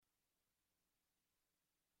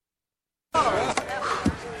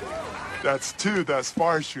That's 2, that's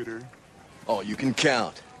far, shooter. Oh, you can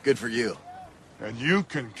count. Good for you. And you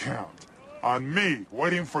can count on me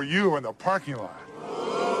waiting for you in the parking lot.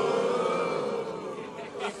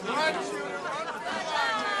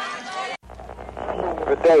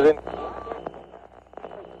 It doesn't.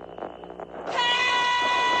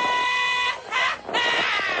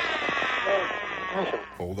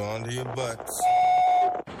 Hold on to your butts.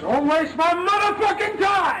 Don't waste my motherfucking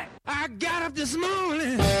time! I got up this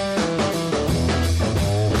morning,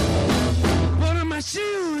 put on my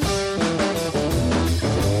shoes,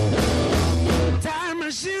 tied my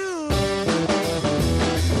shoes,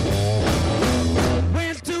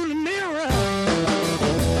 went to the mirror,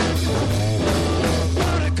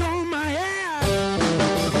 thought I combed my hair,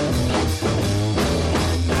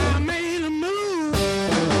 I made a move,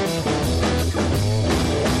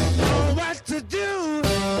 know what to do.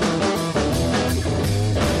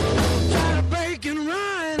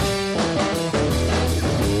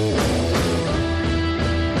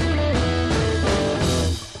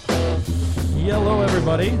 Hello,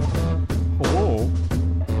 everybody. Hello.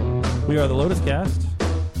 We are the Lotus Cast.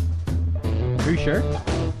 Are you sure?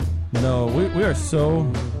 No, we are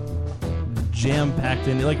so jam-packed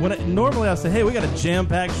in. Like normally I'll say, "Hey, we got a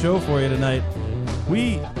jam-packed show for you tonight."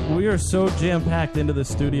 We are so jam-packed into the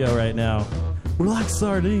studio right now. We're like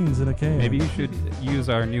sardines in a can. Maybe you should use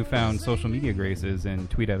our newfound social media graces and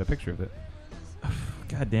tweet out a picture of it.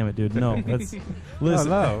 God damn it, dude! No, that's listen.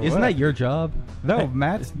 No, Isn't that your job? No,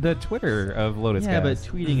 Matt's the Twitter of Lotus Yeah, but Cast.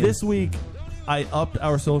 tweeting This is... week, I upped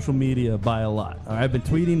our social media by a lot. All right, I've been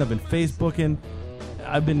tweeting, I've been Facebooking,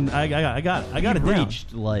 I got it down.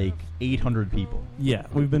 reached like 800 people. Yeah,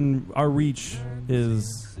 our reach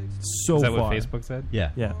is so Is that far. what Facebook said?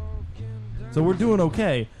 Yeah. Yeah. So we're doing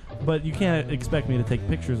okay, but you can't expect me to take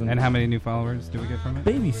pictures And how many new followers do we get from it?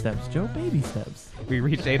 baby steps, Joe. Baby steps. We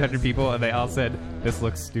reached 800 people, and they all said, "This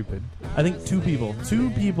looks stupid." I think two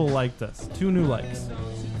people liked us. 2 new likes.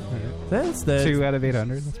 That's 2 out of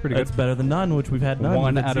 800. That's pretty That's good. better than none, which we've had none.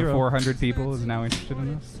 1 We've had out of 0. 400 people is now interested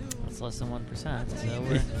in us. It's less than 1%, so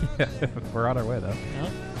we're... Yeah, we're on our way, though. No,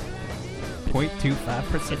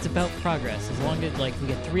 0.25%. it's about progress. As long as we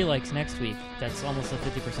get 3 likes next week, that's almost a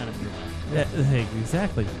 50% improvement. Yeah, hey,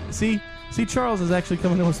 exactly. See, Charles is actually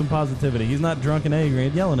coming in with some positivity. He's not drunk and angry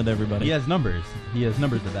and yelling at everybody. He has numbers. He has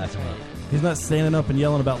numbers to back him up. He's not standing up and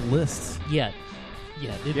yelling about lists. Yeah,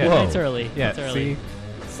 Yeah. it's early. Yeah, It's early.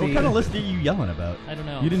 What kind of list are you yelling about? I don't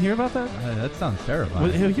know. You didn't hear about that? That sounds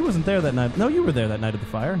terrifying. Well, he wasn't there that night. No, you were there that night at the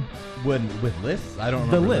fire. When with lists? I don't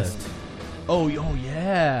The remember list. this. Oh,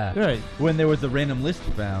 yeah. Right. When there was a random list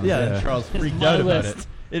found. Yeah. And Charles It's freaked my out about list. it.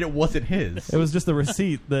 And it wasn't his. It was just a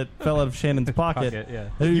receipt that fell out of Shannon's pocket. yeah.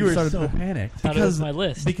 And You were started- so panicked. Thought it was my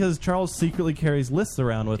list. Because Charles secretly carries lists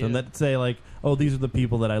around with him Yeah. that say like, "Oh, these are the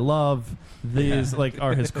people that I love. These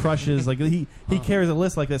are his crushes." Like he carries a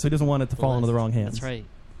list like that, so he doesn't want it to fall into the wrong hands. That's right.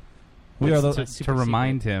 We are to, the super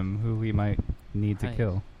remind him who we might need to Right.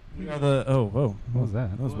 kill. we are the what was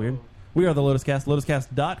that? That was weird. We are the Lotus Cast.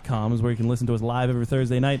 LotusCast.com is where you can listen to us live every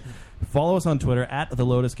Thursday night. Follow us on Twitter at the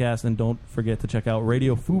Lotus Cast, and don't forget to check out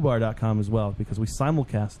RadioFubar.com as well because we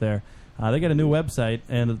simulcast there. They got a new website,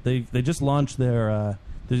 and they just launched their.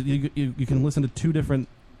 You can listen to 2 different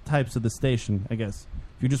types of the station, I guess.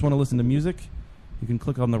 If you just want to listen to music, you can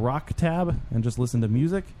click on the rock tab and just listen to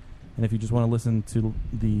music. And if you just want to listen to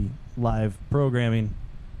the live programming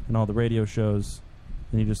and all the radio shows,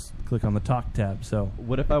 then you just click on the talk tab. So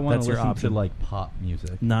What if I want that's to your listen option. to like pop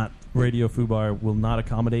music? Not Radio Fubar will not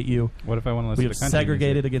accommodate you. What if I want to We listen have to country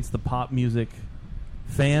segregated music? against the pop music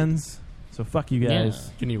fans. So fuck you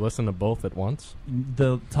guys. Can you listen to both at once?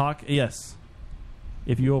 The talk, yes.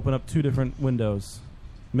 If you open up 2 different windows,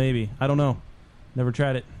 maybe. I don't know. Never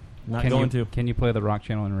tried it. Not going to. Can you play the rock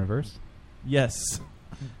channel in reverse? Yes.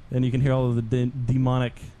 And you can hear all of the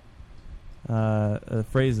demonic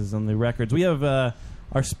phrases on the records. We have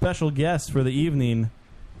our special guest for the evening,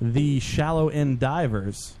 the Shallow End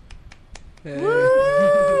Divers.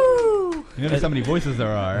 You notice how many voices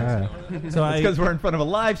there are. So It's because we're in front of a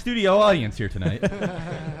live studio audience here tonight.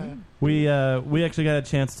 we actually got a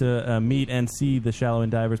chance to meet and see the Shallow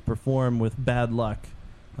End Divers perform with Bad Luck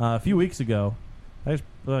a few weeks ago.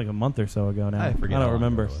 Like a month or so ago now. I forget I how don't long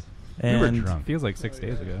remember. ago it was. And You were drunk. Feels like 6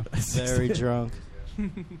 days ago. Very drunk.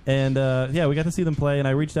 And yeah, we got to see them play, and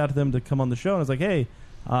I reached out to them to come on the show, and I was like, hey,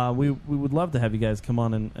 we would love to have you guys come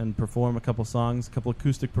on and perform a couple songs, a couple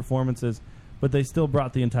acoustic performances. But they still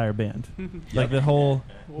brought the entire band. Like the whole,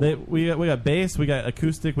 we got bass, we got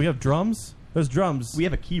acoustic, we have drums. There's drums. We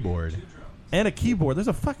have a keyboard. And a keyboard. There's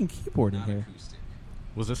a fucking keyboard in here.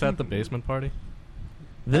 Was this at the basement party?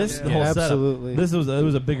 This Yeah. the whole Absolutely. setup. It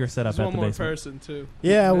was a bigger setup There's at the one more basement. person, too.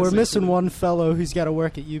 Yeah, we're Missing missing two. one fellow who's got to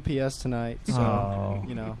work at UPS tonight. So, Oh.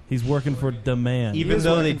 you know. He's working for demand. Even is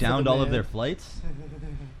though they working for downed the all of man. their flights?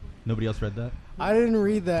 Nobody else read that? I didn't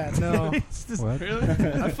read that, no.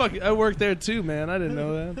 Really? I worked there too, man. I didn't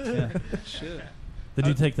know that. Yeah. Shit. Did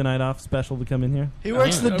you take the night off special to come in here? He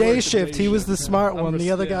works I the work day the shift. day He was shift, the yeah. smart I'm one. The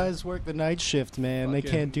res- other yeah. guys work the night shift, man. They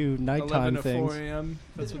Fucking can't do 11 nighttime to things. 4 a.m.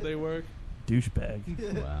 That's what they work.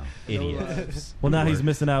 Douchebag. Wow. No Idiot. lives. Well, now he's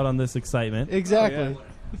missing out on this excitement. Exactly. Oh, yeah.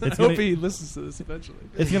 It's I hope gonna- he listens to this eventually.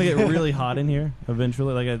 It's gonna get really hot in here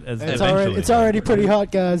eventually. Like as It's already pretty hot,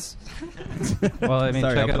 guys. Well, I mean,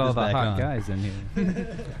 Sorry, check I'll out put all this the back hot on. guys in here.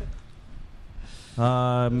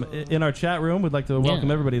 In our chat room, we'd like to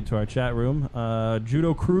welcome everybody to our chat room.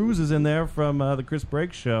 Judo Cruz is in there from the Chris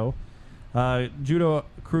Brake Show. Judo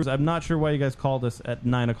Cruz, I'm not sure why you guys called us at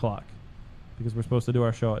 9 o'clock because we're supposed to do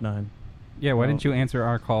our show at 9. Yeah, why didn't you answer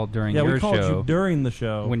our call during Yeah, your we called show? you during the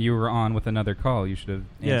show. When you were on with another call, you should have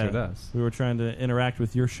answered us. We were trying to interact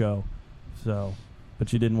with your show,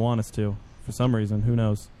 but you didn't want us to for some reason. Who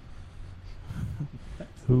knows?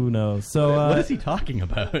 Who knows? So What is he talking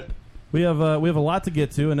about? We have a lot to get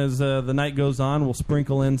to, and as the night goes on, we'll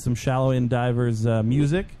sprinkle in some Shallow End Divers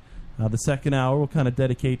music. The second hour we'll kind of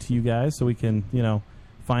dedicate to you guys, so we can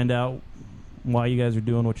find out why you guys are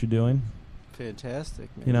doing what you're doing. Fantastic,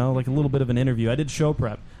 man. Like a little bit of an interview. I did show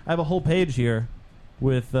prep. I have a whole page here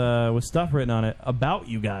with stuff written on it about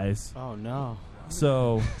you guys. Oh no!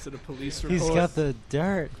 So Is it a police report? He's got the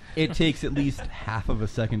dirt. It takes at least half of a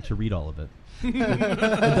second to read all of it.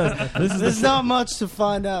 There's not much to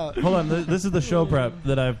find out. Hold on. This is the show prep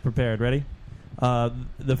that I've prepared. Ready?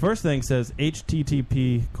 The first thing says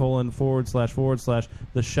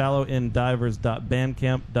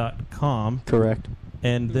http://theshallowendivers.bandcamp.com. Correct.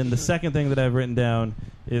 And then the second thing that I've written down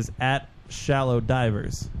is at Shallow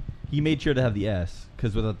Divers. He made sure to have the S,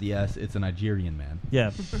 because without the S, it's a Nigerian man.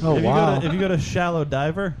 Yeah. Oh, wow. If you go to Shallow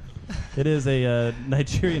Diver, it is a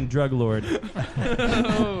Nigerian drug lord.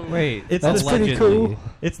 Wait, That's pretty cool.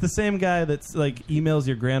 It's the same guy that's like emails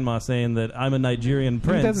your grandma saying that I'm a Nigerian It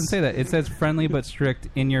prince. doesn't say that. It says friendly but strict,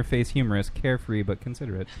 in-your-face humorous, carefree but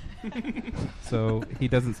considerate. So he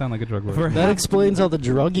doesn't sound like a drug lord. That explains all the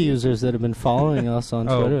drug users that have been following us on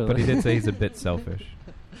Twitter. Oh, but he did say he's a bit selfish.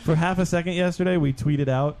 For half a second yesterday, we tweeted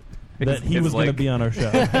out that he It's was going to like- be on our show.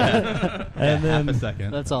 And then half a second.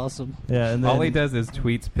 That's awesome. Yeah, and then All he does is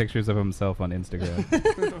tweets pictures of himself on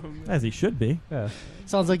Instagram. as he should be. Yeah.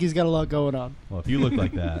 Sounds like he's got a lot going on. Well, if you look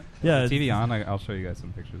like that. Yeah. TV on. I'll show you guys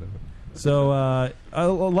some pictures of it. So a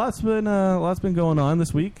lot's been going on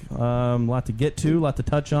this week. A lot to get to, a lot to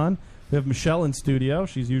touch on. We have Michelle in studio.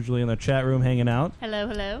 She's usually in the chat room hanging out. Hello,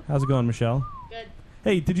 hello. How's it going, Michelle? Good.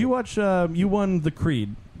 Hey, did you watch? You won the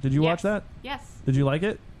Creed. Did you watch that? Yes. Did you like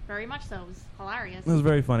it? Very much so. It was hilarious. It was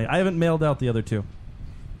very funny. I haven't mailed out the other two.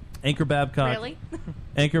 Anchor Babcock. Really?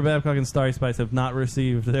 Anchor Babcock and Starry Spice have not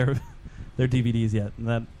received their DVDs yet.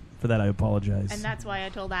 And for that, I apologize. And that's why I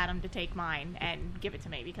told Adam to take mine and give it to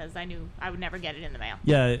me because I knew I would never get it in the mail.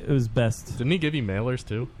 Yeah, it was best. Didn't he give you mailers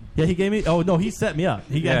too? Yeah, he gave me. Oh no, he set me up.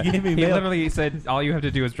 He gave me. He mail. literally said, "All you have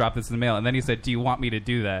to do is drop this in the mail." And then he said, "Do you want me to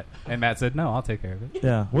do that?" And Matt said, "No, I'll take care of it."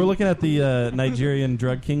 Yeah, we're looking at the Nigerian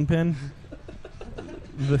drug kingpin.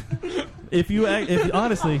 If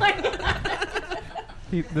honestly,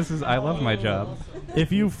 I love my job.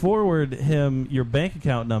 If you forward him your bank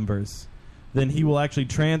account numbers, then he will actually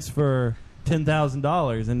transfer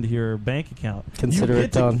 $10,000 into your bank account. Consider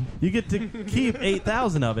it done. You get to keep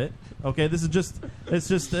 8,000 of it. Okay, it's just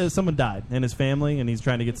someone died and his family, and he's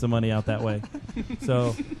trying to get some money out that way.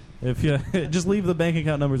 So if you just leave the bank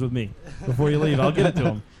account numbers with me before you leave, I'll get it to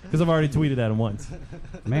him because I've already tweeted at him once.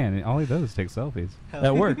 Man, all he does is take selfies.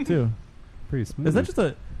 At work too. Pretty smooth. Is that just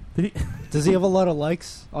a? Does he have a lot of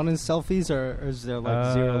likes on his selfies, or is there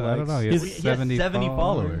like 0 likes? I don't know. He has 70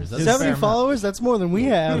 followers. That's 70 followers? That's more than we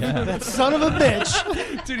have. Yeah. That son of a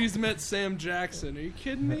bitch. Dude, he's met Sam Jackson. Are you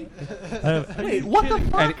kidding me? Wait, what the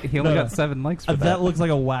fuck? And he only got 7 likes for that. That looks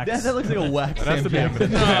like a wax. That looks like a wax. That's Sam the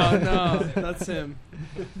Jackson. No, that's him.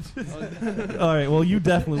 All right. Well, you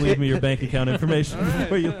definitely leave me your bank account information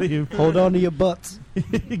before you leave. Hold on to your butts.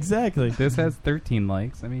 Exactly. This has 13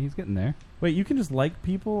 likes. I mean, he's getting there. Wait, you can just like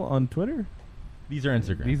people on Twitter? These are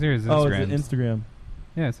Instagram. These are his Oh, Instagrams. it's Instagram.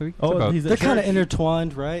 Yeah, so he's They're kind of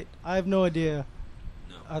intertwined, right? I have no idea.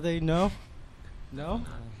 No. Are they? No.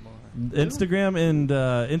 Instagram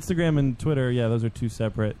and Twitter. Yeah, those are two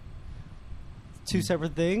separate. Two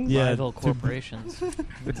separate things. Yeah, Rival corporations.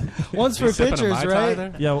 One's for sipping a pictures, Mai Tai right?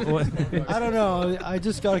 there? Yeah. I don't know. I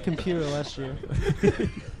just got a computer last year.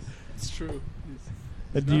 It's true.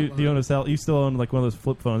 Do you own a cell? You still own like one of those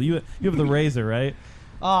flip phones? You have the Razr, right?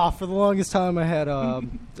 For the longest time, I had a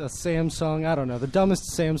Samsung. I don't know, the dumbest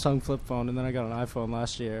Samsung flip phone, and then I got an iPhone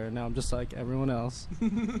last year, and now I'm just like everyone else.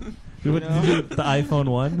 The iPhone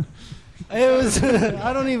 1? It was.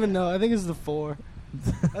 I don't even know. I think it's the 4.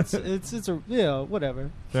 It's a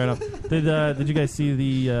whatever. Fair enough. Did you guys see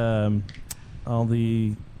the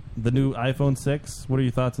new iPhone 6? What are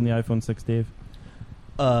your thoughts on the iPhone 6, Dave?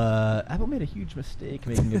 Apple made a huge mistake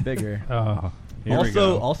making it bigger.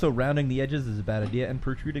 Also, rounding the edges is a bad idea, and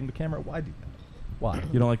protruding the camera. Why do that? Why?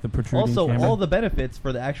 You don't like the protruding camera? camera? All the benefits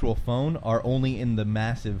for the actual phone are only in the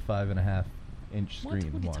massive 5.5-inch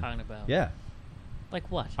screen. What are you talking about? Yeah. Like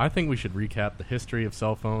what? I think we should recap the history of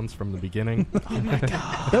cell phones from the beginning. Oh my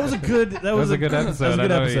god. That was a good episode. That was a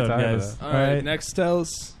good episode, guys. All right,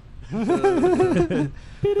 Nextels.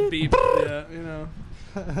 Beep. Yeah, you know.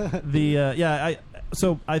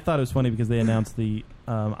 So I thought it was funny because they announced the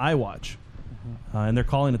iWatch, and they're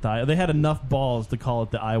calling it the. They had enough balls to call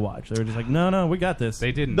it the iWatch. They were just like, no, we got this.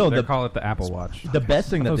 They didn't. No, they call it the Apple Watch. The best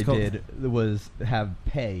thing that they did was have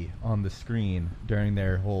pay on the screen during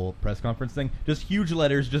their whole press conference thing. Just huge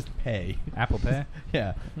letters, just pay. Apple Pay?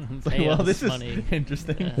 Yeah. It's like, Pay well, us this money. is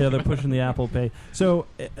interesting. Yeah, they're pushing the Apple Pay. So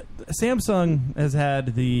Samsung has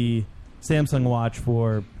had the Samsung Watch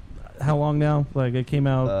for how long now? Like it came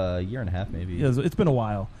out a year and a half, maybe. Yeah, it's been a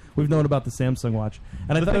while. We've known about the Samsung Watch,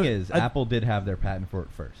 and the thing is, Apple did have their patent for it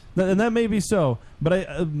first, and that may be so. But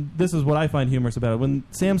this is what I find humorous about it. When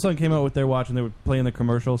Samsung came out with their watch and they were playing the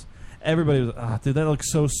commercials, everybody was, dude, that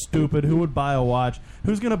looks so stupid. Who would buy a watch?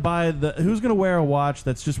 Who's gonna wear a watch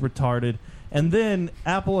that's just retarded? And then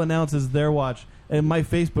Apple announces their watch, and my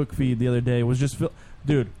Facebook feed the other day was just,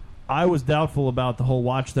 dude. I was doubtful about the whole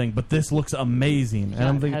watch thing, but this looks amazing. Yeah, and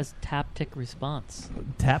I'm it thinking, has taptic response.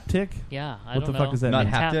 Taptic? Yeah, I what don't the know. fuck is that? Not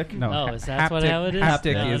mean? haptic? No, is that how it is?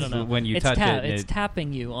 Haptic No, I is don't know. when you it's touch it. It's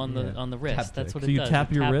tapping you on the wrist. Taptic. That's what So it you does.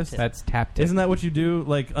 tap It your taps wrist? it. That's taptic. Isn't that what you do,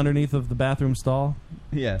 like underneath of the bathroom stall?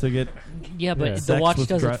 Yeah. To get Yeah, but the sex watch with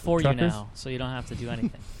does it for you truckers? now, so you don't have to do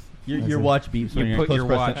anything. Your watch beeps when You you're put in your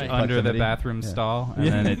close watch under the proximity. bathroom Yeah. stall, and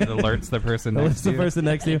then it alerts the person next Alerts to the you. person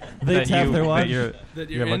next to you. They that tap their watch? That you're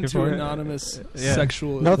you're looking into for it. anonymous Yeah.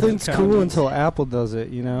 sexual. Nothing's cool encounters. until Apple does it,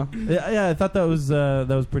 you know. Yeah, I thought that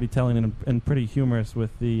was pretty telling and pretty humorous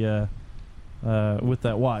with the with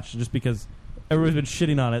that watch, just because everybody's been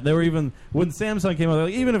shitting on it. They were even when Samsung came out, they're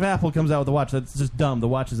like, even if Apple comes out with a watch, that's just dumb. The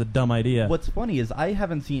watch is a dumb idea. What's funny is I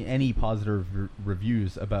haven't seen any positive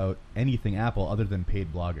reviews about anything Apple other than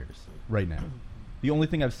paid bloggers right now. The only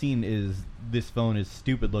thing I've seen is this phone is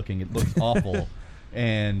stupid looking. It looks awful.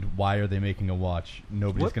 And why are they making a watch?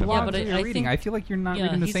 Nobody's What going to blogs buy are it. you reading? I feel like you're not Yeah,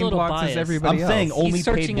 reading the he's same a little blogs as biased. everybody I'm else. saying only He's paid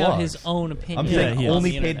searching blogs. out his own opinion. I'm saying he is. only on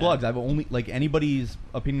the paid internet. blogs. I've only like anybody's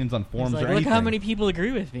opinions on He's forums like, or look anything. how many people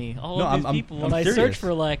agree with me. All No, of these I'm people. I'm When I serious. search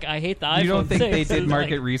for like, I hate the iPhone You don't think 6, they did it's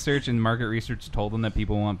market like, research and market research told them that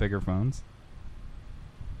people want bigger phones?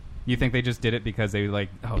 You think they just did it because they like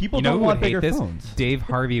People you know don't who want would hate bigger this? phones. Dave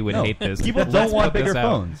Harvey would No, hate this. people Let's don't want put this bigger out.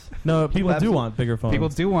 phones. No, people do absolutely- want bigger phones. People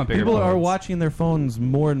do want bigger People are phones. watching their phones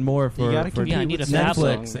more and more for, gotta for compete I need with a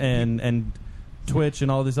Netflix Samsung. and Twitch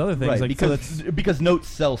and all these other things. Right, Like, so because Notes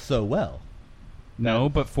sell so well. No,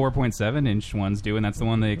 but 4.7-inch ones do, and that's the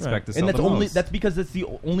one they expect to sell And that's the only most. that's because it's the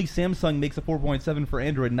only Samsung makes a 4.7 for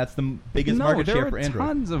Android, and that's the biggest no, market there share are for Android.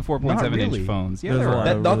 tons of Not 4.7-inch really. phones. Yeah, There's there a are. lot.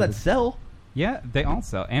 That, all really that sell, Yeah, they all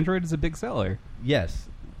sell. Android is a big seller. yes,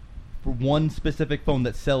 for one specific phone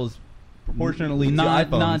that sells proportionally to Not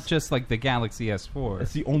iPhones. not just like the Galaxy S4.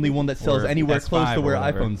 It's the only one that sells Or anywhere S5 close to or where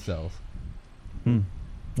whatever. iPhone sells.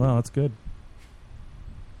 Well, that's good.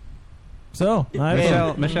 So,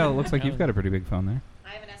 Michelle, it looks like you've got a pretty big phone there. I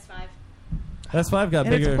have an S5. S5 got And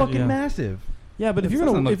bigger. it's fucking yeah. massive. Yeah, but if It you're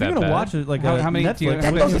doesn't gonna look if you're that gonna bad. watch it like How many- Netflix, do you-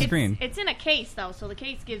 how big is the screen? It's in a case though, so the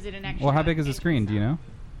case gives it an extra. Well, how big is the screen? Do you know?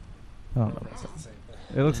 Oh.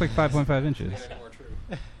 It looks like 5.5 inches.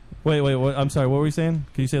 Wait. What, I'm sorry. What were you saying?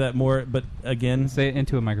 Can you say that more? But again, Say it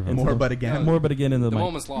into a microphone. More, but again. More, but again in the The mic.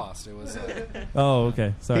 moment's lost. It was. Oh,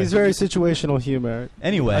 okay. Sorry. He's very situational humor.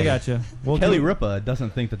 Anyway, I gotcha. Well, Kelly good. Ripa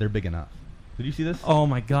doesn't think that they're big enough. Did you see this? Oh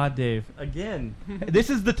my God, Dave! Again,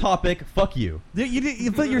 This is the topic. Fuck you. But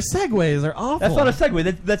your segues are awful. That's not a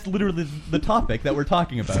segue. That's literally the topic that we're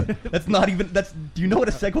talking about. That's not even. That's. Do you know what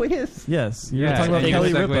a segue is? Yes. You're Yeah, talking about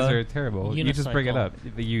Kelly segues Ripa. are terrible. You just bring it up.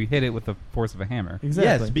 You hit it with the force of a hammer.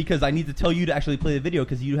 Exactly. Yes, because I need to tell you to actually play the video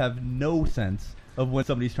because you have no sense of when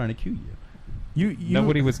somebody's trying to cue you.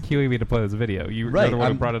 Nobody was cueing me to play this video. You're the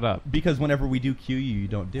one who brought it up. Because whenever we do cue you, you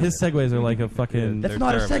don't do His it. segues are like a fucking. That's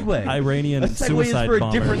not terrible. a segue. Iranian a segue suicide is for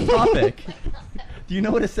bomber. a different topic. Do you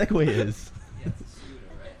know what a segue is?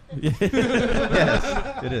 Yes,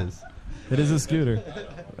 it is. It is a scooter.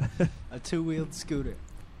 A two-wheeled scooter.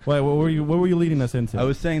 Wait, what were you leading us into? I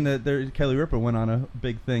was saying that Kelly Ripa went on a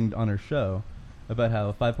big thing on her show about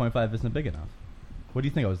how 5.5 isn't big enough. What do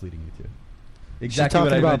you think I was leading you to? Exactly She what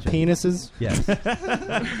talking I about mentioned. penises? Yes.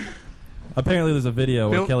 Apparently, there's a video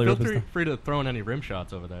where Kelly Feel Ripa's. free to throw in any rim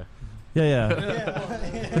shots over there.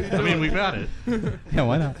 Yeah. I mean, we've got it. Yeah,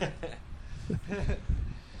 why not?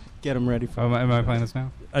 Get them ready for. Am I playing this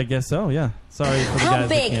now? I guess so. Yeah. Sorry for the How guys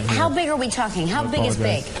big? that can't hear. How big are we talking? How I big is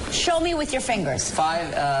big? apologize. Show me with your fingers.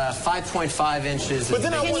 5.5 inches. But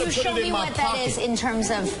then can you show me what that is in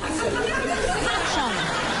terms of? Show me.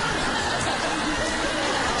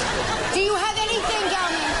 Do you have anything,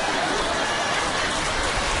 Gelman?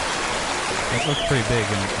 It looks pretty big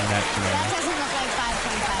in that That scenario. doesn't look like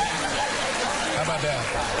 5.5. How about that?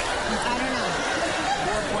 I don't know.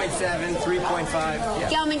 4.7, 3.5. Yeah.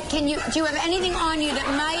 Gelman, do you have anything on you that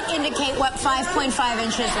might indicate what 5.5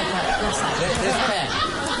 inches looks like? This pen.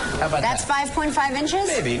 How about That's that? 5.5 inches?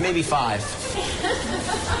 Maybe 5.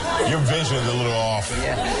 Your vision is a little off.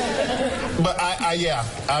 Yeah. But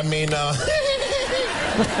I mean, y'all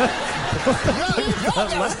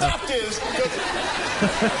gotta stop this.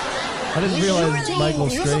 I didn't realize Michael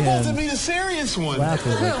You're supposed to be Strahan. the serious one. laughed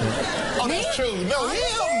at that. Oh, that's true. No, him.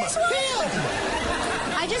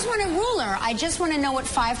 I just want a ruler. I just want to know what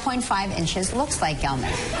 5.5 inches looks like,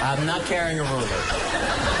 Gelman. I'm not carrying a ruler.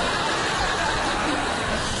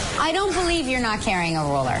 I don't believe you're not carrying a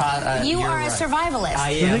ruler. You you're are a right. survivalist.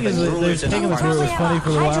 I The am. thing is, but they're rulers are taking not us where it was Probably funny have for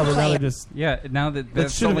a while, but now hydroplate. they're just. Yeah, now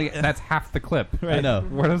that's should've- only that's half the clip. Right. I know.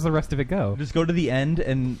 Where does the rest of it go? Just go to the end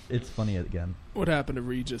and it's funny again. What happened to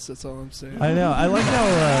Regis? That's all I'm saying. I know. I like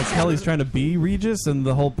how Kelly's trying to be Regis and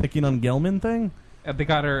the whole picking on Gelman thing. They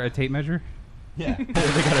got her a tape measure. Yeah, they got a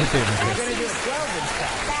tape measure. We're going to do a 12-inch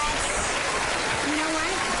pack. You know what?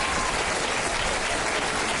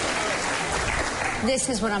 This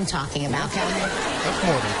is what I'm talking about, Gelman. That's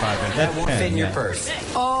more than 5 inches. That won't fit in your purse.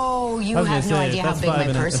 Oh, you I was have no gonna say, idea if how that's big my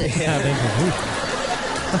 5 purse is. half inches.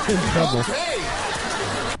 I'm in trouble.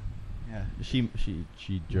 Yeah,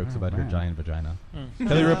 she jokes about her wow. giant vagina.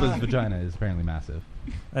 Kelly Ripa's vagina is apparently massive.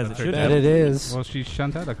 As it Sure should does. have. That it is. Well, she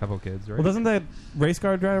shunned out a couple kids, right? Well, doesn't that race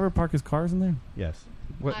car driver park his cars in there? Yes.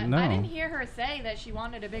 What? I No. didn't hear her say that she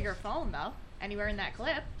wanted a bigger phone, though, anywhere in that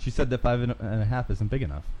clip. She said that 5.5 isn't big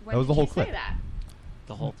enough. When that was did the whole she clip. say that?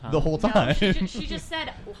 The whole time. The whole No, time. she just said,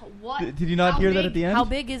 what? Did you not how hear that big- at the end? How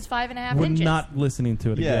big is 5.5 We're inches? not listening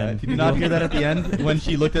to it Yeah, again. did you not hear that at the end when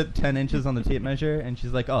she looked at 10 inches on the tape measure and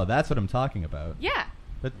she's like, "Oh, that's what I'm talking about." Yeah.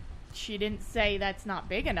 But She didn't say that's not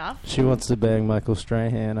big enough. She wants to bang Michael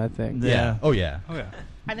Strahan, I think. Yeah. Oh yeah. Oh yeah.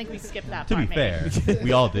 I think we skipped that To part. be maybe. fair,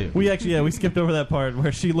 we all do. We actually, we skipped over that part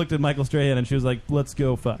where she looked at Michael Strahan and she was like, "Let's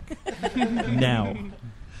go fuck now."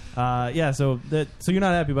 Yeah. So you're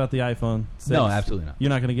not happy about the iPhone 6? No, absolutely not. You're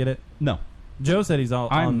not going to get it. No. Joe said he's all.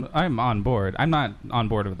 I'm on board. I'm not on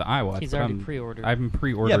board with the iWatch. He's but already I'm pre-ordered. I'm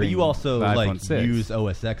pre-ordering. Yeah, but you also the like iPhone 6. use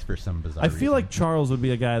OS X for some bizarre I feel reason. like Charles would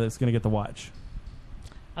be a guy that's going to get the watch.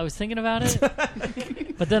 I was thinking about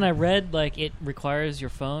it, but then I read like it requires your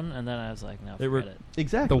phone, and then I was like, no, forget it.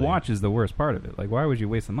 Exactly. The watch is the worst part of it. Like, why would you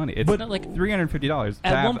waste the money? It's But- like $350 to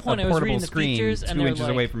At have one point a I was portable reading the screen features, and 2 they're inches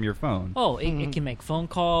like, away from your phone. Oh, it can make phone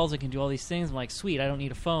calls. It can do all these things. I'm like, sweet. I don't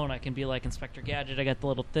need a phone. I can be like Inspector Gadget. I got the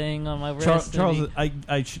little thing on my wrist. Charles,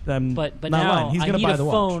 I'm but not now lying. He's I going to need buy a the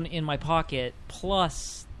watch. phone in my pocket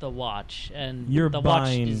plus the watch, and You're the watch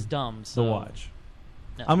buying is dumb. So the watch.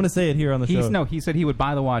 No. I'm going to say it here on the show. He said he would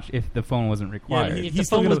buy the watch if the phone wasn't required. if the he's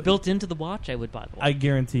still phone was gonna- built into the watch, I would buy the watch. I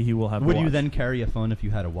guarantee he will have. Would the you watch. then carry a phone if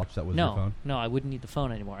you had a watch that was your no, phone? no, I wouldn't need the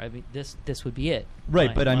phone anymore. I mean, this would be it. Right,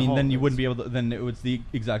 My- but I my mean, whole- then you wouldn't be able to. Then it was the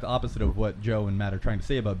exact opposite of what Joe and Matt are trying to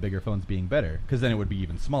say about bigger phones being better, because then it would be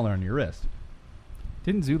even smaller on your wrist.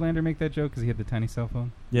 Didn't Zoolander make that joke because he had the tiny cell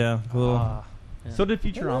phone? Yeah. Yeah. So did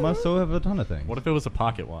Futurama. So have a ton of things. What if it was a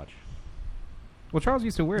pocket watch? Well, Charles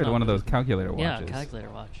used to wear No, one of those calculator Yeah, watches. calculator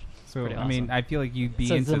watch. So Pretty I mean, awesome. I feel like you'd be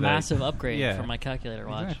So it's into a that. massive upgrade Yeah. from my calculator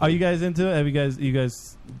watch. Exactly. Are you guys into it? Have you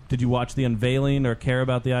guys? Did you watch the unveiling or care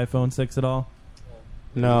about the iPhone 6 at all?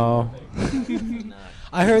 No.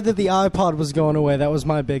 I heard that the iPod was going away. That was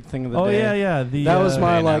my big thing of the Oh day. yeah. That was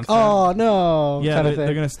my they like, announced oh no, Yeah, kind of they're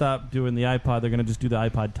thing. going to stop doing the iPod. They're going to just do the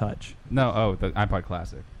iPod Touch. No, the iPod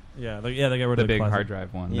Classic. Yeah, they got rid The of big Classic. hard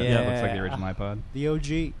drive one. Yeah. That looks like the original iPod. The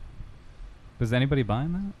OG. Was anybody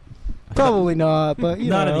buying that? Probably not, but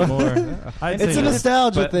you Not know. anymore. I'd It's say a no.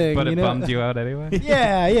 nostalgia But thing. it you know? bummed you out anyway.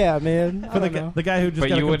 Yeah, man. For the guy who just But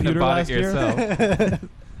got you a wouldn't have computer bought last it yourself.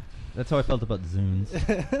 That's how I felt about Zunes.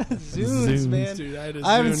 Zunes, man. Dude, I had a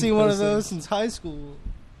I haven't Zune seen one of posted. those since high school.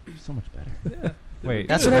 So much better. Wait.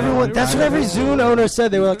 That's what everyone. That's what every Zune owner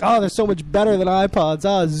said. They were like, "Oh, they're so much better than iPods.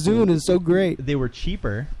 Ah, Zune is so great." They were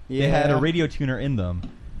cheaper. Yeah. They had a radio tuner in them,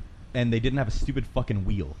 and they didn't have a stupid fucking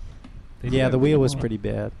wheel. Yeah, the wheel was pretty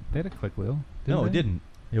bad. They had a click wheel. No, it they? didn't.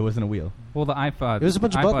 It wasn't a wheel. Well, the iPod. It was a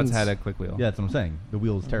bunch of iPods buttons. had a click wheel. Yeah, that's what I'm saying. The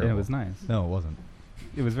wheel was terrible. Yeah, it was nice. No, it wasn't.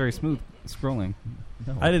 It was very smooth scrolling.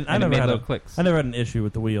 No. I didn't. I And it never made had little clicks. I never had an issue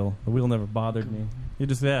with the wheel. The wheel never bothered me. You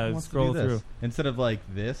just Who wants to scroll do this? through. Instead of like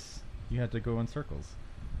this, you had to go in circles.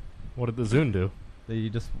 What did the Zune do? They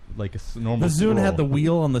just like a normal. The Zune had the scroll.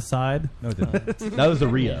 wheel on the side. No, it didn't. That was the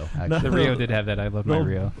Rio. Actually. The Rio did have that. I love my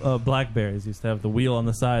Rio. Blackberries used to have the wheel on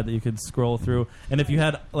the side that you could scroll through. And if you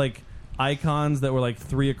had like icons that were like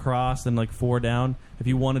 3 across and like 4 down, if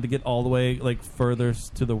you wanted to get all the way like further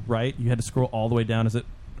to the right, you had to scroll all the way down as it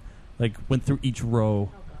like went through each row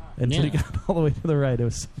until you got all the way to the right. It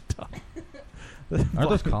was so tough. Aren't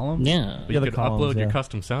those columns? Yeah. But you could upload your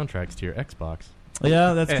custom soundtracks to your Xbox.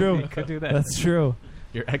 Yeah, that's true. You could do that. That's true.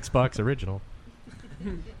 Your Xbox original.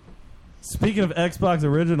 Speaking of Xbox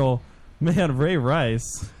original, man, Ray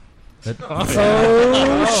Rice.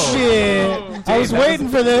 Oh, shit! I was waiting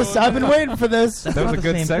for this. I've been waiting for this. That was a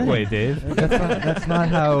good segue, Dave. That's not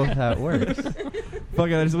how that works.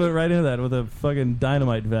 Fucking, I just went right into that with a fucking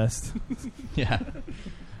dynamite vest. Yeah.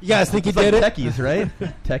 You guys think he It's like did it? techies, right?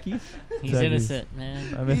 Techies? He's innocent,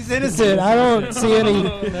 man. I mean, He's innocent. I don't see any.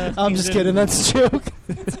 I'm just kidding. That's a joke.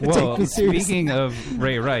 Well, Take me seriously. speaking of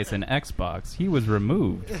Ray Rice and Xbox, he was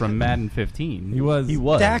removed from Madden 15. He was. He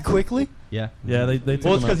was. That quickly? Yeah. Yeah, they took Well, it's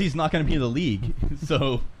him because out. he's not going to be in the league.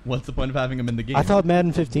 So what's the point of having him in the game? I thought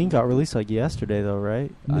Madden 15 got released like yesterday, though,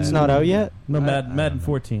 right? It's I- not out yet. No, I Madden don't know.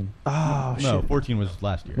 14. Oh shit! No, 14 was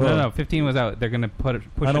last year. No, 15 was out. They're going to push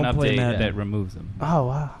I an don't play update Madden. that removes him. Oh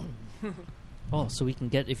wow! Oh, so we can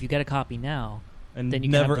get if you get a copy now, And then you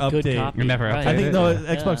never can have the good update. copy. You never right. update I think it. no,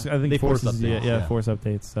 Yeah. Xbox. I think They force forces updates, yeah, yeah. force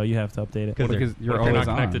updates. So you have to update it. Because you're What if you're always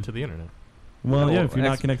not connected on. to the internet? Well, No, yeah, if you're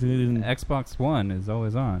not connected, you didn't. Xbox One is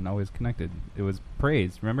always on, always connected. It was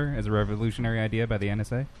praised, remember, as a revolutionary idea by the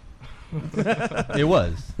NSA. It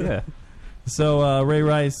was. Yeah. So Ray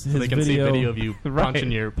Rice, his So they can see video, video of you Right.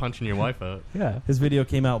 punching your wife out. yeah, his video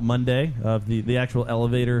came out Monday of the actual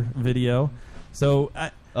elevator video. So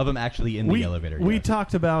Of him actually in the elevator. We yes.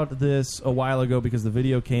 talked about this a while ago because the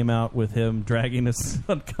video came out with him dragging his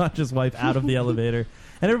unconscious wife out of the elevator,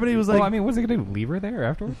 and everybody was like, Well, I mean, was he going to leave her there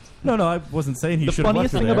afterwards? "No, I wasn't saying he The should have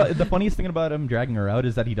left funniest her thing there." about the funniest thing about him dragging her out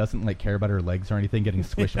is that he doesn't like care about her legs or anything getting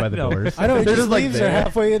squished by the No. doors. I know he They're just like leaves her there.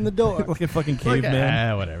 halfway in the door. like a fucking Like,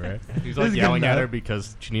 caveman. whatever. He's This like is yelling good at enough. her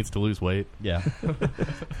because she needs to lose weight. Yeah.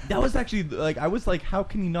 That was actually like I was like, how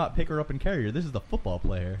can you not pick her up and carry her? This is the football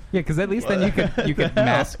player. Yeah, because at least then you could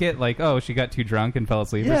mask it like, oh, she got too drunk and fell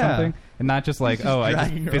asleep or Yeah. something, and not just like, Just oh, I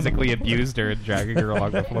dragging just her physically along. abused her and dragging her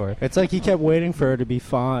along the floor. It's like he kept waiting for her to be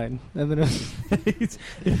fine, and then it's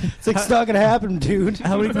like it's not gonna happen, dude.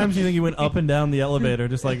 How many times do you think he went up and down the elevator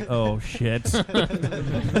just like, oh shit? Just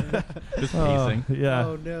pacing. Yeah.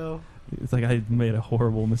 Oh no. It's like I made a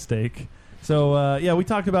horrible mistake. So yeah, we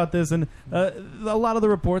talked about this, and a lot of the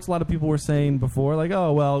reports, a lot of people were saying before, like,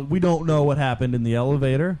 oh well, we don't know what happened in the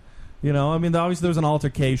elevator. You know, I mean, obviously there was an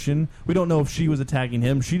altercation. We don't know if she was attacking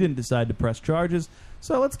him. She didn't decide to press charges.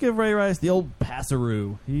 So let's give Ray Rice the old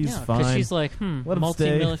passaroo. He's Yeah, fine. she's like, Let him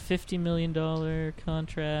stay. $50 million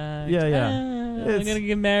contract. Yeah, yeah. I'm It's- gonna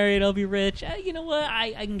get married. I'll be rich. You know what?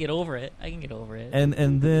 I can get over it. And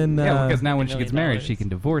then Yeah, because now when she $50 gets million. married, she can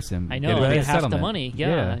divorce him. I and know, get a they big have the settlement. money, yeah.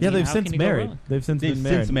 yeah, You know, they've how since can you go married. wrong? They've since They've been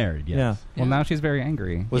since married. married, yes. Yeah. Well, now she's very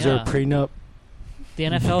angry. Was there Yeah. a prenup? The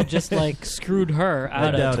NFL just like screwed her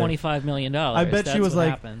out doubt of it. $25 million. I bet That's she was what like,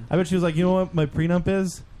 happened. I bet she was like, you know what, my prenup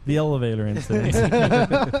is the elevator incident.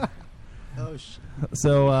 Oh shit.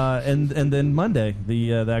 So and then Monday,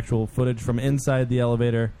 the actual footage from inside the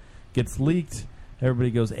elevator gets leaked. Everybody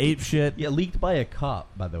goes ape shit. Yeah, leaked by a cop,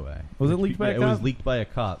 by the way. Was it leaked by a It was cop? leaked by a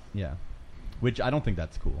cop, yeah. Which I don't think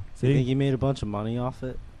that's cool. Do you think he made a bunch of money off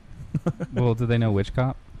it? Well, do they know which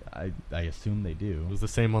cop? I assume they do. It was the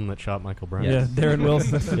same one that shot Michael Brown. Yeah, Darren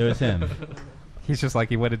Wilson. It was him. He's just like,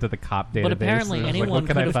 he went into the cop database. But apparently and was like, anyone what can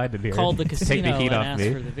could I have find in here? called the to casino take the heat and off asked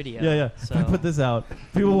me. for the video. Yeah, yeah. So. If I put this out,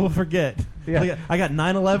 people will forget. Yeah. Like, I got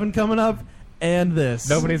 9/11 coming up and this.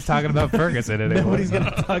 Nobody's talking about Ferguson anymore. Nobody's going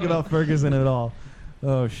to talk about Ferguson at all.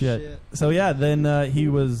 Oh, shit. So, yeah, then he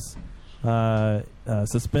was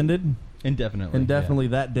suspended. Indefinitely.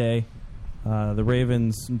 that day. The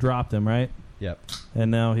Ravens dropped him, right? Yep.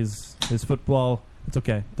 And now his football, it's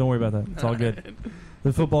okay. Don't worry about that. It's all good.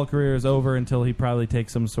 The football career is over until he probably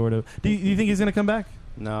takes some sort of... Do you think he's going to come back?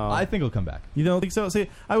 No. I think he'll come back. You don't think so? See,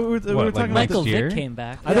 we were talking Michael about this Vick came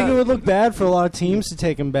back. I think it would look bad for a lot of teams to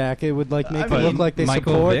take him back. It would like make it look like they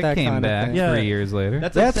Michael support Vick that came kind back of thing. 3 years later.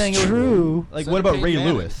 That's true. Like, So what did about Peyton Ray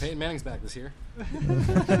Manning. Lewis? Peyton Manning's back this year.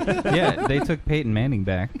 Yeah, they took Peyton Manning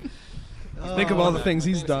back. Think of all the things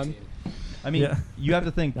he's done. I mean, Yeah. you have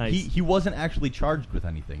to think Nice. he wasn't actually charged with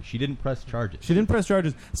anything. She didn't press charges. She didn't press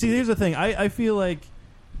charges. See, here's the thing. I feel like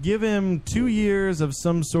give him 2 years of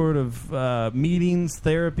some sort of meetings,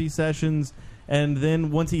 therapy sessions, and then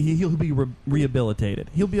once he'll be rehabilitated.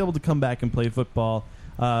 He'll be able to come back and play football.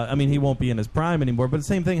 I mean, he won't be in his prime anymore. But the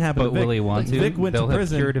same thing happened But to Vic. will he want to? Vic went They'll to have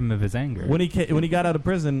prison. cured him of his anger. When he got out of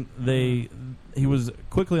prison, he was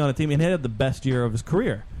quickly on a team and he had the best year of his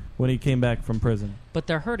career when he came back from prison. But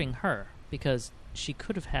they're hurting her because she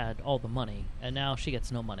could have had all the money, and now she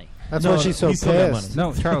gets no money. That's why she's so he still got pissed.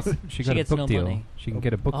 No, Charles, she got a gets book no deal. money. She can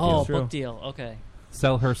get a book Oh, deal. book deal. Okay.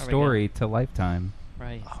 Sell her we story to Lifetime.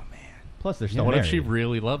 Right. Plus, they're So still what if married. she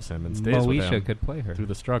really loves him and stays with Moesha him could play her. through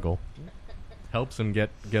the struggle? Helps him get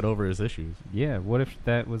over his issues. Yeah, what if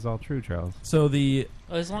that was all true, Charles? So the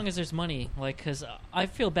As long as there's money, like, because I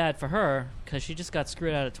feel bad for her because she just got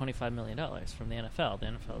screwed out of $25 million from the NFL. The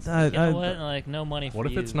NFL's like, you know what? Like, no money for you. What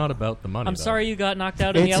if it's not about the money? I'm though? sorry you got knocked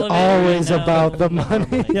out in the It's elevator. always and now about the no more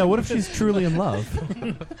money. yeah, what if she's truly in love?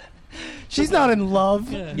 She's not in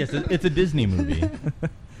love. Yeah. Yes, it's a Disney movie.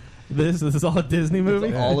 This is all a Disney movie.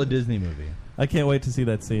 It's all a Disney movie. I can't wait to see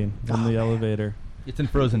that scene in the elevator. It's in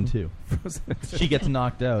Frozen 2. She gets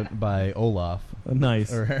knocked out by Olaf.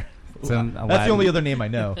 Nice. Or It's in that's Aladdin. the only other name I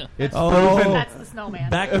know. It's Oh. Frozen. That's the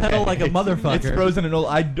snowman. Backpedal like a motherfucker. It's Frozen and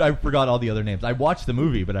Olaf. I forgot all the other names. I watched the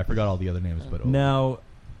movie, but I forgot all the other names. But Olaf. Now,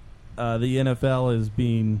 the NFL is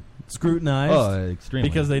being scrutinized extremely.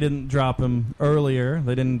 because they didn't drop him earlier.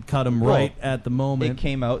 They didn't cut him Well, right at the moment. It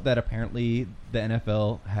came out that apparently the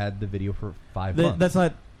NFL had the video for 5 months. That's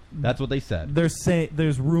not. That's what they said.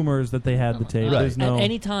 There's rumors that they had the tape. Right. There's no. At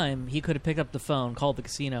any time, he could have picked up the phone, called the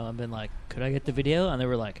casino, and been like, "Could I get the video?" And they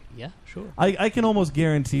were like, "Yeah, sure." I can almost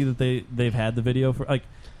guarantee that they've had the video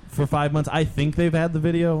for 5 months. I think they've had the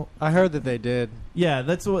video. I heard that they did. Yeah,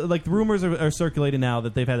 that's what, like, the rumors are circulating now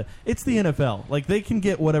that they've had it. It's the NFL. Like, they can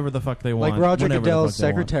get whatever the fuck they want. Like Roger whenever the Goodell's fuck they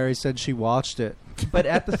want. secretary said she watched it. But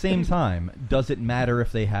at the same time, does it matter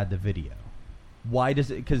if they had the video? Why does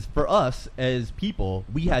it? Because for us as people,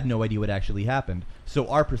 we had no idea what actually happened. So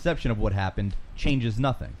our perception of what happened changes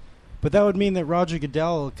nothing. But that would mean that Roger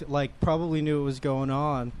Goodell probably knew what was going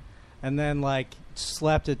on, and then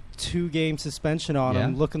slapped a 2-game suspension on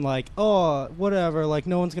him, looking like, oh, whatever, like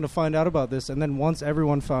no one's gonna find out about this. And then once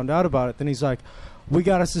everyone found out about it, then he's like, we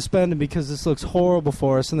gotta suspend him because this looks horrible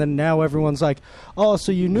for us. And then now everyone's like, oh,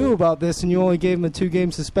 so you knew about this and you only gave him a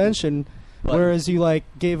 2-game suspension. Whereas you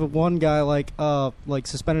gave one guy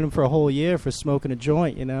suspended him for a whole year for smoking a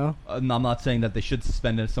joint, you know? I'm not saying that they should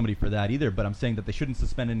suspend somebody for that either, but I'm saying that they shouldn't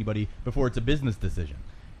suspend anybody before it's a business decision.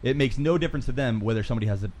 It makes no difference to them whether somebody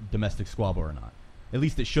has a domestic squabble or not. At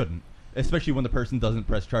least it shouldn't, especially when the person doesn't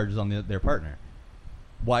press charges on their partner.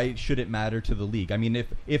 Why should it matter to the league? I mean,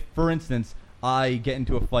 if for instance, I get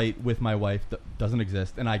into a fight with my wife that doesn't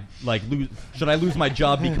exist, and I should I lose my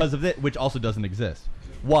job because of it, which also doesn't exist?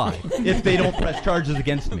 Why? If they don't press charges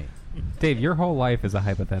against me. Dave, your whole life is a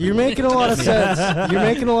hypothetical. You're making a lot of sense. You're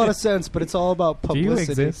making a lot of sense, but it's all about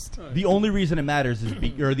publicity. Do you exist? The only reason it matters is,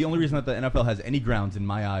 or the only reason that the NFL has any grounds, in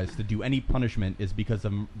my eyes, to do any punishment is because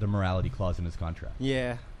of the morality clause in his contract.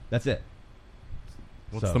 Yeah. That's it.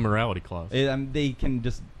 What's the morality clause? They can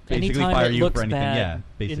just basically Anytime fire it you looks for anything. bad Yeah,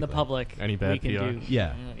 basically. in the public, Any bad we can PR. do.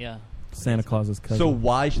 Yeah. Yeah. Santa Claus's cousin. So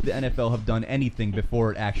why should the NFL have done anything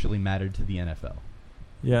before it actually mattered to the NFL?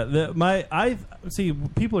 Yeah, I see.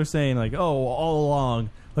 People are saying oh, all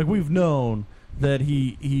along, we've known that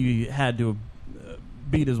he had to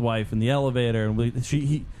beat his wife in the elevator,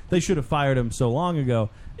 and they should have fired him so long ago.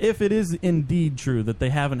 If it is indeed true that they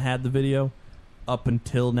haven't had the video up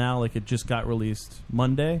until now, it just got released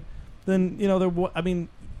Monday, then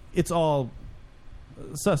it's all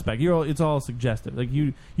suspect. It's all suggestive.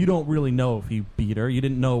 You don't really know if he beat her. You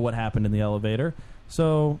didn't know what happened in the elevator.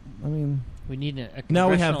 So we need a now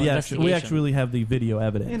we have congressional we actually have the video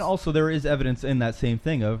evidence. And also there is evidence in that same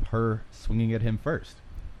thing of her swinging at him first.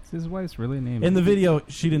 His wife's really named. In the video,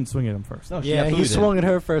 she didn't swing at him first. No, she Yeah, he absolutely did. swung at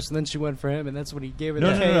her first, and then she went for him, and that's when he gave her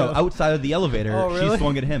No, the no, no, KO. no. Outside of the elevator, Oh, really? she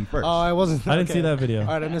swung at him first. Oh, I wasn't. I didn't okay. see that video. All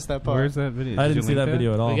right, I missed that part. Where's that video? I Did didn't you see link that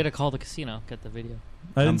video at all. We got to call the casino, get the video.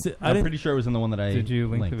 I didn't see. I'm pretty sure it was in the one that I Did you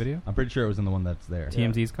link linked. the video? I'm pretty sure it was in the one that's there.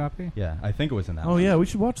 TMZ's copy? Yeah, I think it was in that Oh one. yeah, we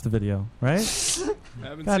should watch the video, right?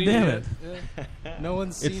 Haven't God seen damn it it! No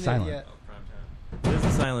one's It's seen silent. it yet. It is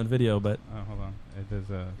a silent video, but hold on. It is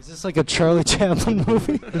a. Is this like a Charlie Chaplin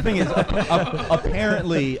movie? The thing is,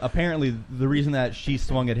 apparently, the reason that she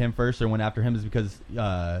swung at him first or went after him is because,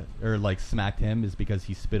 or like smacked him, is because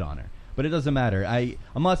he spit on her. But it doesn't matter.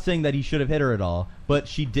 I'm not saying that he should have hit her at all, but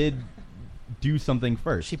she did do something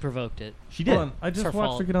first. She provoked it. She did. Hold on, I just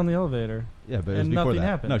watched her get on the elevator. Yeah, but it was and before nothing that.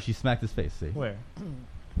 happened. No, she smacked his face. See where?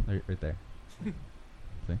 Right there.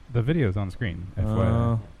 See? The video's on screen.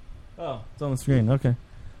 Oh, it's on the screen. Okay.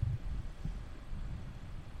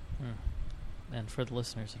 And for the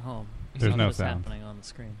listeners at home, There's no what's sound. happening on the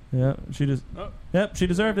screen. Yeah, she just. Yep, she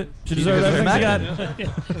deserved it. She She deserved deserved everything she it.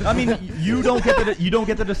 got. I mean, you don't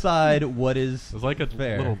get to decide what is. It was like a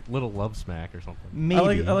fair. little love smack or something.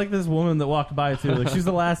 Maybe. I like this woman that walked by too. Like she's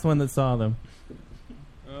the last one that saw them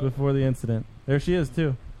before the incident. There she is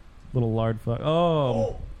too. Little lard fuck.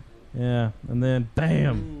 Oh. Yeah, and then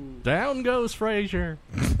bam. Down goes Frazier.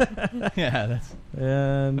 Yeah, that's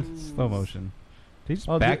and slow motion. Did he just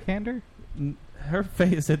Oh, backhand her? Her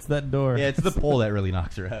face hits that door. Yeah, it's the pole that really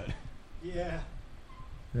knocks her out. Yeah.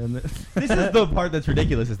 And This is the part that's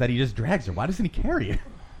ridiculous, is that he just drags her. Why doesn't he carry her?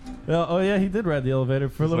 Well, oh yeah, he did ride the elevator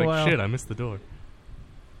for a He's little like, while. shit, I missed the door.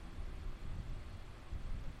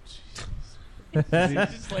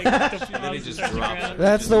 That's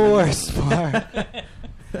the worst part.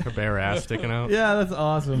 Her bare ass sticking out. Yeah, that's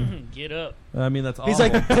awesome. Get up. I mean, that's awful. He's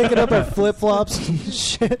like picking up her flip flops and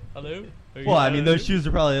shit. Hello? Well, I mean, those shoes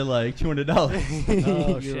are probably like $200. Oh,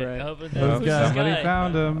 You're shit. right. Oh, but Those who's guys- this Somebody guy?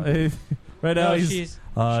 found him. Right now No, he's. she's-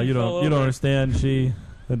 You she don't. fell You don't over. understand. She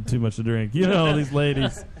had too much to drink. You know these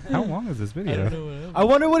ladies. How long is this I don't video? know what happened. I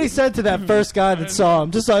wonder what he said to that first guy that saw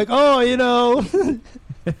him. Just like, oh, you know.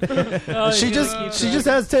 Oh, she he's just gonna keep she just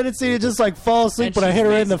has tendency to just like fall asleep And when I she's hit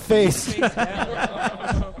her in the face- face.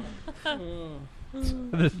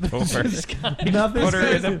 The door. This guy. Nothing's Put her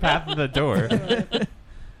in the crazy. path of the door.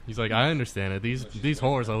 He's like, I understand it. These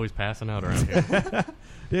whores always passing out around here.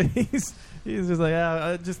 Yeah, he's just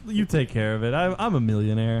like, just you take care of it. I'm a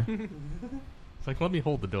millionaire. It's like, let me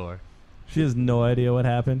hold the door. She has no idea what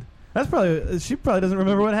happened. She probably doesn't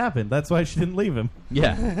remember what happened. That's why she didn't leave him.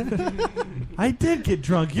 Yeah. I did get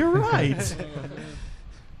drunk. You're right.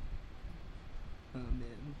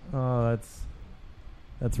 Oh,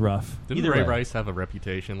 that's rough. Didn't Either Ray way. Rice have a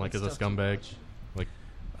reputation like as a scumbag? Like,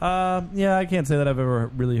 Yeah, I can't say that I've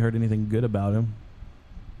ever really heard anything good about him.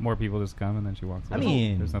 More people just come and then she walks away. I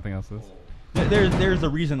mean- there's nothing else. There's a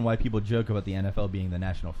reason why people joke about the NFL being the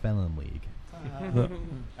National Felon League.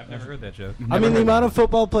 I've never heard that joke. I mean, the amount of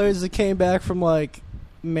football players that came back from like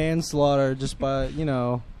manslaughter just by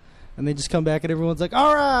and they just come back and everyone's like,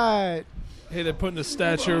 all right. Hey, they're putting a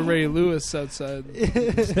statue of Ray Lewis outside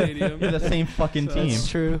the stadium. You're the same fucking team. That's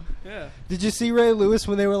true. Yeah. Did you see Ray Lewis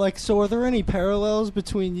when they were like, so are there any parallels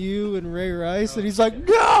between you and Ray Rice? And he's like,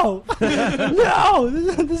 no! No!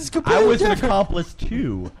 This is completely I was an different. accomplice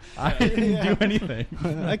too. I didn't do anything.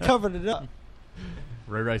 I covered it up.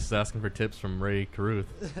 Ray Rice is asking for tips from Ray Caruth.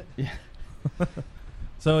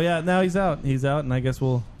 So yeah, now he's out. He's out, and I guess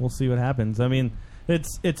we'll see what happens. I mean,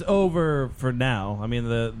 it's over for now. I mean,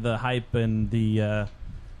 the hype and the.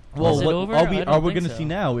 Well, Is it what over? all I we don't are we think going to so. see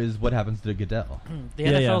now is what happens to Goodell. The Yeah,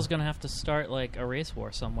 NFL yeah. is going to have to start like a race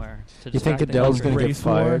war somewhere. To You think distract the Goodell's country. going to get Race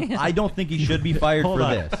war? fired? I don't think he should be fired Hold for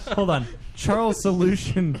on. this. Hold on. Charles'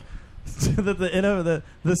 solution to the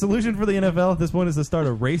solution for the NFL at this point is to start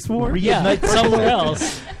a race war. Yeah, Reignite somewhere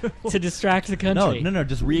Ferguson. else to distract the country. No,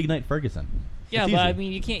 just reignite Ferguson. Yeah, It's but I easy.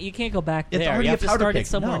 mean, you can't go back It's there. already You a have to powder start keg. it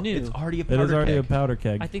somewhere No, new. it's already a It powder is already keg. a powder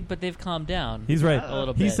keg. I think, but they've calmed down. He's right. A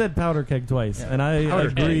little He bit. said powder keg twice, and I Powder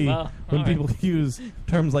keg, agree well, when all right. people use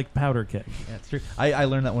terms like powder keg. Yeah, it's true. I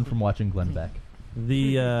learned that one from watching Glenn Beck.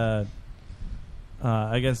 The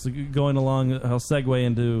I guess going along, I'll segue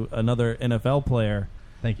into another NFL player.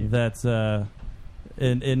 Thank you. That's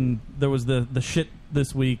in there was the shit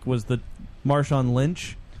this week was the Marshawn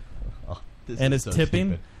Lynch This and is his so tipping.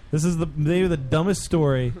 stupid. This is maybe the dumbest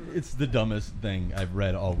story. It's the dumbest thing I've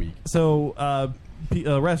read all week. So,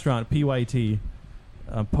 restaurant PYT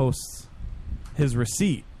posts his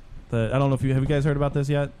receipt. I don't know if have you guys heard about this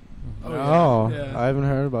yet? Oh, yeah. I haven't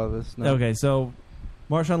heard about this. No. Okay, so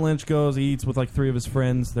Marshawn Lynch goes, he eats with like 3 of his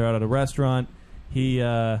friends. They're out at a restaurant. He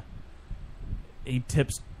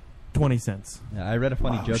tips 20 cents. Yeah, I read a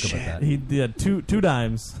funny joke about that. He did two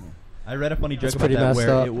dimes. I read a funny joke That's about pretty that messed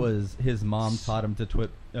where up. it was his mom taught him to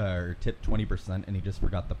tip 20% and he just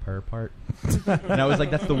forgot the per part. And I was like,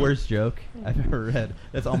 that's the worst joke I've ever read.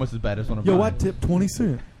 That's almost as bad as one of Yo, mine. what tip 20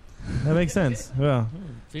 cents? That makes sense. Yeah.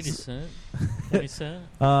 50 cent, 20 cent.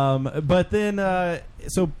 But then,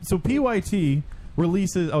 so PYT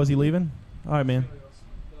releases. Oh, is he leaving? All right, man.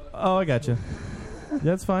 Oh, I got you.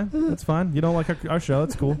 That's fine. That's fine. You don't like our show.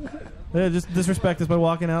 It's cool. Yeah, just disrespect us by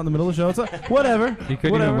walking out in the middle of the show. It's whatever. You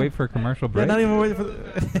couldn't whatever. even wait for a commercial break. Yeah, not even wait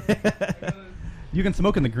for. You can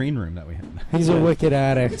smoke in the green room that we have. He's a wicked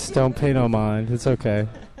addict. Don't pay no mind. It's okay.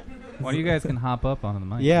 Well, you guys can hop up on the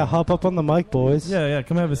mic. Yeah, hop up on the mic, boys. Yeah,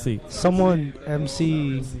 come have a seat. Someone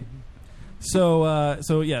MC. So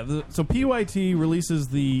PYT releases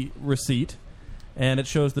the receipt, and it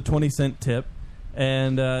shows the 20-cent tip,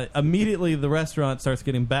 and immediately the restaurant starts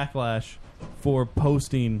getting backlash for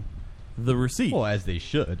posting the receipt. Well, as they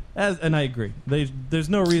should. And I agree. There's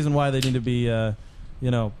no reason why they need to be,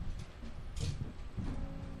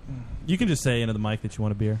 You can just say into the mic that you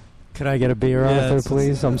want a beer. Could I get a beer, Arthur,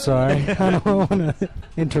 please? I'm sorry. I don't want to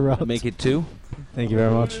interrupt. Make it 2. Thank you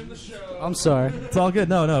very much. I'm sorry. It's all good.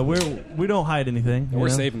 No, we don't hide anything. We're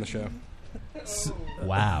saving the show.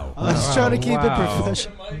 Wow. I was trying to keep it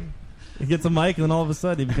professional. He gets a mic, and then all of a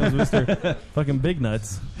sudden he becomes Mr. fucking Big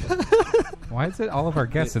Nuts. Why is it all of our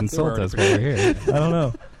guests insult us while we're here? I don't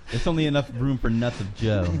know. There's only enough room for Nuts of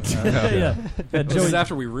Joe. Yeah. This is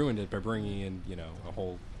after we ruined it by bringing in, a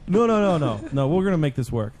whole... No. We're gonna make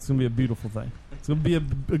this work. It's gonna be a beautiful thing. It's gonna be a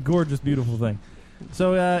gorgeous, beautiful thing.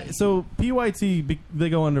 So PYT they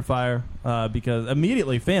go under fire because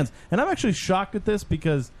immediately fans, and I'm actually shocked at this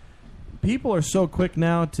because people are so quick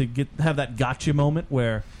now to have that gotcha moment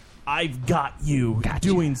where I've got you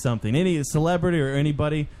doing something. Any celebrity or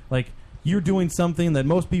anybody, like, you're doing something that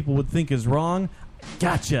most people would think is wrong.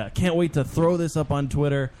 Gotcha. Can't wait to throw this up on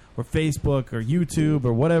Twitter or Facebook or YouTube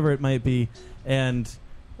or whatever it might be. And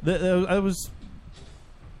I was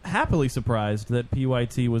happily surprised that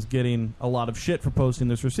PYT was getting a lot of shit for posting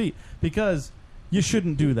this receipt, because you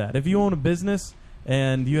shouldn't do that. If you own a business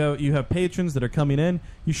and you have patrons that are coming in,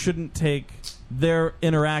 you shouldn't take their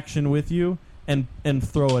interaction with you and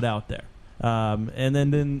throw it out there. And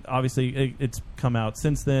then obviously it's come out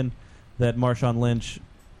since then that Marshawn Lynch,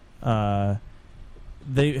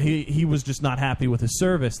 he was just not happy with his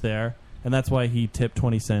service there, and that's why he tipped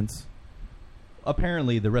 20 cents.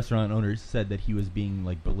 Apparently, the restaurant owner said that he was being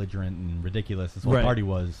belligerent and ridiculous. This whole party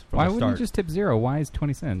was. From Why the wouldn't start. you just tip 0? Why is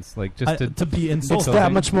 20 cents? To be insulted? It's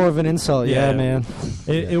that much more of an insult, yeah man.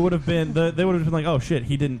 It would have been. They would have been like, "Oh shit,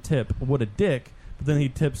 he didn't tip. What a dick!" But then he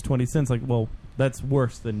tips 20 cents. Like, well, that's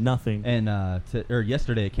worse than nothing. And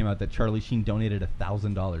yesterday, it came out that Charlie Sheen donated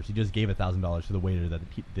 $1,000. He just gave $1,000 to the waiter that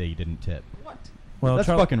they didn't tip. What? Well, that's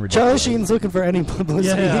fucking ridiculous. Charlie Sheen's looking for any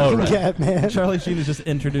publicity he can get, man. Charlie Sheen is just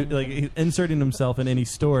inserting himself in any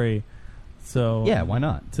story. So yeah, why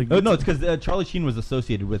not? No, it's because Charlie Sheen was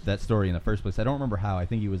associated with that story in the first place. I don't remember how. I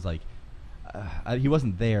think he was he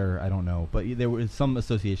wasn't there. I don't know, but there was some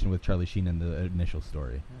association with Charlie Sheen in the initial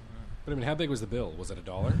story. But I mean, how big was the bill? Was it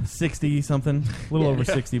 $1? 60 something, a little over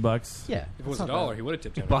 $60. Yeah, if it was $1, he would have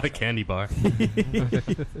tipped. He bought a candy bar.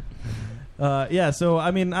 So I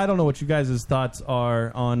mean, I don't know what you guys' thoughts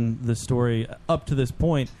are on the story up to this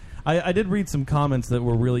point. I did read some comments that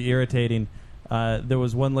were really irritating. There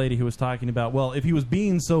was one lady who was talking about, well, if he was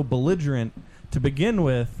being so belligerent to begin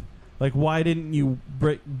with, like, why didn't you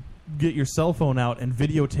get your cell phone out and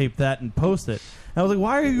videotape that and post it? And I was like,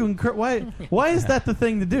 why are you why is that the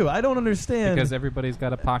thing to do? I don't understand. Because everybody's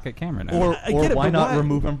got a pocket camera now. Or why not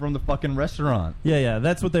remove him from the fucking restaurant? Yeah,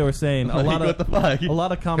 that's what they were saying. A lot of comments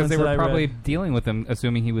because they were that probably I read. Dealing with him,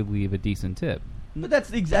 assuming he would leave a decent tip. But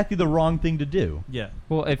that's exactly the wrong thing to do. Yeah.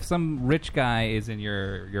 Well, if some rich guy is in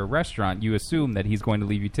your restaurant, you assume that he's going to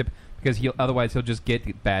leave you tip because otherwise he'll just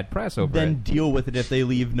get bad press over it. Then deal with it if they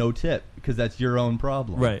leave no tip, because that's your own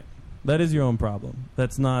problem. Right. That is your own problem.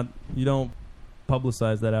 That's not, you don't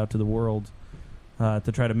publicize that out to the world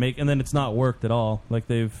to try to make, and then it's not worked at all. Like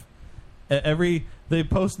they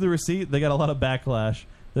posted the receipt, they got a lot of backlash.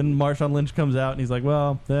 Then Marshawn Lynch comes out and he's like,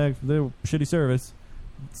 well, they're shitty service.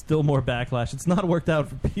 Still more backlash. It's not worked out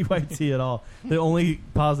for PYT at all. The only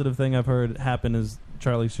positive thing I've heard happen is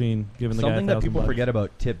Charlie Sheen giving the guy something that people $1,000. forget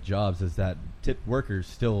about tip jobs is that tip workers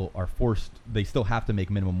still are forced. They still have to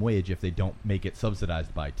make minimum wage if they don't make it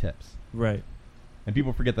subsidized by tips. Right. And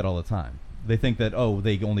people forget that all the time. They think that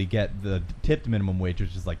they only get the tipped minimum wage,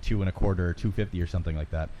 which is like $2.25 or $2.50 or something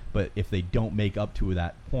like that. But if they don't make up to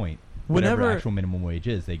that point, whatever actual minimum wage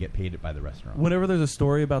is, they get paid it by the restaurant. Whenever there's a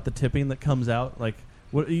story about the tipping that comes out, like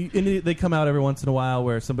they come out every once in a while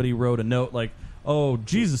where somebody wrote a note like, "Oh,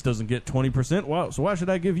 Jesus doesn't get 20%. Wow, so why should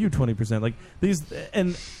I give you 20%?" Like these,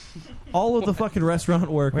 and all of the fucking restaurant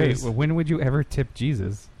workers. Wait, when would you ever tip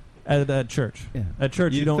Jesus? At church. Yeah. At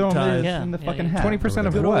church, you don't throw tithe. in the fucking hat. 20%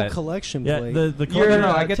 of Good what? old collection Yeah, plate. the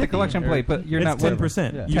No, I get the collection plate, but you're it's not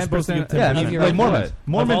 10%. Yeah. You're supposed to give 10%. Like Mormons.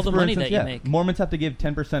 Of all the for money instance, that you make. Mormons have to give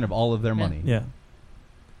 10% of all of their money. Yeah.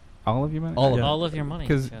 All of your money? All of All of your money.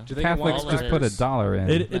 Because yeah. Do they get Catholics wine just put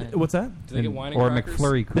 $1 in. What's that? Do they get wine and or a crackers?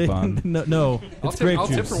 McFlurry coupon. No, I'll it's tip, grape I'll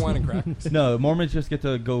juice. tip for wine and crackers. No, Mormons just get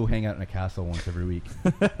to go hang out in a castle once every week.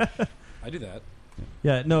 I do that.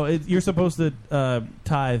 Yeah, no, you're supposed to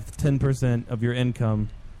tithe 10% of your income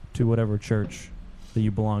to whatever church that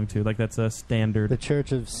you belong to. Like, that's a standard. The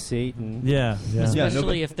Church of Satan. Yeah.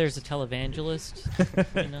 Especially if there's a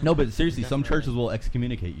televangelist. You know? No, but seriously, some churches will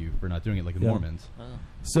excommunicate you for not doing it, like the Yeah. Mormons.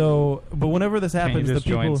 So, but whenever this Can you happens, just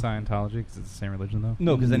the people join Scientology because it's the same religion, though?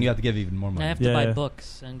 No, because then you have to give even more money. I have to buy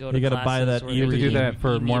books and go to You gotta buy classes that where You have to they do teach that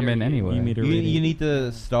for E-meter Mormon reading. anyway. E-meter You reading. need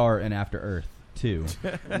to star in After Earth, too,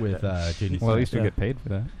 with J.D. Well, at least you Yeah. get paid for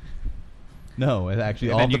that. No, it actually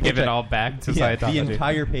And all then the you give it paycheck- all back to yeah, the Scientology.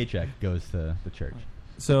 entire paycheck goes to the church.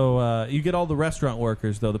 So you get all the restaurant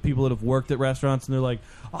workers, though, the people that have worked at restaurants, and they're like,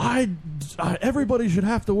 everybody should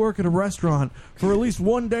have to work at a restaurant for at least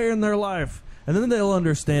one day in their life, and then they'll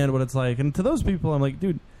understand what it's like. And to those people, I'm like,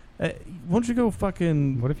 dude, why don't you go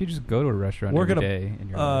fucking... What if you just go to a restaurant work every at day in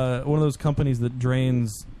your life? one of those companies that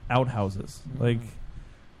drains outhouses? Like,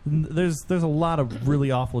 there's a lot of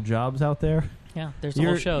really awful jobs out there. Yeah, there's a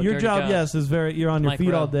whole show. Your Dirty job, Jobs. yes, is you're on your Mike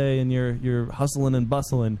feet all Rowe. day and you're hustling and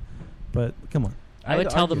bustling, but come on. I would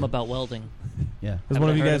tell them about welding. Yeah. Does Have one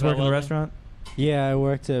of you you heard guys about work in the welding? restaurant? Yeah, I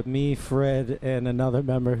worked at Fred, and another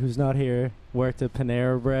member who's not here worked at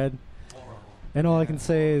Panera Bread. And all I can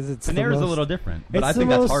say is it's Panera's the a most, little different, but it's I think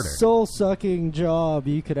the that's most harder. soul-sucking job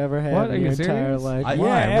you could ever have What? Are in you your entire serious? life. Why?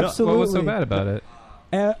 Yeah, absolutely. What was so bad about it?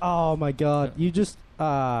 Oh my God! You just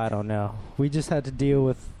I don't know. We just had to deal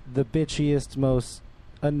with the bitchiest, most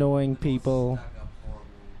annoying people.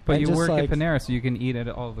 But And you just work like, at Panera, so you can eat at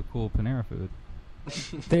all the cool Panera food.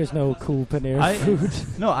 There's no cool Panera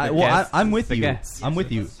food. No, I'm with The you. guests. I'm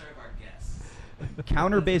with you.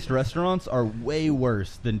 Counter-based restaurants are way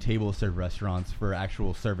worse than table-serve restaurants for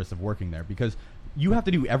actual service of working there because you have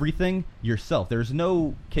to do everything yourself. There's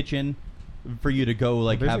no kitchen for you to go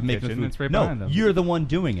like There's have a make the kitchen, food. it's right no, behind them. you're the one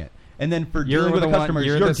doing it. And then for You're dealing with the the one- customers,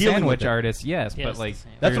 you're you're the dealing sandwich with it. artist, yes, but, like,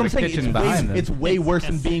 that's you're what I'm the saying. kitchen It's behind them. it's way worse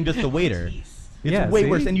than being just the waiter. It's Yeah, way see?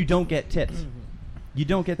 worse, and you don't get tips. You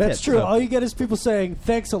don't get That's tips. true. so- All you get is people saying,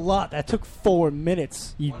 "Thanks a lot. That took 4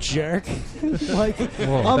 minutes, you jerk." Like,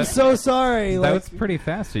 Whoa, I'm that- so sorry. That Like, was pretty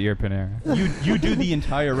fast at your Panera. you do the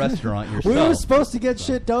entire restaurant yourself. we were supposed to get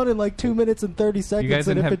shit done in like 2 minutes and 30 seconds, guys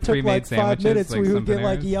and didn't if have it took pre-made like 5 sandwiches minutes, like we some would get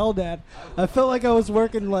like Paneras? yelled at. I felt like I was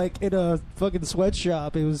working like in a fucking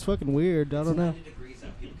sweatshop. It was fucking weird. I don't know.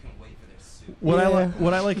 What Yeah.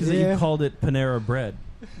 I like is that Yeah. you called it Panera Bread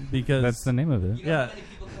because That's the name of it. Yeah.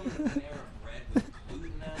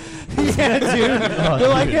 Yeah, dude. They're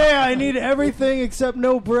like, "Hey, I need everything except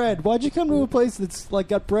no bread." Why'd you come to a place that's like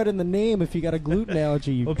got bread in the name if you got a gluten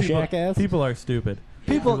allergy, you Well, people, jackass? people are stupid.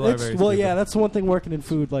 People, are it's, very well, stupid. yeah, that's the one thing working in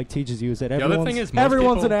food like teaches you is that The other everyone's, thing is most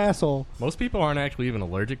everyone's people, an asshole. Most people aren't actually even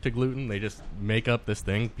allergic to gluten. They just make up this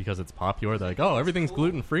thing because it's popular. They're like, oh, everything's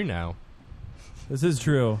gluten free now. This is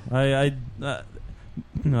true.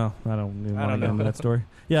 No, I don't even want to get into that story.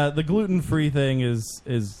 Yeah, the gluten-free thing is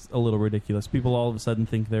a little ridiculous. People all of a sudden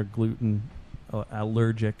think they're gluten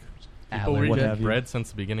allergic. People what reject have you. bread since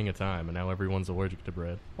the beginning of time, and now everyone's allergic to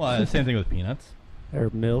bread. Well, same thing with peanuts. Or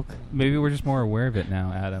milk. Maybe we're just more aware of it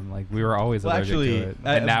now, Adam. Like we were always Well, allergic actually, to it,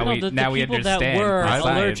 and now No, we the now we people that understand. were science.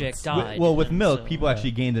 allergic died. Well, with and milk, so- people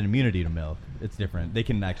actually gained an immunity to milk. It's different. They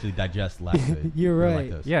can actually digest lactose. You're or right.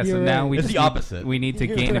 lactose. Yeah, so You're now right. we It's just the need- opposite. We need to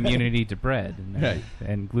You're gain right. immunity to bread Right.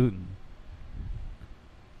 and gluten.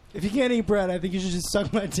 If you can't eat bread, I think you should just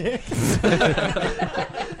suck my dick.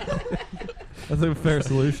 That's a fair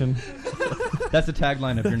solution. That's the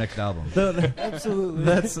tagline of your next album. Absolutely.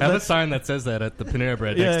 That's Have a sign that says that at the Panera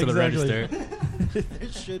Bread Yeah, next to the exactly. register.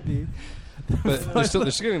 It should be. But they're still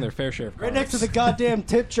getting their fair share of carbs. Right next to the goddamn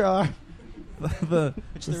tip jar. the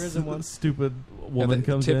Which there isn't one. stupid Yeah, woman the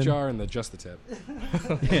comes tip in. jar and the just the tip.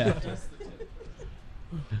 Yeah.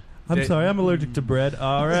 I'm sorry, I'm allergic to bread.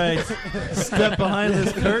 All right, step behind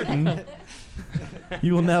this curtain.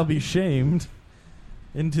 You will now be shamed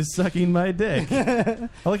into sucking my dick. I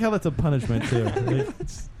like how that's a punishment too. Like,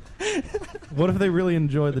 it's- what if they really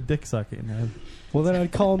enjoy the dick sucking? Well, then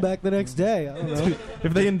I'd call him back the next day. I don't know.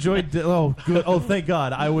 If they enjoyed, oh, good. Oh, thank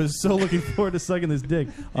God! I was so looking forward to sucking this dick.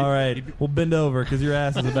 All right, we'll bend over because your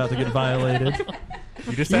ass is about to get violated.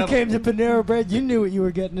 You just You have came to Panera Bread. You knew what you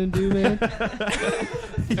were getting into, man.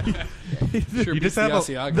 Sure you just beats have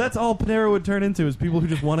the Asiago. That's all Panera would turn into is people who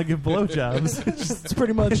just want to give blowjobs. It's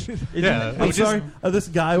pretty much. Yeah, I'm sorry. This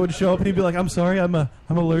guy would show up and he'd be like, "I'm sorry, I'm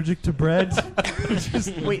allergic to bread."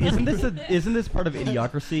 Wait, isn't this part of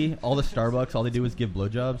Idiocracy? All the Starbucks, all they do is give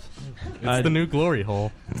blowjobs. It's the new glory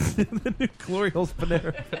hole. The new glory hole's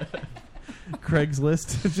Panera.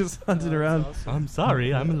 Craigslist just hunted around. Awesome. I'm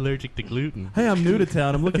sorry, I'm allergic to gluten. Hey, I'm new to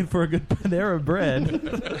town. I'm looking for a good Panera bread.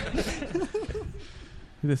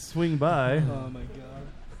 Just swing by. Oh my god.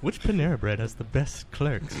 Which Panera bread has the best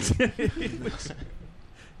clerks?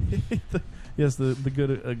 Yes, the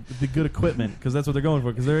good equipment, because that's what they're going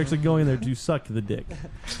for. Because they're actually going there to suck the dick.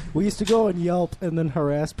 We used to go on Yelp and then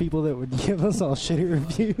harass people that would give us all shitty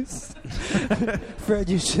reviews. Fred,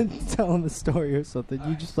 you should tell them a story or something.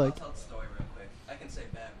 You just like. I'll tell the story real quick. I can say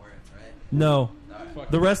bad words, right? No,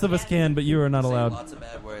 the rest of us can, but you are not Say allowed. Lots of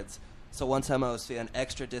bad words. So one time I was feeling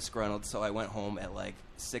extra disgruntled, so I went home at like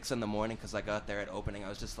 6 in the morning because I got there at opening. I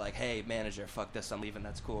was just like, "Hey, manager, fuck this, I'm leaving.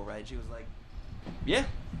 That's cool, right?" She was like, "Yeah,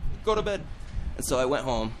 go to bed." And so I went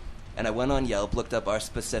home, and I went on Yelp, looked up our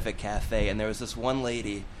specific cafe, and there was this one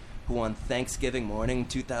lady who on Thanksgiving morning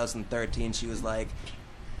 2013, she was like,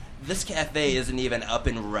 "This cafe isn't even up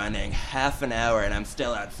and running. Half an hour, and I'm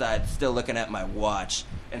still outside, still looking at my watch."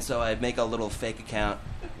 And so I make a little fake account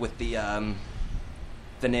with the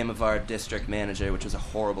name of our district manager, which was a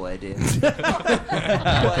horrible idea.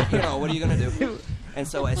 But, you know, what are you going to do? And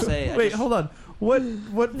so I say... Wait, hold on.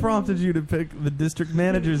 What prompted you to pick the district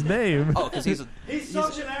manager's name? Oh, because he's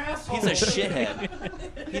such an asshole. He's a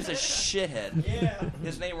shithead. He's a shithead. Yeah.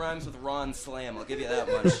 His name rhymes with Ron Slam. I'll give you that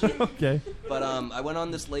much. Okay. But I went on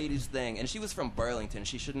this lady's thing, and she was from Burlington.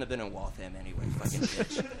 She shouldn't have been in Waltham anyway, fucking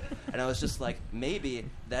bitch. And I was just like, maybe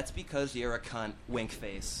that's because you're a cunt. Wink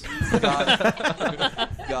face. Got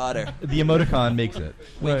her. The emoticon makes it.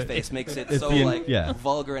 Wink face makes it It's so yeah.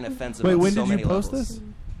 vulgar and offensive. Wait, on when so did you many post levels. this?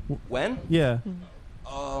 When? Yeah.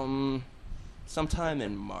 Sometime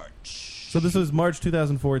in March. So this was March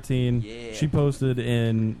 2014. Yeah. She posted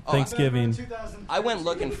in Oh, Thanksgiving. I went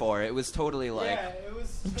looking for it. It was totally like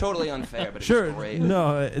totally unfair, but it Sure, was great.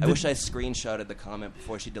 no, I wish I screenshotted the comment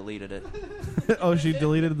before she deleted it. Oh, she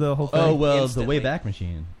deleted the whole thing. Oh well, Instantly. the Wayback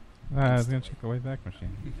Machine. I was gonna check the Wayback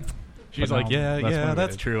Machine. She's But like, no, yeah, that's yeah, what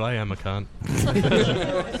that's it is. true. I am a cunt.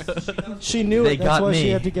 She knew They it. That's got why she me.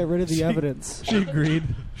 had to get rid of the evidence. She agreed.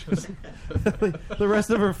 The rest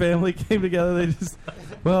of her family came together. They just,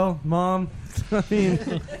 well, Mom, I mean,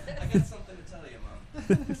 I got something to tell you,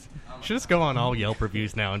 Mom. Should just go on all Yelp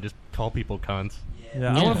reviews now and just call people cunts.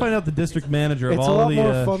 yeah, I want to find out the district manager of It's a all lot the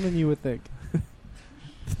more fun than you would think.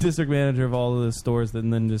 the district manager of all of the stores,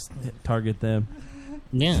 and then just target them.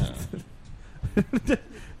 Yeah.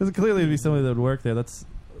 There's clearly to be somebody that would work there. That's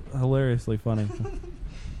hilariously funny.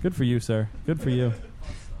 Good for you, sir. Good for you.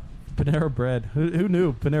 Panera Bread. Who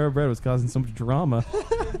knew Panera Bread was causing so much drama?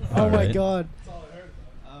 Oh my god.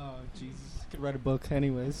 Oh Jesus. Could write a book.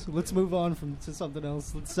 Anyways, let's move on to something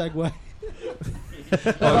else. Let's segue.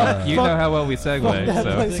 You know how well we segue, Fuck that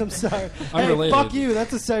so place, I'm sorry. Unrelated. Hey, fuck you.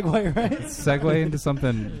 That's a segue, right? segue into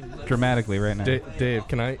something dramatically right now. Dave,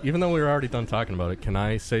 can I? Even though we were already done talking about it, can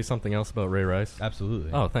I say something else about Ray Rice?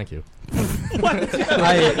 Absolutely. Oh, thank you.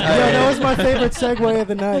 That was my favorite segue of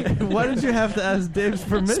the night. Why did you have to ask Dave's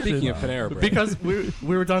permission? Speaking of Panera Bread. Because we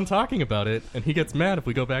were done talking about it, and he gets mad if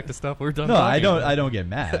we go back to stuff we're done. No, talking I don't. about. I don't get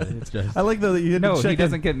mad. It's just I like though that you didn't No, check he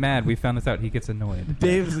doesn't get mad. We found this out. He gets annoyed.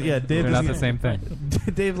 Dave's Dave They're is not the same thing.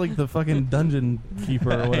 Dave's like the fucking dungeon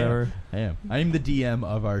keeper or whatever. I am. I am the DM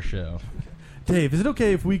of our show. Dave, is it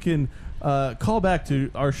okay if we can call back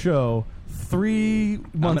to our show 3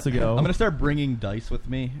 months ago? I'm gonna start bringing dice with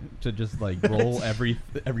me to just like roll every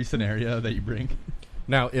scenario that you bring.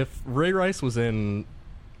 Now, if Ray Rice was in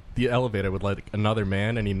the elevator with like another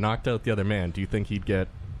man and he knocked out the other man, do you think he'd get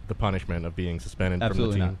the punishment of being suspended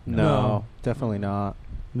Absolutely from the team? not. No, definitely not.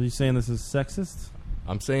 Are you saying this is sexist?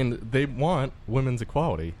 I'm saying that they want women's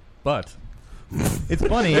equality, but It's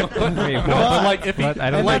funny. Wait, but like if he, What? I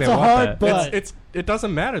don't And think that's they a want hard that. but. it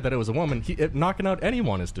doesn't matter that it was a woman. Knocking out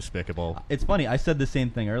anyone is despicable. It's funny. I said the same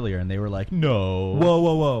thing earlier, and they were like, "No."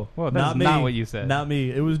 Whoa. Well, not that's me. not what you said. Not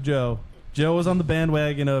me. It was Joe. Joe was on the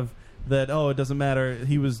bandwagon of that, oh, it doesn't matter.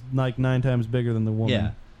 He was like 9 times bigger than the woman.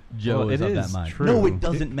 Yeah, Joe Well, is it of is that mind. true. No, it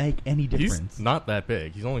doesn't make any He's difference. not that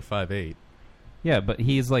big. He's only 5'8". Yeah, but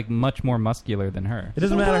he's like much more muscular than her. It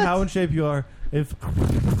doesn't matter how in shape you are. If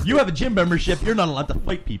You have a gym membership, you're not allowed to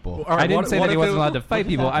fight people. All right, I didn't what- say what that he if wasn't it- allowed to fight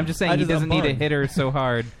people. I'm just saying I he just doesn't need to unbarred. hit her so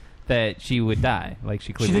hard that she would die. Like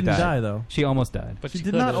she clearly didn't died. die, though. She almost died. But she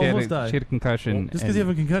did not almost die. She had a concussion. Just because you have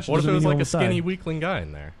a concussion What if doesn't it was mean you like a almost skinny died. weakling guy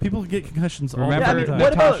in there? People get concussions all Remember the time.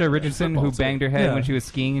 Natasha Richardson who Football banged her team. head Yeah. when she was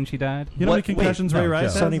skiing and she died? You know how many concussions Ray Rice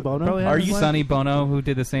has? Sonny Bono? Probably Are has you one? Sonny Bono who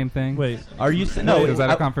did the same thing? Wait, Are you? No. Is that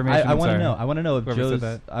a confirmation? I I'm want to sorry. know. I want to know if Whoever said Joe's.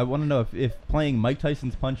 that. I want to know if playing Mike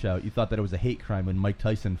Tyson's Punch Out, you thought that it was a hate crime when Mike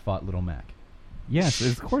Tyson fought Little Mac. Yes,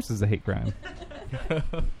 of course it's a hate crime.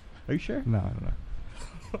 Are you sure? No, I don't know.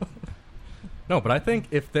 No, but I think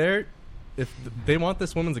if they want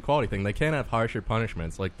this women's equality thing, they can't have harsher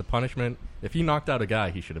punishments. Like the punishment, if he knocked out a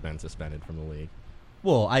guy, he should have been suspended from the league.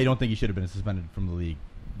 Well, I don't think he should have been suspended from the league,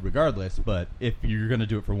 regardless. But if you're going to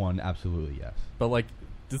do it for one, absolutely yes. But like,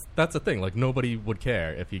 that's the thing. Like nobody would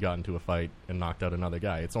care if he got into a fight and knocked out another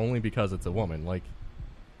guy. It's only because it's a woman. Like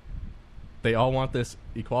they all want this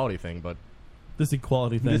equality thing, but This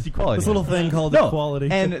equality thing. This equality. This little thing called No, equality.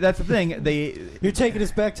 and that's the thing. You're taking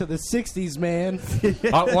us back to the '60s, man.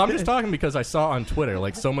 well, I'm just talking because I saw on Twitter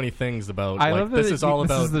like so many things about. I like, love this that is all this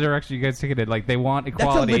about. is the direction you guys took it in. Like they want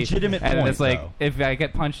equality. That's a legitimate and point, it's like though. if I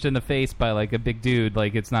get punched in the face by like a big dude,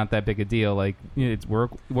 like it's not that big a deal. Like it's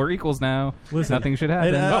we're equals now. Listen, nothing should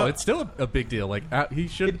happen. no, it's still a big deal. Like he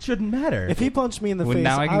should. It shouldn't matter. If he punched me in the Well, face,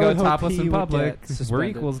 now I can I go would hope topless he in would public. get We're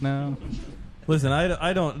suspended. equals now. Listen,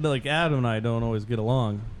 I don't like Adam and I don't always get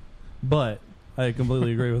along, but I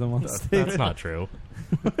completely agree with him on this. That's not true.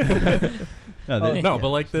 No, but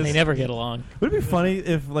like this, They never get along. Would it be funny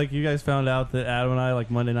if like you guys found out that Adam and I like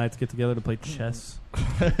Monday nights get together to play chess?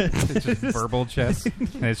 It's just verbal chess,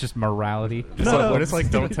 and it's just morality. But it's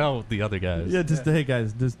like don't tell the other guys. Yeah, just hey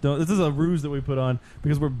guys, just don't. This is a ruse that we put on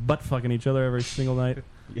because we're butt fucking each other every single night.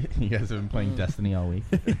 You guys have been playing Destiny all week.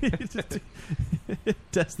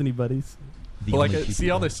 Destiny buddies. Well, like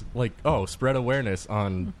see all this like spread awareness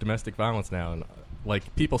on domestic violence now, and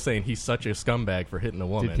like people saying he's such a scumbag for hitting a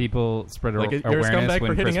woman. Did people spread like, you're a awareness scumbag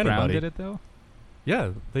when for hitting Chris Brown anybody. did it though?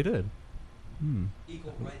 Yeah, they did.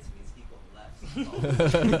 Equal rights means equal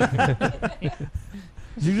lefts.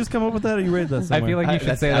 Did you just come up with that, or you read that somewhere? I feel like you should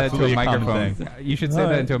That's say that to a absolutely a common microphone. thing. You should say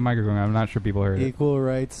that into a microphone. I'm not sure people heard it. Equal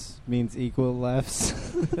rights means equal lefts.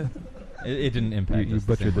 It didn't impact. You us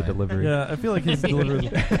butchered the same way. delivery. Yeah, I feel like his delivery.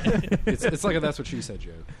 It's like a that's what she said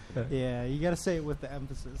joke. Yeah, you gotta say it with the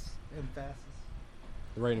emphasis.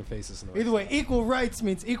 The right in faces. And the right Either way, equal rights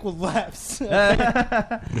means equal lefts.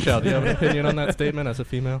 Michelle, do you have an opinion on that statement as a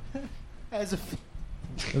female? As a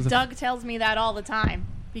Doug tells me that all the time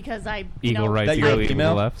because I Equal rights, That you're equal a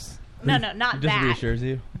female? lefts. No, not Just that. reassures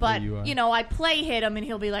you. But that you, I play hit him and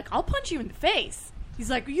he'll be like, "I'll punch you in the face." He's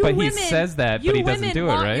like, "You But he women, says that, you but he doesn't women do it,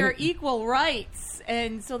 want right? your equal rights,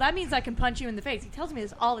 and so that means I can punch you in the face." He tells me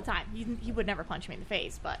this all the time. He would never punch me in the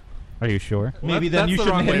face, but Are you sure? Well, Maybe that's then you the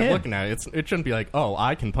shouldn't wrong hit way of him. looking at it. It shouldn't be like,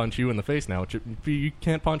 I can punch you in the face now. It should be, you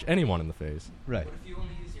can't punch anyone in the face. right.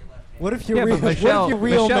 what if you're Yeah, real? but Michelle, what if you're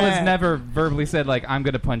real Michelle mad? has never verbally said like, "I'm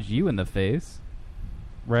going to punch you in the face,"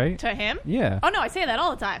 right? to him, Yeah. Oh no, I say that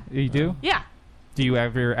all the time. You do? Yeah, Do you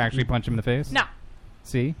ever actually punch him in the face? no.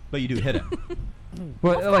 See? But you do hit him.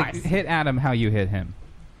 Well, Of like course. hit Adam how you hit him.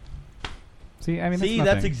 See, I mean, See, that's,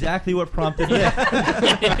 that's nothing. exactly what prompted.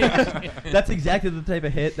 That's exactly the type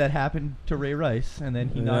of hit that happened to Ray Rice, and then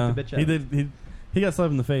he knocked the bitch out. He did. He got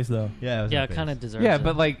slapped in the face though. Yeah, it was Yeah, in the kind of face. deserves Yeah, it.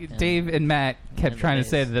 but like Yeah. Dave and Matt kept In the trying to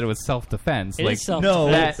face. say that it was self-defense. It like is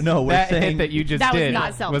self-defense. No, we're that saying hit that you just That was did not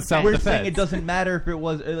was self-defense. self-defense. we're saying it doesn't matter if it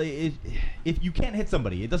was if you can't hit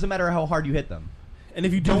somebody. It doesn't matter how hard you hit them. And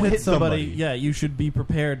if you Don't do hit somebody. yeah, you should be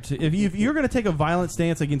prepared to. If you're going to take a violent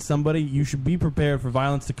stance against somebody, you should be prepared for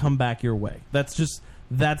violence to come back your way.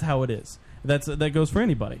 That's how it is. That goes for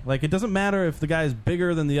anybody. Like it doesn't matter if the guy is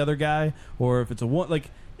bigger than the other guy or if it's a one.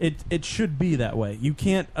 Like it should be that way. You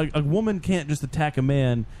can't. A woman can't just attack a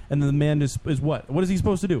man and then the man is what? What is he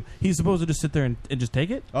supposed to do? He's supposed to just sit there and just take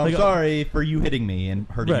it. I'm Like, sorry for you hitting me and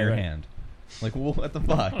hurting Right, your right. hand. Like what the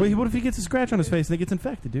fuck? Wait, what if he gets a scratch on his face and it gets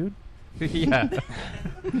infected, dude? Yeah,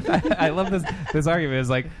 I love this argument. It's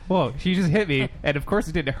like, well, she just hit me, and of course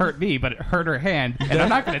it didn't hurt me, but it hurt her hand, and I'm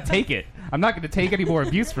not going to take it. I'm not going to take any more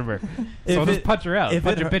abuse from her. So I'll just punch her out.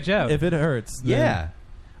 Punch her bitch out. If it hurts, then-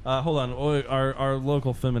 Yeah. hold on. Our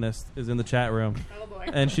local feminist is in the chat room, Oh boy.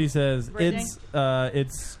 and she says Brittany?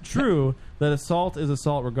 it's true that assault is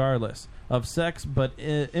assault regardless of sex, but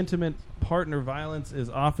intimate partner violence is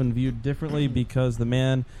often viewed differently because the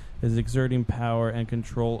man is exerting power and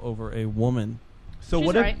control over a woman. So She's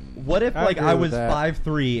what right. if I like agree I with was that.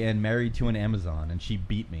 5'3" and married to an Amazon and she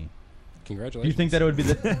beat me? Congratulations. Do you think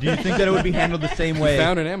that it would be handled the same way?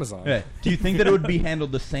 Found on Amazon. Yeah. Do you think that it would be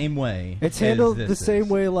handled the same way? It's handled the same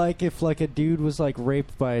way, like if like a dude was like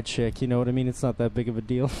raped by a chick. You know what I mean? It's not that big of a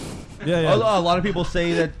deal. A lot of people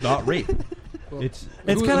say that not rape. Well, It's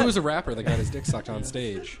who was a rapper that got his dick sucked on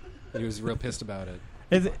stage? He was real pissed about it.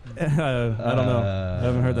 I don't know. I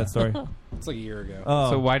haven't heard that story. It's like a year ago.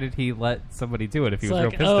 So why did he let somebody do it if he It's was like,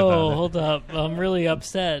 real pissed about it? hold up. I'm really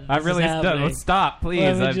upset. I'm This really is happening. let's stop, please.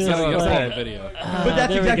 Let me I'm just, so like, upset. Video. But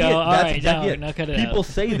that's there we exactly go. it. All That's right, exactly no, it. now cut it People out.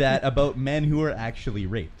 say that about men who are actually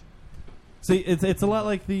raped. See, it's a lot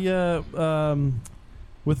like the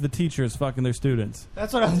with the teachers fucking their students.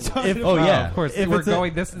 That's what I'm talking about. Oh yeah, of course. If We're it's a-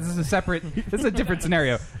 going. This is a separate. This is a different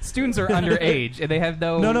scenario. Students are underage and they have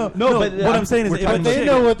no. No. But what I'm saying is, if they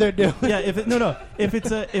know what they're doing. Yeah. If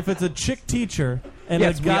it's a chick teacher and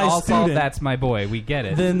yes, a we guy all saw student, That's My Boy. We get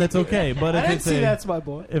it. then that's okay. But I if didn't it's see a That's My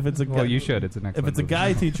Boy. if it's a Well, guy, you should. It's an excellent if it's a movie.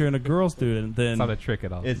 guy teacher and a girl student, then It's not a trick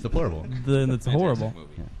at all. It's deplorable. Then it's horrible.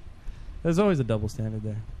 Yeah. There's always a double standard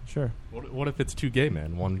there. Sure. What if it's two gay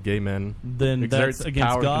men? One gay man Then exerts that's against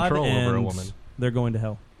power God and control and over a woman. they're going to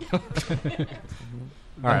hell.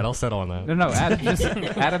 All right, I'll settle on that. No.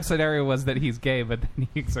 Adam's scenario was that he's gay, but then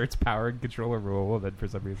he exerts power and control over a woman for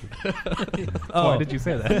some reason. Why did you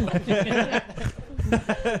say that?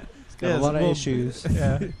 It's got a lot of issues.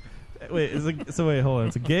 Yeah. Wait, wait, hold on.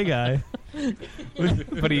 It's a gay guy.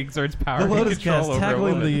 But he exerts power The and Lotus control Cast over a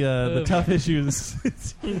tackling woman. the tough issues.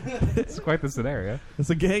 It's quite the scenario. It's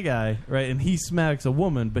a gay guy, right? And he smacks a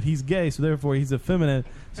woman, but he's gay, so therefore he's effeminate.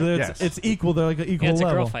 So it's equal. They're like an equal Yeah, it's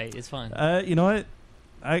level. a girl fight. It's fine. You know what?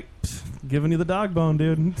 Giving you the dog bone,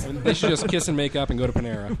 dude. They should just kiss and make up and go to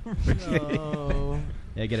Panera. Oh.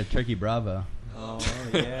 Yeah, get a turkey Bravo. Oh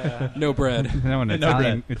yeah. No bread. No, an No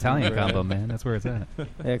Italian bread. Italian No bread. combo, man. That's where it's at.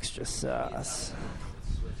 Extra sauce.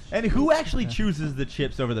 And who actually chooses the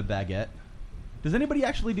chips over the baguette? Does anybody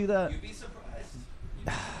actually do that? You'd be surprised.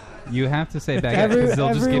 You have to say baguette because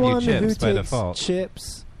they'll just give you Everyone who chips by takes default.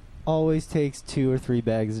 chips always takes 2 or 3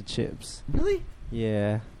 bags of chips. Really?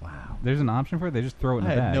 Yeah. Wow. There's an option for it. They just throw it in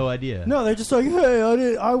I a had bag. no idea. No, they're just like,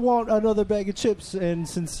 hey, I want another bag of chips, and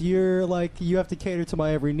since you're like, you have to cater to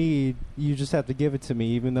my every need, you just have to give it to me,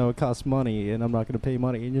 even though it costs money, and I'm not going to pay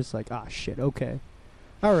money. And you're just like, shit, okay.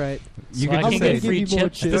 All right. You So I can can say get free give you more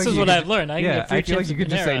chips. chips. This is You what can- I've learned. I can yeah, get free I feel like chips you could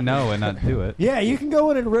at just say Panera. no and not do it. Yeah, you can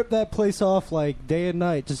go in and rip that place off like day and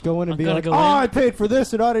night. Just go in and I'm be gonna like, go oh, in. I paid for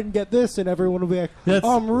this and I didn't get this, and everyone will be like,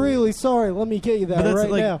 oh, I'm really sorry. Let me get you But that that's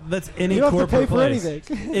right like now. that's any you don't have to corporate pay for place.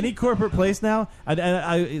 anything. Any corporate place now,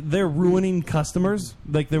 they're ruining customers.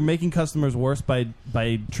 Like they're making customers worse by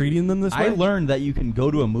treating them this way. I learned that you can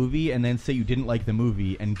go to a movie and then say you didn't like the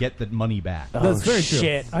movie and get the money back. Oh, That's very true.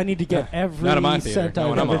 shit. I need to get every Not in my theater. cent Not I've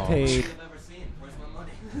when I'm ever home. paid.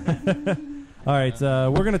 All right,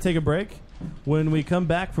 we're gonna take a break. When we come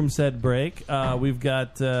back from said break, we've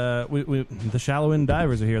got the Shallow End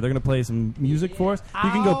Divers are here. They're gonna play some music for us.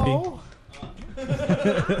 You can go pee.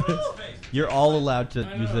 You're all allowed to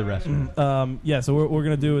use the restroom. So what we're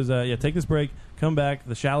gonna do is take this break, come back.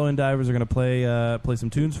 The Shallow End Divers are gonna play some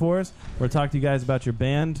tunes for us. We're gonna talk to you guys about your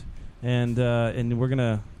band, and we're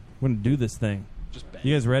gonna do this thing.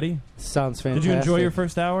 You guys ready? Sounds fantastic. Did you enjoy your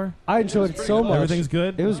first hour? I enjoyed it so much. Everything's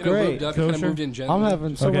good. It was great. Kosher? I'm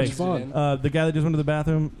having so much fun. The guy that just went to the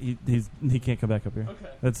bathroom, he can't come back up here. Okay.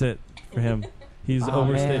 That's it for him. He's Oh,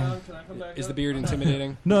 overstayed. man. Is the beard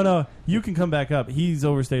intimidating? No, you can come back up. He's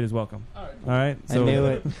overstayed his welcome. All right. I knew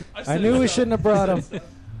it. I knew we shouldn't have brought him.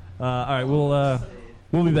 All right,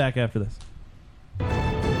 we'll be back after this.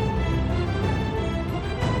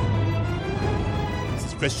 This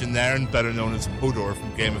is Christian Nairn, better known as Hodor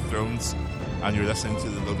from Game of Thrones, and you're listening to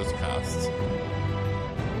the Lotus Cast.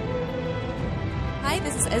 Hi,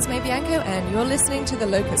 this is Esme Bianco, and you're listening to the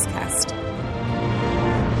Locust Cast.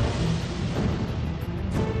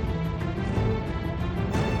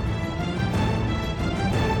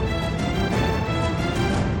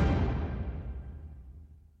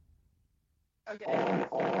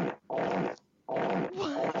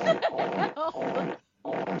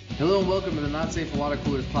 Hello and welcome to the Not Safe for Water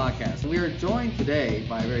Coolers podcast. We are joined today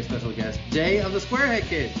by a very special guest, Jay of the Squarehead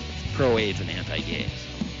Kids. Pro-AIDS and anti-gays.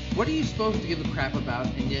 What are you supposed to give a crap about,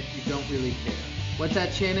 and yet you don't really care? What's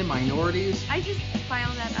that channel, minorities? I just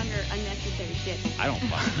file that under unnecessary shit. I don't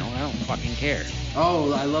fucking care.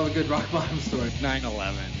 Oh, I love a good rock bottom story.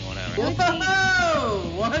 9/11, whatever.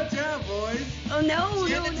 Whoa! Watch out, boys! Oh no,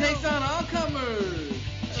 Jay takes on all comers!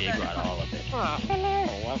 Jay brought all of it. Hello,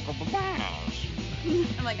 welcome to my house.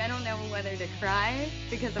 I'm like, I don't know whether to cry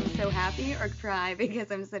because I'm so happy or cry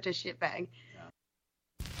because I'm such a shitbag.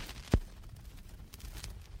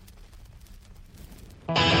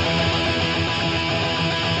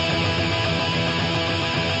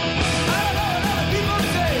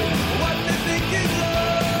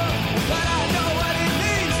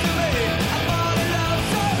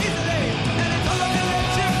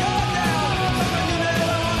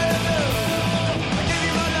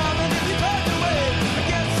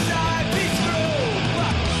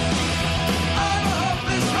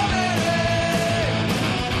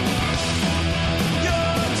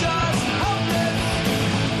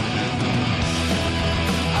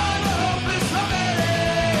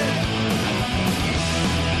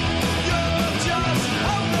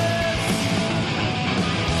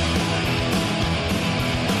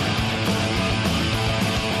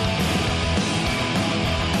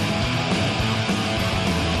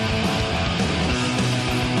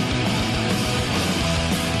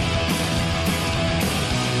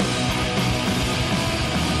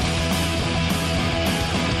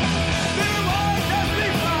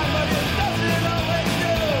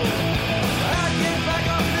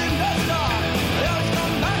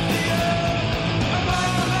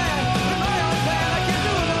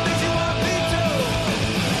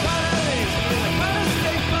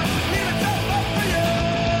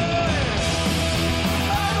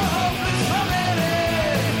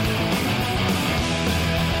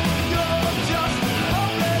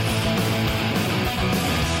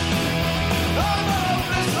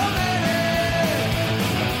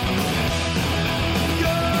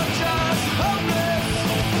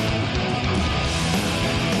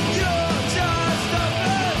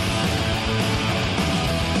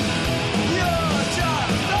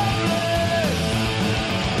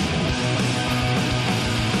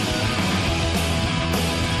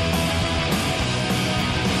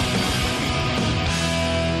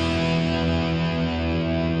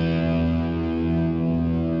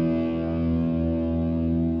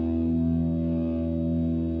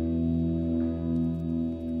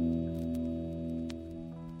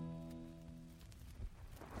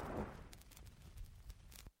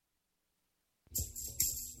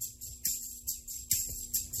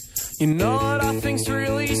 You know what I think's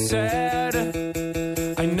really sad?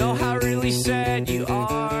 I know how really sad you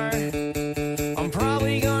are. I'm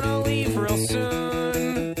probably gonna leave real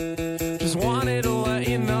soon. Just wanted to let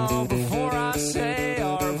you know before I say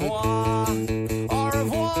au revoir. Au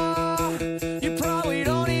revoir. You probably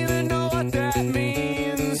don't even know what that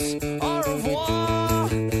means. Au revoir.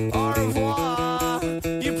 Au revoir.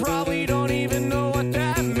 You probably don't even know what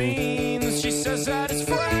that means. She says that it's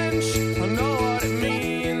French. I know what it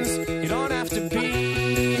means. You don't have to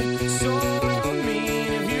be so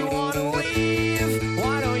mean. If you want to leave,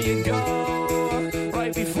 why don't you go?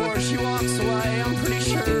 Right before she walks away, I'm pretty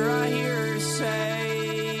sure I hear her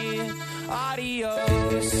say,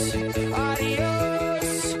 adios,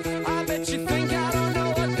 adios. I bet you think I don't know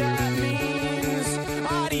what that means.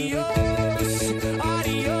 Adios,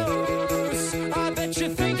 adios. I bet you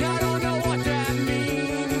think I don't know what that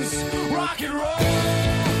means. Rock and roll.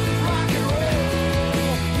 Rock and roll.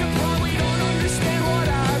 You probably don't understand what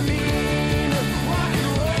I mean. Rock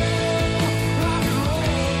and roll. Rock and roll.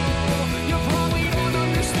 You probably don't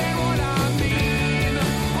understand what I mean.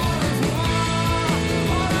 Au revoir.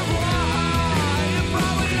 Au revoir. You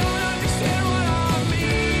probably don't understand what I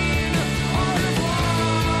mean. Au revoir.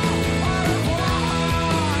 Au revoir.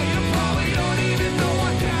 You probably don't even know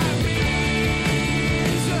what that means.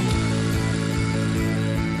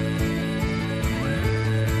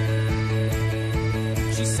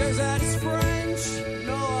 She says that it's French,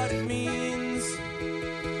 know what it means.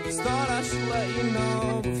 Just thought I should let you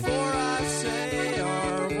know before I say au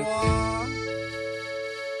revoir.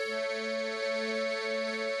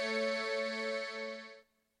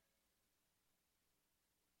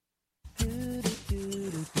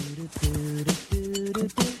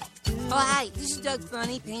 Oh, hi, this is Doug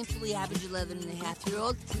Funny, painfully average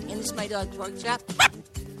 11-and-a-half-year-old, and this is my dog, Porkchop.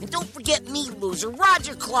 And don't forget me, loser,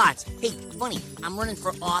 Roger Klotz. Hey, Funny, I'm running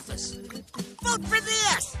for office. Vote for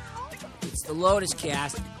this! It's the Lotus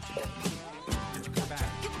Cast.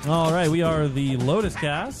 All right, we are the Lotus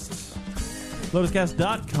Cast.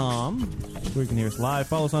 LotusCast.com, where you can hear us live.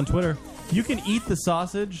 Follow us on Twitter. You can eat the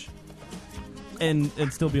sausage and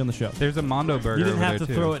still be on the show. There's a Mondo burger. You didn't over have there,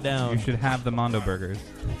 to too. throw it down. You should have the Mondo burgers.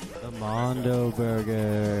 The Mondo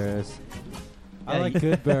burgers. I like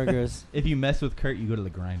good burgers. If you mess with Kurt, you go to the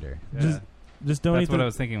grinder. Just don't That's eat what the, I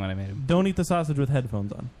was thinking when I made him. Don't eat the sausage with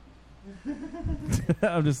headphones on.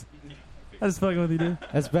 I'm just fucking with you, dude.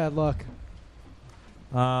 That's bad luck.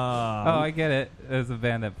 Oh, I get it. There's a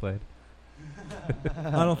band that played.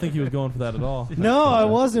 I don't think he was going for that at all. No, I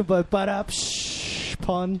wasn't, but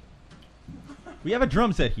pun. We have a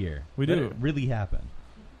drum set here. We Let do. it really happen.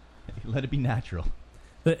 Let it be natural.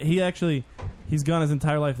 But he's gone his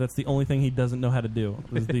entire life. That's the only thing he doesn't know how to do.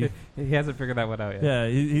 He hasn't figured that one out yet. Yeah,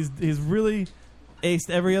 he's really aced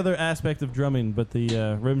every other aspect of drumming, but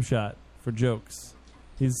the rim shot for jokes.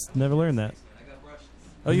 He's never learned that.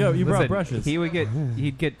 Oh, you brought brushes.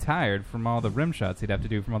 He'd get tired from all the rim shots he'd have to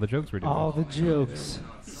do from all the jokes we're doing. All the jokes.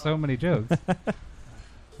 So many jokes.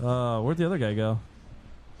 Where'd the other guy go?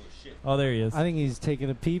 Oh, there he is. I think he's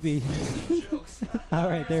taking a pee-pee. All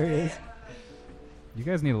right, there he is. You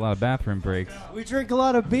guys need a lot of bathroom breaks. We drink a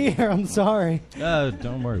lot of beer. I'm sorry.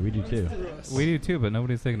 Don't worry, we do too. We do too, but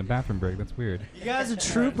nobody's taking a bathroom break. That's weird. You guys are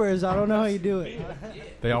troopers. I don't know how you do it.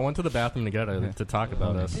 They all went to the bathroom together to talk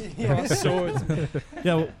about us. Yeah. Swords.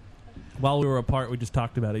 Yeah. While we were apart, we just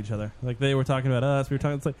talked about each other. Like they were talking about us. We were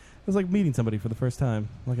talking. It was like meeting somebody for the first time,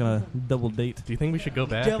 like on a double date. Do you think we should go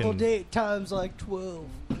back? Double date times like 12.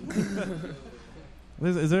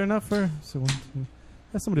 Is there enough for?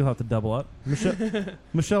 Somebody will have to double up.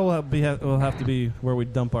 Michelle will have to be where we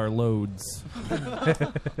dump our loads.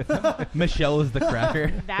 Michelle is the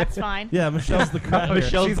cracker. That's fine. Yeah, Michelle's the cracker.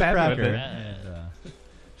 Michelle's She's the happy with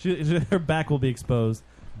cracker. Her back will be exposed.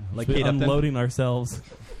 Like We'll be Kate Upton? unloading ourselves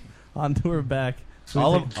onto her back. So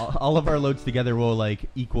all of our loads together will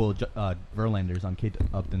equal Verlanders on Kate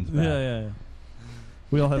Upton's back. Yeah.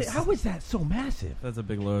 We all have. How is that so massive? That's a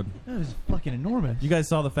big load. That was fucking enormous. You guys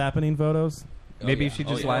saw the fappening photos? Maybe she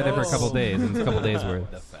just lie there for a couple days, and it's a couple days worth.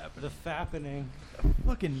 The fappening.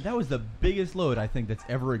 Fucking, that was the biggest load I think that's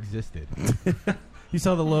ever existed. You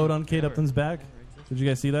saw the load on Kate Upton's back? Did you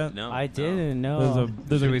guys see that? No. I didn't know.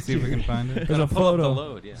 Should we see if we can find it? There's a Pull up photo. the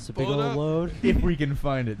load, yeah. It's a big old load. If we can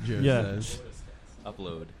find it, Joe says.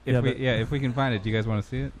 Upload. If we can find it, do you guys want to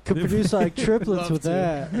see it? Could produce like triplets with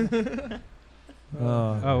that.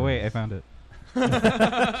 Oh wait, I found it.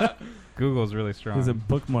 Google's really strong. Is it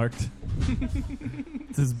bookmarked?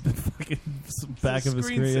 It's his fucking back of his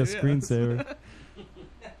screensaver.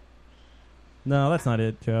 No, that's not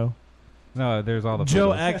it, Joe. No, there's all the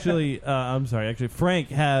Joe photos. actually, I'm sorry. Actually, Frank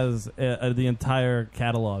has the entire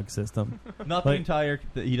catalog system. Not the entire.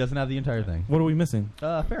 He doesn't have the entire thing. What are we missing?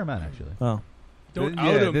 A fair amount, actually. Oh, Don't Yeah,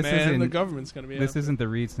 out him, this man. isn't- The government's gonna be. This after isn't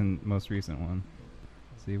the most recent one.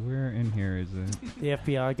 Let's see, where in here is it? The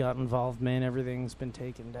FBI got involved, man. Everything's been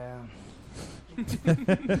taken down.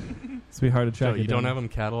 It's be hard to track Joe, it you don't down. have them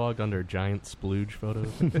cataloged under giant splooge photos?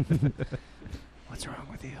 What's wrong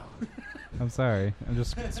with you? I'm sorry. I'm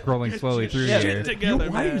just scrolling slowly through shit here. together,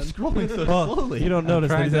 Why are you man. scrolling so Well, slowly? you don't notice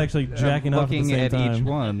that trying he's to- actually I'm jacking off at the looking same at time. each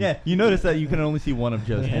one. Yeah, you notice that you can only see one of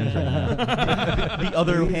Joe's hands right now. The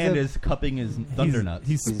other hand is cupping his thunder nuts.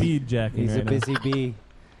 He's speed jacking. He's right a now. busy bee.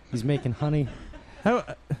 He's making honey. How,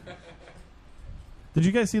 did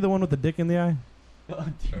you guys see the one with the dick in the eye? What?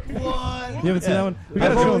 You haven't seen that one? We I've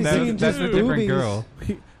gotta show only him seen That's just a different boobies. girl.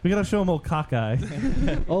 We gotta show him old cockeye.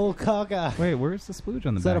 Old cockeye. Wait, where's the splooge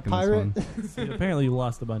on the Is that back a pirate? of this one? Apparently, you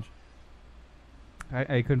lost a bunch.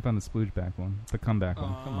 I couldn't find the splooge back one. The comeback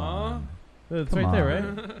one. Come on. It's Come right there,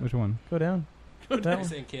 on. right? Which one? Go down. That You're one.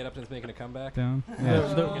 saying Kate Upton's making a comeback? Down? The-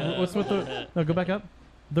 Yeah. what's with the? No, go back up.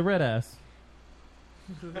 The red ass.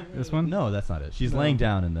 This one? No, that's not it. She's No. laying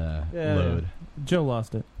down in the Yeah, load. Joe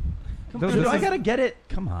lost it. Those- Dude, this I is- gotta get it.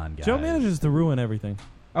 Come on, guys. Joe manages to ruin everything.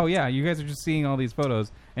 Oh, yeah. You guys are just seeing all these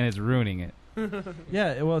photos, and it's ruining it.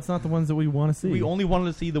 Yeah, well, it's not the ones that we want to see. We only wanted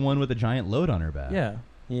to see the one with the giant load on her back. Yeah.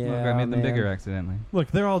 Yeah, Look, I made them man. bigger accidentally.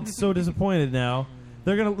 Look, they're all so disappointed now.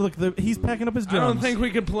 They're gonna look. He's packing up his I drums. don't think we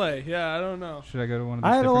can play. Yeah, I don't know. Should I go to one of these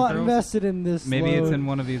I had a different lot girls? invested in this. Maybe it's load. in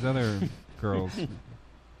one of these other girls'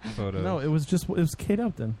 photos. No, it was Kate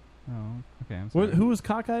Upton. Oh, okay. I'm sorry. Who was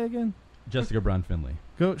Cockeye again? Jessica Brown Finley.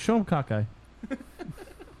 Go show him Cockeye.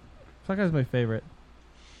 Cockeye's my favorite.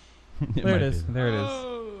 It There might it is. be. There it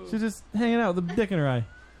is. She's just hanging out with the dick in her eye.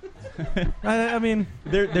 I mean,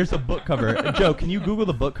 There's a book cover. Joe, can you Google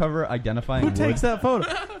the book cover identifying who wood? takes that photo?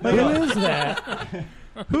 Like, Who is that?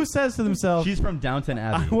 Who says to themselves, She's from Downton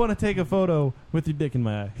 "I Abbey. want to take a photo with your dick in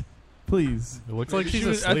my eye"? Please. It looks like she's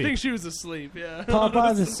I asleep. think she was asleep. Yeah.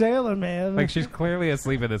 Popeye the Sailor Man. Like, she's clearly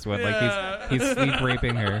asleep in this one. Yeah. Like, he's sleep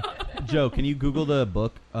raping her. Joe, can you Google the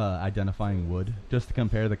book identifying wood just to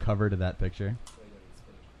compare the cover to that picture?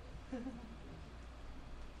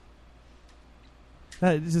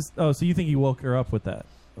 It's just so you think he woke her up with that?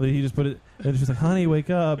 Like, he just put it, and she's like, "Honey, wake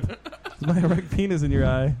up! It's my erect penis in your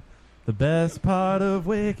eye. The best part of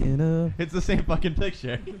waking up." It's the same fucking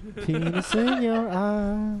picture. Penis in your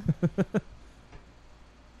eye.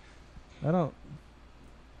 I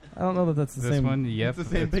don't know that that's the This same one, yep, It's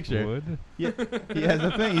the same picture. wood. Yeah, he has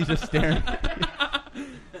a thing. He's just staring.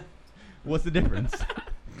 What's the difference?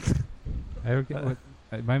 I don't get what.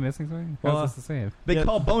 Am I missing something? Well, How's this the same? They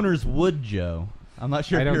call boners wood, Joe. I'm not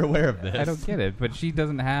sure I if don't- you're aware of this. I don't get it, but she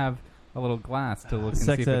doesn't have a little glass to look and see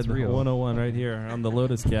Sex if Ed it's real. 101 right here on the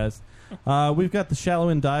Lotus Cast. We've got the Shallow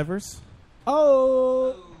End Divers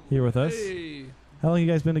Oh. here with us. Hey. How long you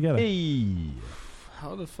guys been together? Hey.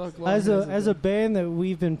 How the fuck long As has it a been? band that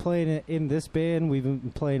we've been playing in this band, we've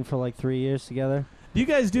been playing for like 3 years together. Do you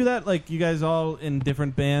guys do that? Like, you guys all in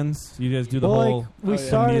different bands? You guys do the Well, whole like, we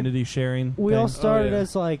started- community sharing We thing? all started yeah.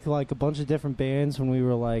 as like a bunch of different bands when we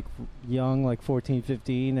were like young, like 14,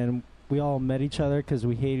 15, and we all met each other because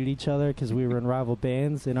we hated each other because we were in rival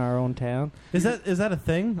bands in our own town. Is that a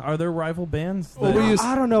thing? Are there rival bands? Well, that- we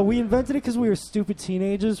I don't know. We invented it because we were stupid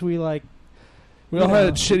teenagers. We like, We you all know.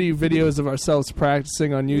 had shitty videos of ourselves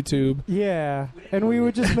practicing on YouTube. yeah, and we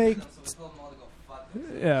would just make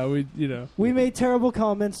Yeah, we made terrible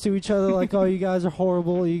comments to each other like, "Oh, you guys are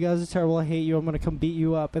horrible. You guys are terrible. I hate you. I'm gonna come beat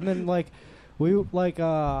you up." And then like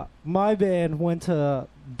my band went to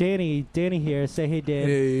Danny here. Say hey, Dan.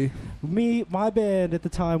 Hey. My band at the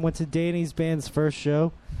time went to Danny's band's first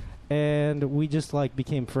show, and we just like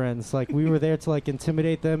became friends. Like we were there to like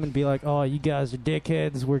intimidate them and be like, "Oh, you guys are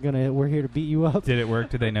dickheads. We're here to beat you up." Did it work?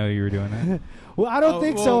 Did they know you were doing that? Well, I don't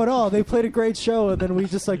think so well- at all. They played a great show, and then we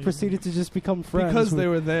just like proceeded to just become friends. Because they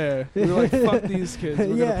were there. We were like, fuck these kids. We're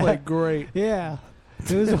Yeah. going to play great. Yeah,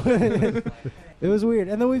 it was it was weird,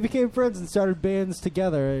 and then we became friends and started bands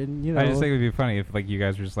together, and you know. I just think it would be funny if like you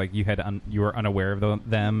guys were just like you were unaware of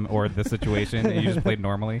them or the situation and you just played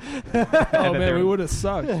normally. Oh, man, we would have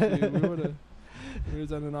sucked. Dude. We would have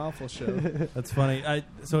done an awful show. That's funny.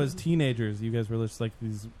 So as teenagers, you guys were just like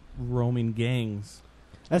these roaming gangs.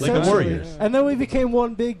 Like the Essentially. Warriors. And then we became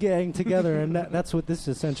one big gang together, and that's what this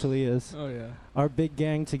essentially is. Oh, yeah. Our big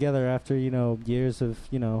gang together after, years of,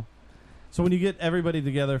 So when you get everybody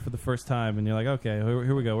together for the first time, and you're like, okay,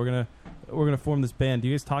 here we go, we're gonna form this band. Do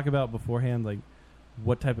you guys talk about beforehand like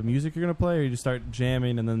what type of music you're gonna play, or you just start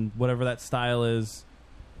jamming and then whatever that style is,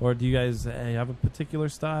 Or do you guys have a particular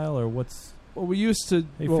style, or what's? Well, we used to.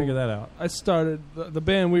 How you figure that out? I started the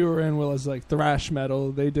band we were in was like thrash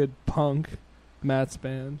metal. They did punk, Matt's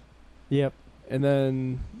band. Yep. And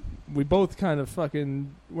then we both kind of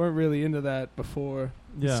fucking weren't really into that before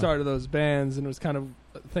we started those bands, and it was kind of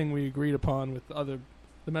a thing we agreed upon with the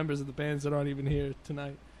members of the bands that aren't even here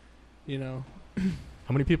tonight. You know.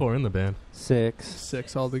 How many people are in the band? 6.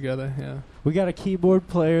 6 altogether. Yeah. We got a keyboard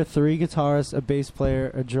player, 3 guitarists, a bass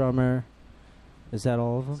player, a drummer. Is that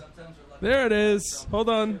all of them? There it is. Hold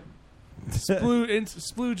on.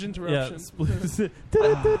 Splooge interruption.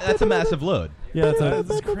 That's a massive load. Yeah,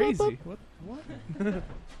 that's crazy. What?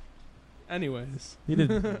 Anyways, he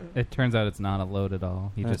did. It turns out it's not a load at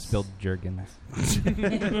all. He just spilled Jergens.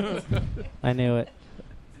 I knew it.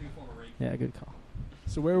 Yeah, good call.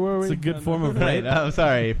 So where were we? It's a good form of rape. I'm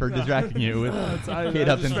sorry for distracting you with I Kate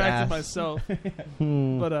Upton's distracted ass. myself.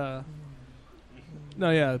 But no,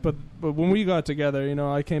 yeah, but when we got together, you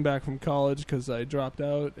know, I came back from college because I dropped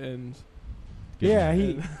out, and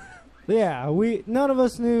we none of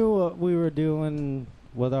us knew what we were doing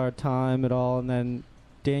with our time at all, and then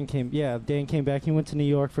Dan came back. He went to New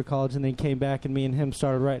York for college, and then came back, and me and him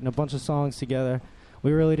started writing a bunch of songs together.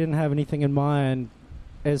 We really didn't have anything in mind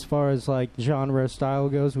as far as like genre or style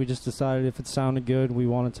goes. We just decided if it sounded good, we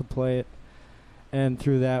wanted to play it, and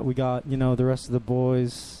through that we got, you know, the rest of the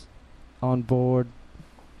boys on board.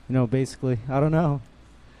 You know, basically, I don't know.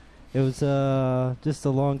 It was just a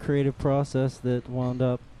long creative process that wound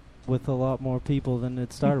up with a lot more people than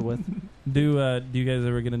it started with. Do you guys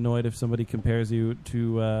ever get annoyed if somebody compares you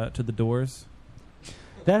to the Doors?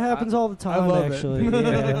 That happens all the time, love actually. it.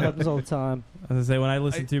 Yeah, it happens all the time. As I say, when I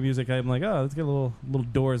listen to music, I'm like, oh, let's get a little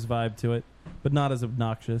Doors vibe to it, but not as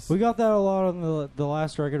obnoxious. We got that a lot on the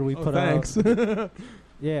last record we put thanks. out.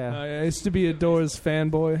 Yeah. I used to be a Doors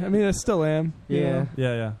fanboy. I mean, I still am. you know.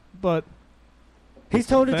 Yeah. But he's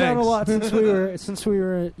toned it down a Thanks. lot since we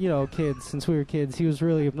were you know, kids. Since we were kids, he was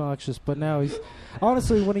really obnoxious. But now he's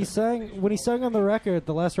honestly, when he sang on the record,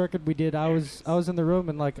 the last record we did, I was in the room,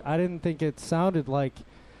 and like I didn't think it sounded like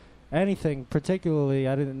anything particularly.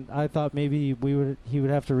 I thought maybe he would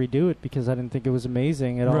have to redo it because I didn't think it was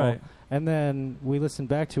amazing at all. Right. And then we listened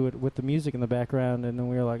back to it with the music in the background, and then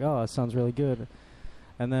we were like, oh, it sounds really good.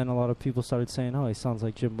 And then a lot of people started saying, oh, he sounds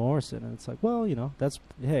like Jim Morrison. And it's like, well, you know, that's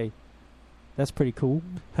pretty cool.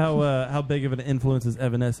 How big of an influence is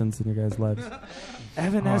Evanescence in your guys' lives?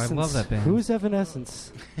 Evanescence. Oh, I love that band. Who's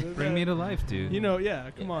Evanescence? Bring me to life, dude. you know,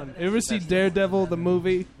 yeah, come on. You ever see Daredevil the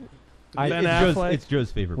movie? Ben It's Affleck.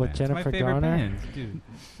 Joe's favorite With band. Jennifer It's my favorite Garner? band, dude.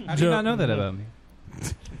 How do you not know that about me?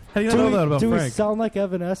 How do you know that about do we Frank? sound like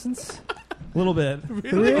Evanescence? A little bit.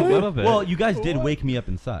 Really? A little bit. Well, you guys did Wake Me Up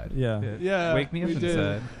Inside. Yeah. Yeah, Wake me up we did.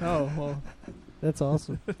 inside. Oh well. That's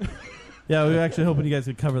awesome. Yeah, we were actually hoping you guys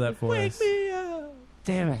could cover that for us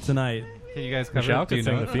Damn it. tonight. Can you guys cover Michelle it? Do could you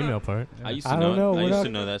sing know the it? female part. I used I to don't know. know it. I We're used not- to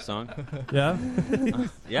know that song. Yeah?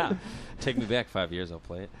 Yeah. Take me back 5 years, I'll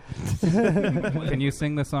play it. Can you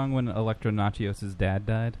sing the song when Electro Nachios' dad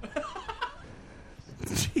died?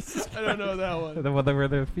 I don't know that one. The one that were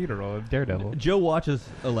their funeral of Daredevil. Joe watches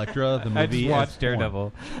Elektra, the movie. I just as watched porn.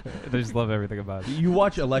 Daredevil. I just love everything about it. You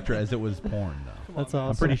watch Elektra as it was porn, though. That's awesome.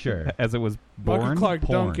 I'm pretty sure. As it was Michael born. Clark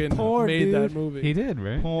Porn. Duncan Porn, made dude. that movie. He did,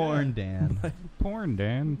 right? Porn, Dan. Porn,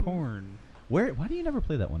 Dan. Porn. Why do you never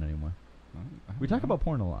play that one anymore? We talk about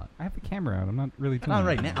porn a lot. I have the camera out. I'm not really doing Not it.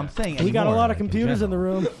 right now. I'm saying We got a anymore, lot of like, computers in the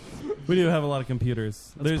general. room. We do have a lot of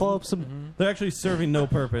computers. Let's pull up some. They're actually serving no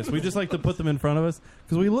purpose. We just like to put them in front of us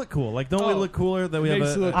because we look cool. Like, don't we look cooler that we have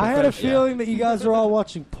Makes it look I had a professional. feeling that you guys were all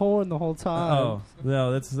watching porn the whole time. Oh,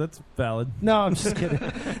 no, that's valid. No, I'm just kidding.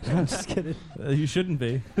 I'm just kidding. You shouldn't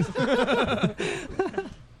be.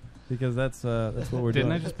 Because that's what we're Didn't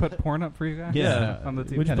doing. I just put porn up for you guys? Yeah. On the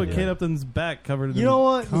TV. We just put Kate Upton's back covered in You know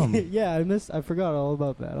what? cum. Yeah, I forgot all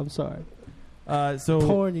about that. I'm sorry. So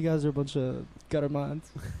porn, you guys are a bunch of gutter minds.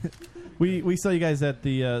 we saw you guys at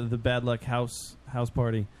the Bad Luck house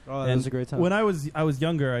party. Oh, that was a great time. When I was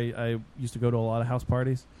younger, I used to go to a lot of house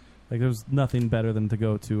parties. Like, there was nothing better than to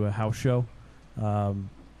go to a house show.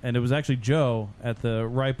 And it was actually Joe at the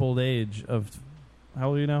ripe old age of, how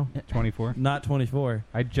old are you now? 24. Not 24.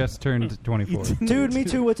 I just turned 24. Dude, me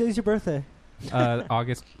too. What day's your birthday?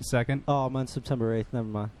 August 2nd. Oh, mine's September 8th. Never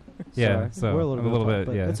mind. Yeah, Sorry. so we're a a little little apart, bit,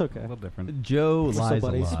 but yeah. it's okay. A little different. Joe We're still lies a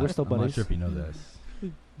buddies. lot. We're still I'm not buddies. sure if you know this.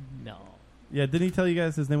 No. Yeah, didn't he tell you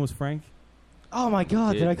guys his name was Frank? Oh my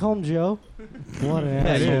God! Did I call him Joe? What an Yeah,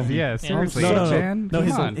 asshole! it is. Yeah, seriously. No, man. no,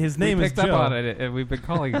 Come on. his name we is picked Joe. up on it, and we've been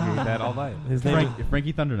calling you that all night. His name is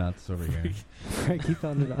Frankie Thundernuts over here. Frankie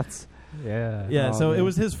Thundernuts. Yeah. Yeah, Oh, so man. it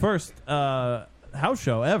was his first house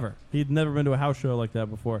show ever. He'd never been to a house show like that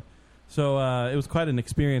before. So it was quite an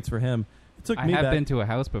experience for him. It took me I have back. been to a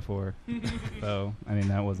house before, so I mean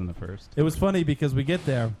that wasn't the first. It was funny because we get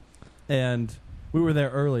there, and we were there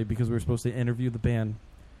early because we were supposed to interview the band.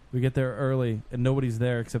 We get there early, and nobody's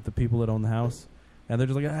there except the people that own the house. And they're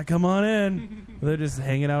just like, come on in. They're just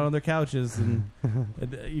hanging out on their couches, and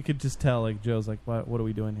you could just tell, like, Joe's like, what are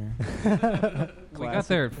we doing here? We got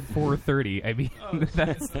there at 4:30. I mean,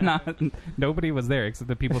 that's not. Nobody was there except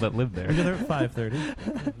the people that lived there. We got there at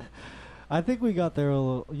 5:30. I think we got there a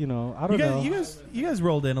little, I don't know. You guys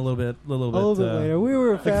rolled in a little bit later. We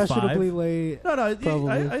were like fashionably 5. late. No,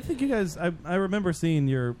 probably. I think you guys. I remember seeing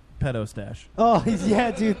your pedo stash. Oh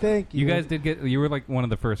yeah, dude, thank you. You guys did get. You were like one of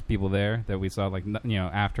the first people there that we saw, like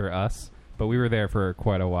after us. But we were there for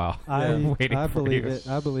quite a while. Waiting I for believe you. it.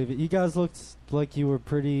 I believe it. You guys looked like you were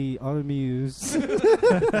pretty unamused.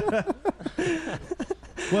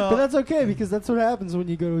 Well, but that's okay because that's what happens when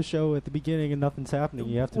you go to a show at the beginning and nothing's happening.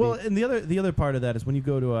 You have to. Well, and the other part of that is when you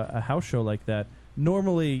go to a house show like that.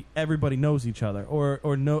 Normally, everybody knows each other,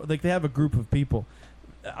 or know, like they have a group of people.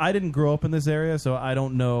 I didn't grow up in this area, so I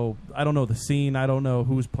don't know the scene. I don't know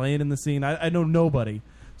who's playing in the scene. I know nobody,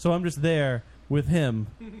 so I'm just there with him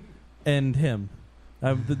and him.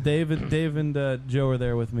 Dave and Joe are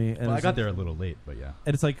there with me. And I got there a little late, but yeah.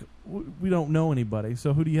 And it's like we don't know anybody,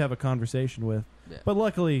 so who do you have a conversation with? Yeah. But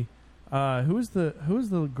luckily, who's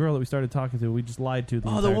the girl that we started talking to? We just lied to. The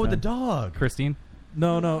one with the dog, Christine.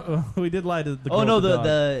 No, we did lie to the girl. Oh no,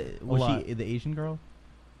 with was she the Asian girl?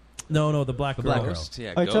 No, the black girl. Ghost?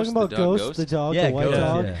 Yeah, Are you talking about Ghost, the dog, the white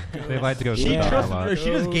dog? Yeah. They lied to Ghost. She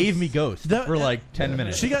just gave me Ghost for like 10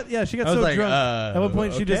 minutes. She got so like, drunk. At one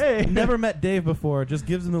point, she just okay. never met Dave before. Just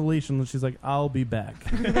gives him the leash, and she's like, "I'll be back."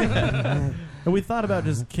 And we thought about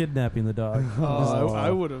just kidnapping the dog. I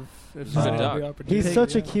would have. She's a dog. He's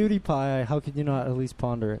such a cutie pie. How could you not at least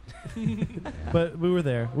ponder it? But we were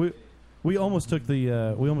there. We almost took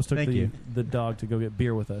the dog to go get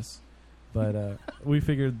beer with us. But we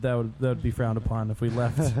figured that would be frowned upon if we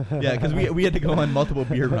left. Yeah, because we had to go on multiple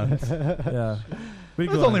beer runs. Yeah, it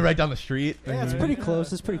was only right down the street. Yeah, it's pretty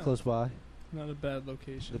close. It's pretty close by. Not a bad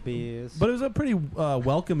location. The beers, but it was a pretty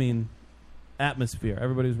welcoming atmosphere.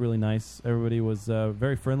 Everybody was really nice. Everybody was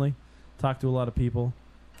very friendly. Talked to a lot of people,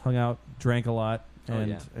 hung out, drank a lot,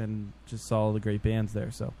 and just saw all the great bands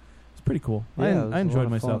there. So. Pretty cool. Yeah, I enjoyed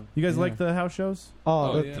myself. Fun. You guys like the house shows?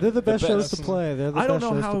 They're the best shows to play. They're the I don't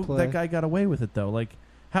best know shows how to play. that guy got away with it though. Like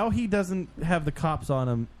how he doesn't have the cops on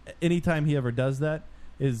him anytime he ever does that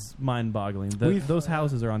is mind-boggling. Those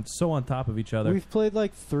houses are so on top of each other. We've played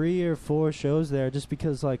like 3 or 4 shows there just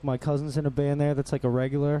because like my cousin's in a band there that's like a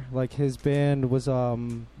regular. Like his band was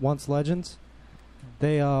Once Legends.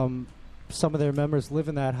 They some of their members live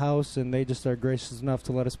in that house, and they just are gracious enough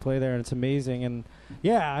to let us play there, and it's amazing. And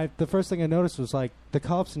yeah, the first thing I noticed was like the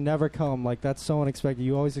cops never come. Like that's so unexpected.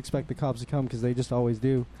 You always expect the cops to come because they just always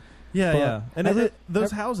do. Yeah, but yeah. And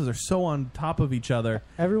those houses are so on top of each other.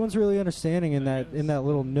 Everyone's really understanding in that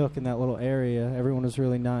little nook, in that little area. Everyone was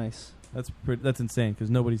really nice. That's insane because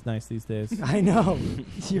nobody's nice these days. I know.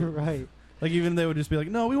 You're right. Like even they would just be like,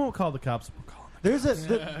 no, we won't call the cops. We'll call them. There's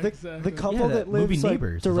the couple that lives like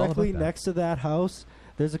directly next to that house.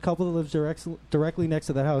 There's a couple that lives directly next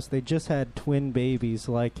to that house. They just had twin babies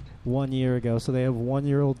like 1 year ago, so they have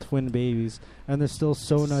 1-year-old twin babies, and they're still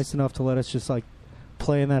so nice enough to let us just like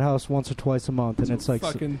play in that house once or twice a month, and it's like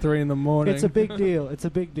fucking 3 a.m. It's a big deal. It's a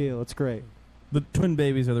big deal. It's great. The twin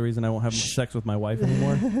babies are the reason I won't have sex with my wife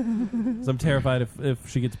anymore. Because I'm terrified if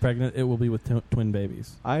she gets pregnant, it will be with twin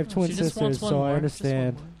babies. I have twin sisters, so I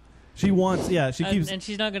understand. She wants, she keeps, and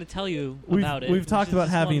she's not going to tell you about it. We've talked about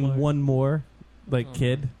having one more,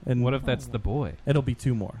 kid, and what if that's the boy? It'll be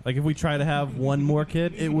 2 more. Like if we try to have one more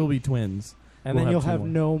kid, it will be twins, and then you'll have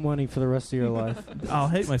no money for the rest of your life. I'll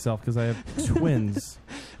hate myself because I have twins.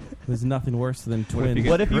 There's nothing worse than twins.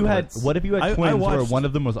 What if you had twins where one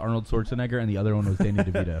of them was Arnold Schwarzenegger and the other one was Danny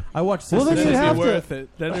DeVito? I watched. Well, then it would be worth it.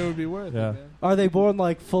 Then it would be worth it. Man. Are they born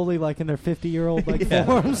like fully like in their 50-year-old like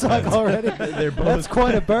forms like already? They're both. That's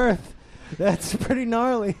quite a birth. That's pretty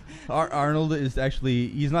gnarly. Arnold is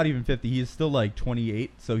actually—he's not even 50. He's still like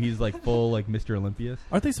 28, so he's like full like Mr. Olympus.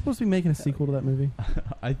 Aren't they supposed to be making a sequel to that movie?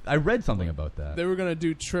 I read something about that. They were gonna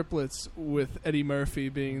do triplets with Eddie Murphy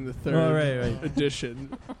being the third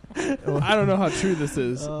edition. I don't know how true this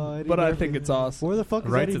is, but I think it's awesome. Where the fuck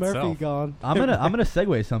is Writes Eddie Murphy itself. gone? I'm gonna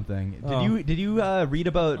segue something. Did you read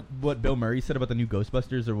about what Bill Murray said about the new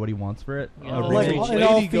Ghostbusters or what he wants for it? Like an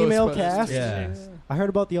all-female cast? Yeah. I heard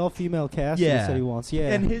about the all-female cast Yeah. he said he wants.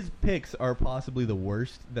 Yeah. And his picks are possibly the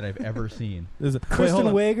worst that I've ever seen. Kristen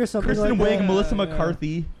Wiig or something Kristen like Wiig, that? Melissa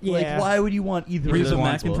McCarthy. Yeah. Like, why would you want either of Reba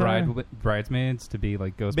those people? Bridesmaids to be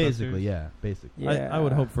like Ghostbusters. Basically, yeah. Basically. I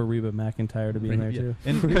would hope for Reba McEntire to be in there too.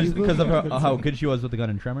 And because of how good she was with the gun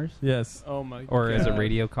and Tremors? Yes. Oh my Or god. as a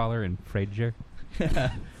radio caller in Frasier.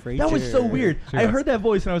 That was so weird. I heard that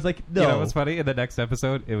voice and I was like, no. You know what's funny? In the next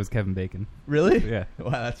episode, it was Kevin Bacon. Really? Yeah.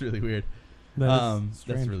 Wow, that's really weird. That's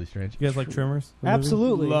That's really strange. You guys like Tremors? The movie?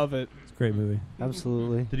 Absolutely. Love it. It's a great movie.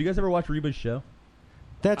 Absolutely. Did you guys ever watch Reba's show?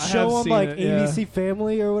 That I show have on seen like it, yeah. ABC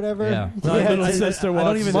Family or whatever. Yeah. My little it's- sister I don't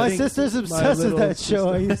watches even My think- sister's My obsessed with little that show.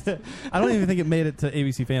 I used to. I don't even think it made it to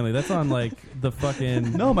ABC Family. That's on like the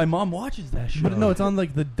fucking. No, my mom watches that show. But no, it's on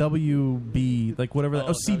like the WB, like whatever.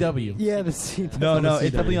 CW. Yeah, the scene. No, on no, the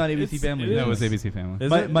it's definitely on ABC It's- Family. No, it was ABC Family.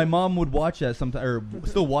 Is My, it? my mom would watch that sometimes, or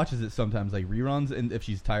still watches it sometimes, like reruns, and if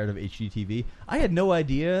she's tired of HGTV. I had no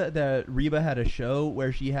idea that Reba had a show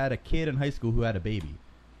where she had a kid in high school who had a baby.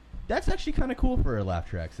 That's actually kind of cool for a laugh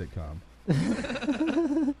track sitcom.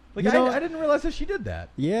 Like, You know- I didn't realize that she did that.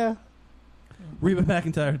 Yeah. Reba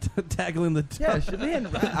McEntire tackling the Yeah, man,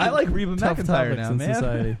 I like Reba tough McEntire topics now, in man.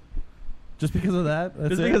 society. Just because of that? That's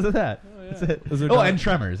Just it? because of that. Oh, yeah. That's it. Is her Oh, daughter- and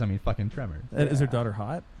Tremors. I mean, fucking Tremors. And is her daughter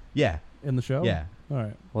hot Yeah. in the show? Yeah. All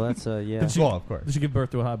right. Well, that's yeah. Did she, Well, of course. Did she give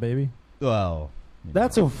birth to a hot baby? Well,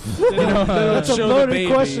 That's a They don't that's a show the loaded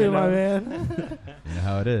baby, question, you know? my man. you know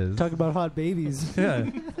how it is. Talk about hot babies. Yeah.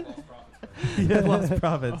 Yeah, Lost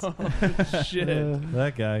Prophets. Oh, shit.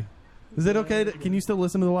 That guy. Is it okay? Can you still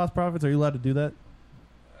listen to the Lost Prophets? Are you allowed to do that?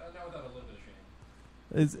 Not without a little bit of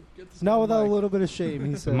shame. Is Not without a little bit of shame,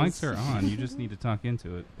 he The says. mics are on. You just need to talk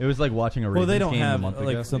into it. It was like watching a well, they Ravens don't game have a month like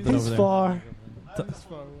ago. something He's over there. far. That's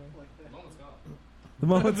far away. The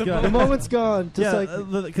moment's gone. The moment's gone. Just yeah,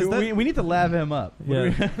 like because we need to lav him up. Yeah.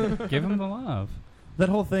 Give him the love. That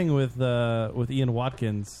whole thing with Ian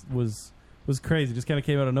Watkins was crazy. Just kind of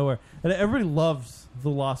came out of nowhere, and everybody loves the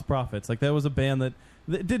Lost Prophets. Like that was a band that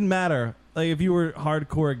it didn't matter. Like if you were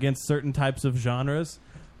hardcore against certain types of genres,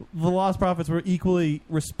 the Lost Prophets were equally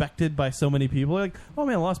respected by so many people. Like, oh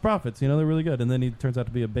man, Lost Prophets, you know they're really good. And then he turns out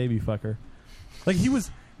to be a baby fucker. Like he was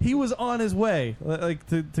on his way, like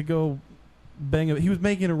to go bang. He was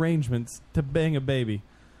making arrangements to bang a baby.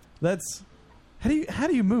 That's how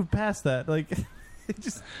do you move past that? Like.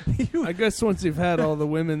 Just, I guess once you've had all the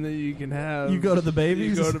women that you can have, you go to the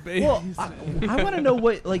babies. You go to babies. Well, I want to know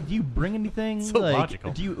what like. Do you bring anything? So like,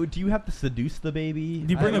 logical. Do you have to seduce the baby?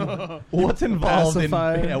 Do you bring what's involved in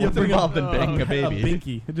Pacify. what's involved in banging a A baby?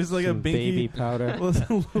 binky, just like a Some binky baby powder. with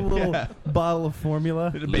a little Yeah. bottle of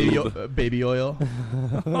formula. Baby oil.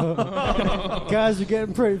 Guys, you're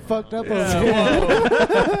getting pretty fucked up over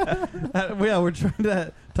here. Yeah, we're trying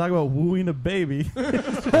to talk about wooing a baby.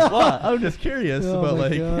 Well, I'm just curious Oh about my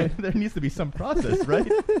like God. there needs to be some process, right?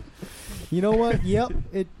 You know what? Yep.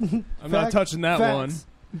 I'm not touching that facts.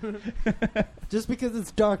 Just because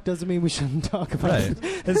it's dark doesn't mean we shouldn't talk about Right. it.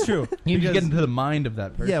 It's true. You need to Because- get into the mind of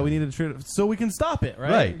that person. Yeah, we need to treat it so we can stop it,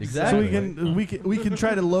 right? Right, exactly. So we can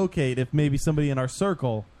try to locate if maybe somebody in our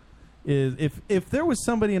circle is if there was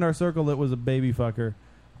somebody in our circle that was a baby fucker,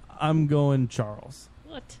 I'm going Charles.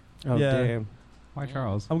 What? Oh, Yeah. damn. Why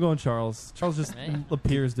Charles? I'm going Charles. Charles just Man.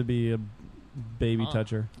 appears to be a baby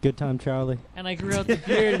toucher. Good time, Charlie. And I grew out the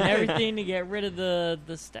beard and everything to get rid of the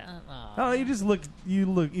Oh, you just look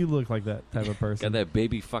like that type of person. Got that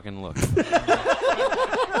baby fucking look.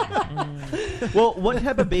 Well, what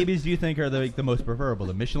type of babies do you think are the most preferable?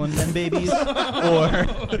 The Michelin Men babies, or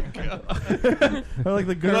like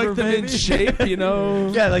the You Gerber like them in baby? shape, you know?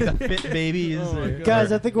 yeah, like the fit babies? Oh my or- God.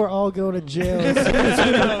 Guys, I think we're all going to jail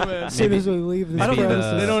as soon as we leave this maybe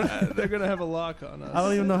premises. They don't. They're gonna have a lock on us. I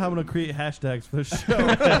don't even know how I'm going to create hashtags for the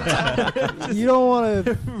show. You don't want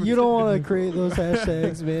to. You don't want to create those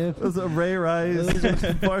hashtags, man. Those are Ray Rice,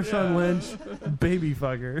 Marshawn Lynch, baby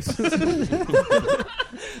fuckers.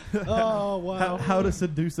 Oh wow. How to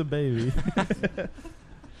seduce a baby.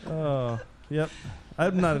 Oh, yep.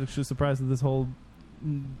 I'm not actually surprised that this whole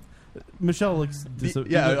Michelle looks.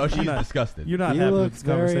 yeah, she's you're not, disgusted. You're not You happy look with this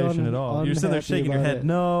conversation very at all. You're sitting there unhappy shaking your about head. it.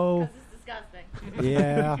 No.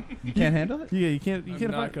 Yeah. You can't handle it? Yeah, you can't. You I'm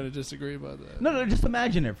can't. not gonna disagree about that. No, just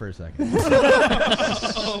imagine it for a second.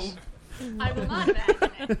 I will not imagine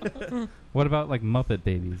it. What about like Muppet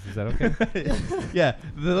babies? Is that okay? Yeah,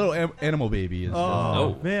 the little animal baby is.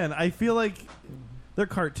 Oh man, I feel like they're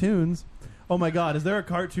cartoons. Oh my God! Is there a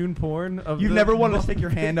cartoon porn of? You've never wanted to stick your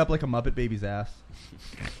hand up like a Muppet Baby's ass.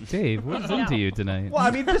 Dave, what's into you tonight? Well,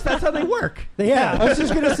 I mean, just that's how they work. Yeah, I was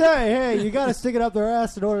just gonna say, hey, you got to stick it up their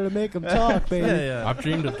ass in order to make them talk, baby. I've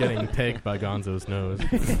dreamed of getting pegged by Gonzo's nose.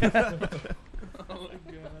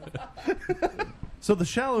 So the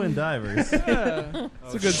Shallow End Divers. Yeah.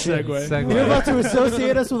 It's a good segue. You're about to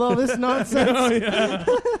associate us with all this nonsense. Oh, yeah.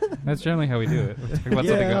 That's generally how we do it. We talk about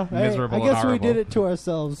something miserable I and guess we horrible. did it to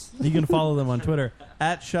ourselves. You can follow them on Twitter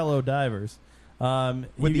at Shallow Divers.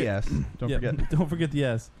 With the S. Don't forget. Don't forget the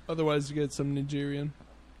S. Otherwise, you get some Nigerian.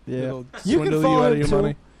 Yeah. That'll You can swindle follow out of him your too.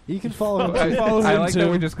 money. You can follow him. I like that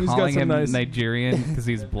we're just He's got calling some him nice- Nigerian because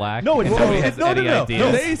he's black. No, it's and nobody has any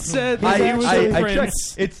ideas. They said I he was a checked.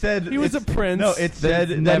 prince. It said He was a prince. No, it said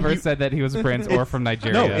They that never he- said that he was a prince or from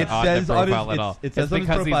Nigeria. No, it on says the on his, profile at all. it says it's on his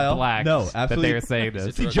because profile. he's black. No, that absolutely. they are saying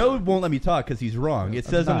this. See, Joe won't let me talk because he's wrong. It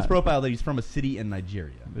says on his not. profile that he's from a city in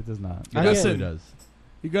Nigeria. It does not. It absolutely does.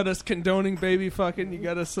 You got us condoning baby fucking. You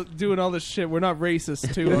got us doing all this shit. We're not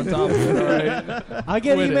racist too. On top of it, all right? I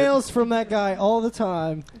get Quit it. emails from that guy all the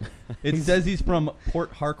time. It says he's from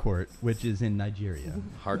Port Harcourt, which is in Nigeria.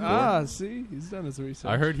 Ah, see, he's done his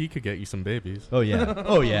research. I heard he could get you some babies. Oh yeah.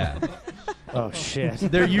 Oh yeah. Oh shit.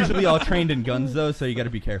 They're usually all trained in guns though, so you got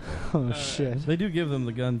to be careful. Oh shit. They do give them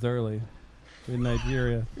the guns early in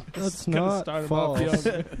Nigeria. That's Gotta not start 'em false. off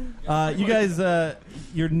young. You guys,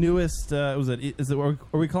 your newest was it? Is it? Are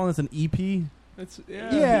we calling this an EP? It's,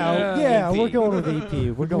 Yeah, we're going with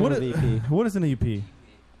EP. We're going with EP. What is an EP?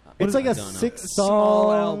 It's like a don't know. 6-song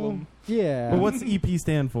Small album. Yeah. Well, what's EP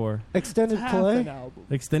stand for? Extended Half play? an album.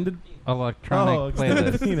 Extended Electronic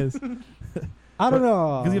extended playlist. penis. I don't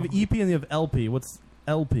know. Because you have EP and you have LP. What's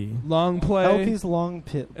LP? Long play. LP's long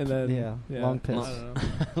pit. And then long piss. I don't know.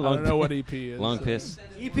 I don't know what EP is. Long piss.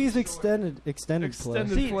 EP's extended play. Extended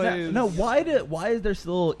See, plays. no, why is there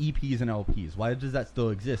still EPs and LPs? Why does that still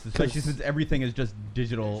exist? Especially since everything is just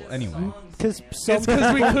digital anyway. Because It's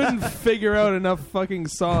because we couldn't figure out enough fucking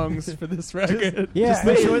songs for this record. Yeah,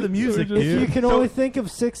 enjoy the music, If dude. you can only think of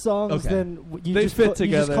 6 songs, Okay. then you They just fit you just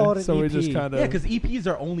together, call it an so we EP. just kind of. Yeah, because EPs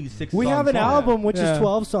are only 6 We songs have an long. album which Yeah. is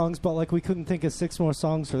 12 songs, but like we couldn't think of 6 more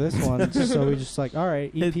songs for this one, so we just like, all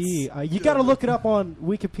right, EP. You got to look it up on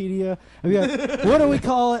Wikipedia. And be like, what do we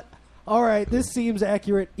call it? All right, this seems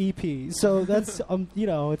accurate. EP. So that's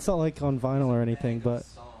it's not like on vinyl or anything, but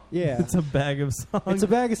yeah, It's a bag of songs. it's a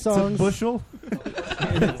bag of songs. It's a bushel.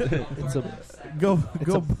 It's a Go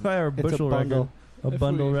It's a- buy our it's a bushel record. bundle. A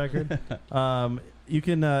bundle record. You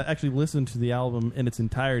can actually listen to the album in its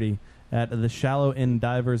entirety at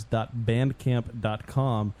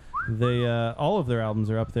theshallowenddivers.bandcamp.com. They all of their albums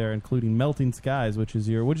are up there, including Melting Skies, which is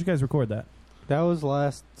your. When did you guys record that? That was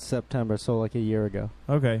last September, so like a year ago.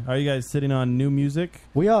 Okay. Are you guys sitting on new music?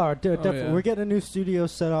 We are. yeah. We're getting a new studio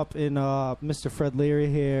set up in Mr. Fred Leary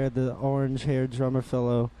here, the orange-haired drummer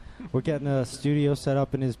fellow. We're getting a studio set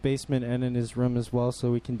up in his basement and in his room as well,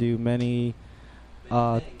 so we can do many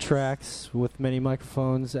tracks with many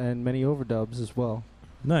microphones and many overdubs as well.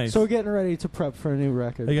 Nice. So we're getting ready to prep for a new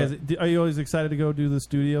record. Are you guys, but are you always excited to go do the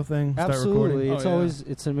studio thing? Start absolutely, recording?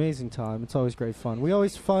 it's an amazing time. It's always great fun. We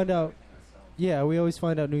always find out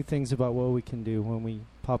new things about what we can do when we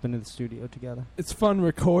pop into the studio together. It's fun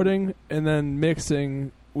recording and then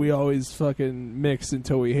mixing. We always fucking mix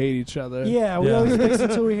until we hate each other. Yeah, we always mix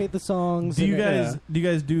until we hate the songs. Do you and-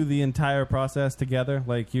 guys do the entire process together?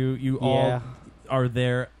 Like you all Yeah. are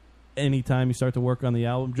there anytime you start to work on the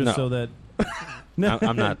album, just No. so that.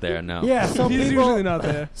 I'm not there. No. Yeah, some He's people usually not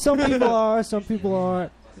there. Some people are, some people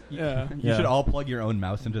aren't. Yeah. You should all plug your own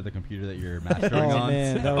mouse into the computer that you're mastering Oh, on.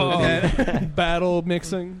 man, that would Battle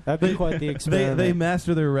mixing. That'd be quite the experiment. They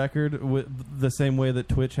master their record with the same way that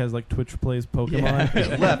Twitch has like Twitch plays Pokemon.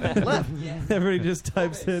 Yeah. left. Everybody just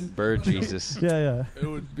types in Bird Jesus. Yeah. It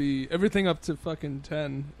would be everything up to fucking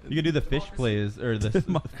 10. You could do the fish plays or the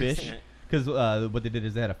fish. Because what they did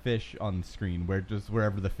is they had a fish on the screen where just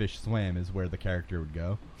wherever the fish swam is where the character would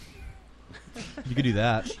go. You could do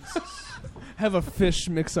that. Have a fish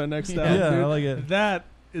mix our next Yeah, album. Dude. I like it. That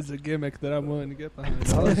is a gimmick that I'm willing to get behind.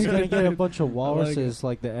 I was gonna get a bunch of I like walruses,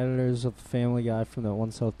 like the editors of Family Guy from that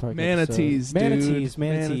one South Park Manatees, episode. dude.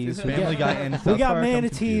 Manatees. We Family got- Guy and We South got Park, I'm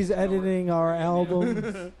manatees editing our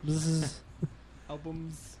album. This is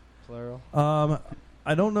albums plural.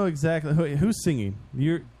 I don't know exactly who's singing.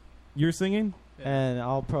 You're singing, and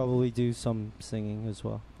I'll probably do some singing as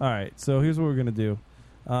well. All right. So here's what we're gonna do.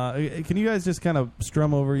 Can you guys just kind of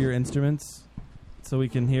strum over your instruments so we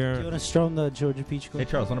can hear? Do you want to strum the Georgia Peach? Hey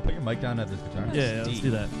Charles, want to put your mic down at this guitar? Yeah, let's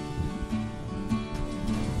do that.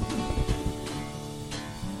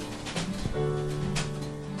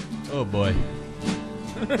 Oh boy.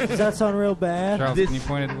 Does that sound real bad? Charles, can you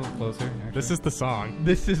point it a little closer? Actually? This is the song.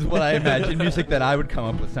 This is what I imagine music that I would come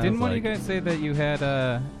up with sounds Didn't one like. of you guys say that you had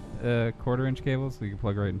a quarter-inch cable so you could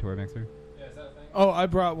plug right into our mixer? Oh, I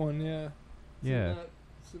brought one. Yeah. Yeah.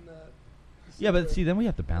 Yeah, but see, then we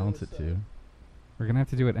have to balance it too. We're gonna have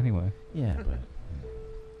to do it anyway. Yeah, but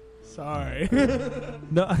Sorry.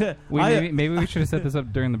 No, maybe we should have set this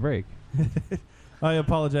up during the break. I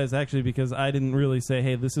apologize, actually, because I didn't really say,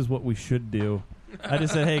 hey, this is what we should do. I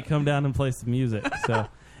just said, hey, come down and play some music. So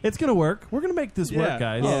it's going to work. We're going to make this work,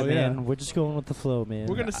 guys. Yeah, man. We're just going with the flow, man.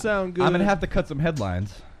 We're gonna sound good. I'm gonna have to cut some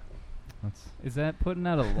headlines. Is that putting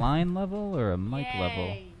out a line level or a mic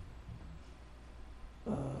level?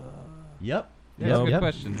 Yep. Yeah, that's a good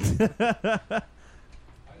question.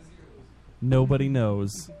 Nobody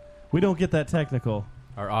knows. We don't get that technical.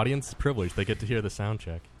 Our audience is privileged. They get to hear the sound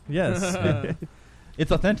check. Yes. It's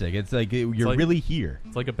authentic. It's like you're like- really here.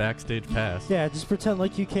 It's like a backstage pass. Yeah, just pretend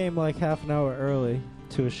like you came like half an hour early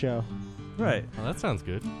to a show. Right. Oh, that sounds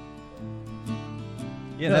good.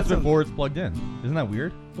 Yeah, that's before it's plugged in. Isn't that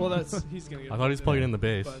weird? Well, that's he's gonna get. I thought he was plugging in the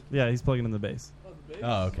bass. Yeah, he's plugging in the bass.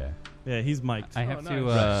 Oh, okay. Yeah, he's mic'd. I have to.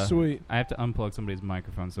 nice. Sweet. I have to unplug somebody's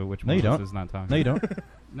microphone. So which No, one you of us don't. is not talking? No, you don't.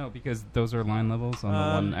 No, because those are line levels on the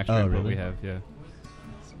one extra Oh, input really? we have. Yeah.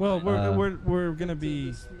 Well, we're gonna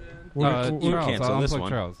be. You Charles, cancel this one.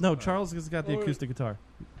 Charles. No, Charles has got the acoustic guitar.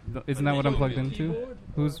 Isn't that what I'm plugged into?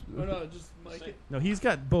 Who's? Oh, no, just mic it. No, he's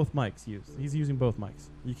got both mics used. He's using both mics.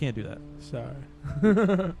 You can't do that.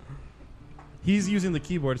 Sorry. He's using the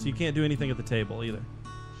keyboard, so you can't do anything at the table either.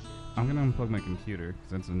 I'm gonna unplug my computer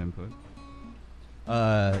because that's an input.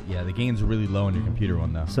 Yeah, the gain's really low on your computer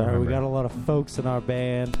one though. Sorry, we Remember. got a lot of folks in our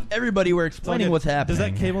band. Everybody, we're explaining what's happening.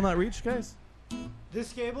 Does that cable not reach, guys?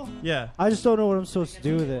 This cable? Yeah. I just don't know what I'm supposed to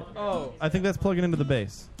do with it. Oh, I think that's plugging into the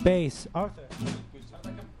bass. Bass. Arthur.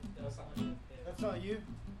 That's not you.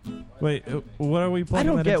 Wait, what are we plugging I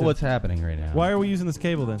don't that get into? what's happening right now. Why are we using this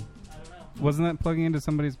cable then? Wasn't that plugging into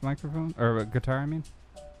somebody's microphone or a guitar? I mean,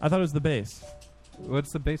 I thought it was the bass.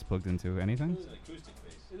 What's the bass plugged into? Anything?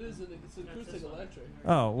 It is. It's acoustic electric.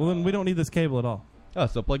 Oh, well then we don't need this cable at all. Oh,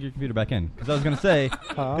 so plug your computer back in. Because I was going to say,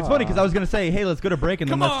 it's funny because I was going to say, hey, let's go to break and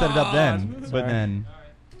then let's set it up then. But Sorry. then,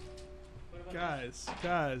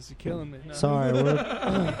 Guys, you're killing me. No. Sorry.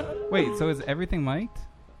 Wait, so is everything mic'd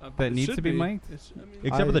that It needs should to be be. mic'd?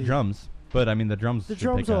 except for the drums. But I mean, the drums. The should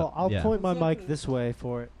drums pick will. up. I'll Yeah. point my mic this way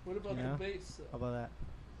for it. What about you know? the bass? How about that?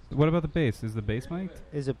 What about the bass? Is the bass mic'd?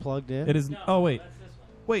 Is it plugged in? It is. Oh wait,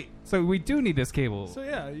 wait. So we do need this cable. So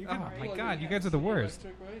yeah, you can. Oh my plug God, it you in. guys are the worst.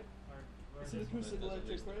 Electric, right? It's an acoustic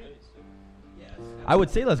electric, right? I would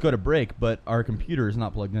say let's go to break, but our computer is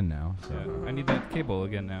not plugged in now. So. Yeah, I need that cable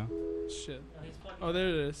again now. Shit. Oh, there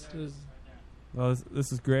it is. Oh,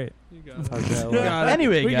 this is great. You got it. Okay, We got it.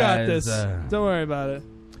 Anyway, we guys, got this. Don't worry about it.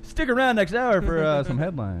 Stick around next hour for some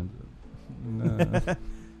headlines.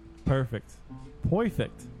 Perfect.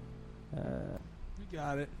 Perfect. You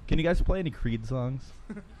got it. Can you guys play any Creed songs?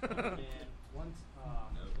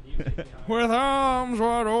 With arms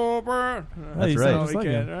wide open. That's right. Oh, we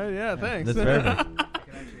can, right? Yeah, thanks. That's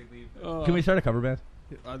perfect. Can we start a cover band?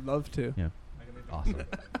 I'd love to. Yeah. Awesome.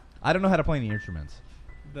 I don't know how to play any instruments.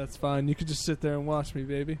 That's fine. You could just sit there and watch me,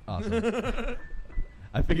 baby. Awesome.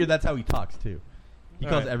 I figured that's how he talks too. He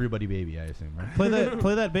All calls right. everybody baby, I assume. Right?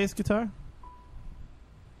 Play that bass guitar.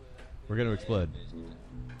 We're gonna explode.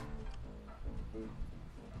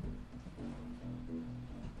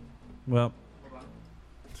 Well,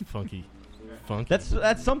 Funky.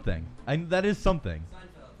 That's something. That is something.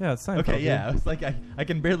 Yeah, it's Seinfeld. Okay, dude. yeah. It's like I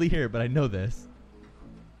can barely hear it, but I know this.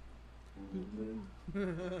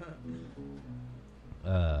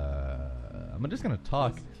 I'm just gonna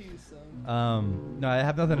talk. No, I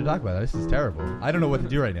have nothing to talk about. This is terrible. I don't know what to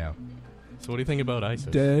do right now. So what do you think about ISIS?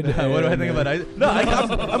 What do I think about ISIS? No,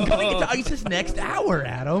 I'm coming into ISIS next hour,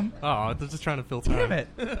 Adam. Oh, they're just trying to fill time. Damn it!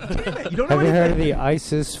 Damn it! You don't know Have you anything. heard of the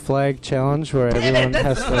ISIS flag challenge where everyone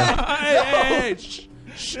has to? Hey,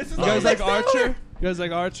 shh. You guys like Archer? You guys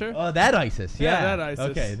like Archer? Oh, that ISIS. Yeah, that ISIS.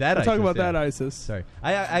 Okay, that We'll ISIS. talk about yeah. that ISIS. Sorry,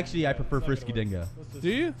 I prefer Frisky Dingo. Do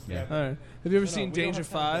you? Yeah. All right. Have you ever seen Danger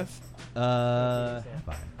 5?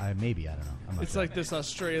 Maybe I don't know. I'm not It's sure. like this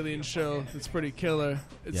Australian show that's pretty killer.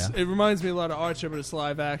 Yeah? It reminds me a lot of Archer, but it's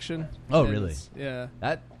live action. Oh, And really? it's- Yeah.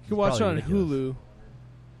 That You can watch it on is probably Hulu.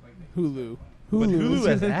 Hulu. But Hulu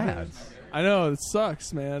has ads. I know, it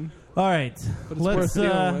sucks, man. All right, But it's worth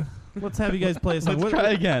dealing with. let's have you guys play a song. Let's try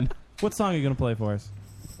again. What song are you gonna play for us?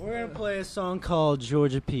 We're gonna play a song called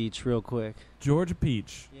Georgia Peach real quick. Georgia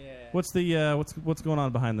Peach. Yeah. What's the what's going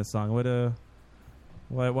on behind this song? What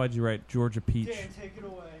Why'd you write Georgia Peach? Take it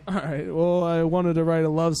away. All right. Well, I wanted to write a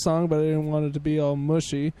love song, but I didn't want it to be all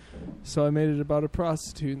mushy, so I made it about a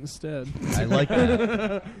prostitute instead. I like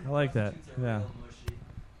that. I like that. Yeah.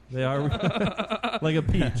 They are like a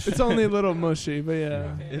peach. It's only a little mushy, but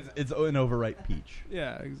yeah. It's an overripe peach.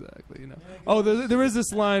 Yeah, exactly. Oh, there is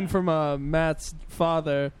this line from Matt's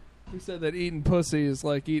father who said that eating pussy is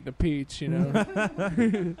like eating a peach,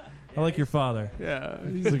 I like your father. Yeah,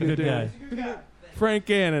 he's a good guy. Frank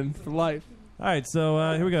Gannon for life. All right, so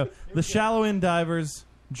here we go. The Shallow End Divers,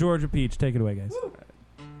 Georgia Peach. Take it away, guys.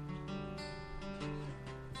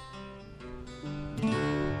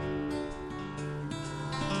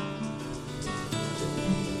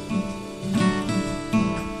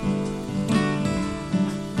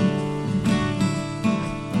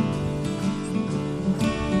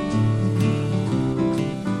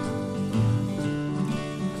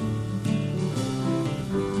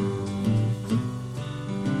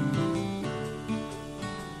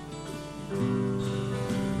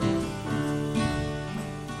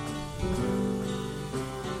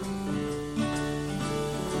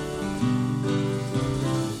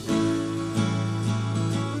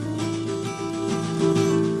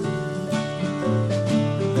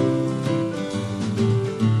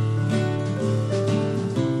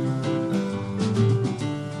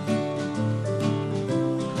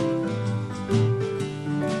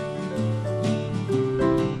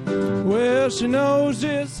 She knows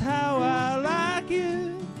just how I like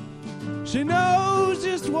it. She knows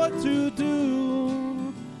just what to do.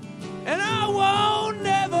 And I won't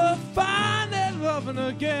never find that loving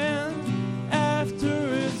again after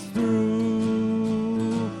it's through.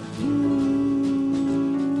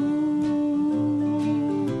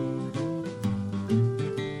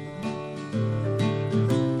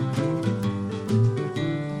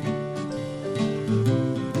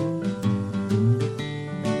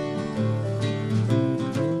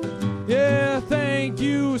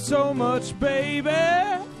 So much, baby.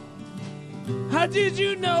 How did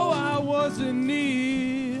you know I was in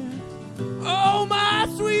need? Oh, my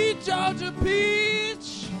sweet Georgia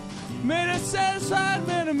Peach made a satisfied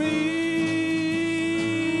man of me.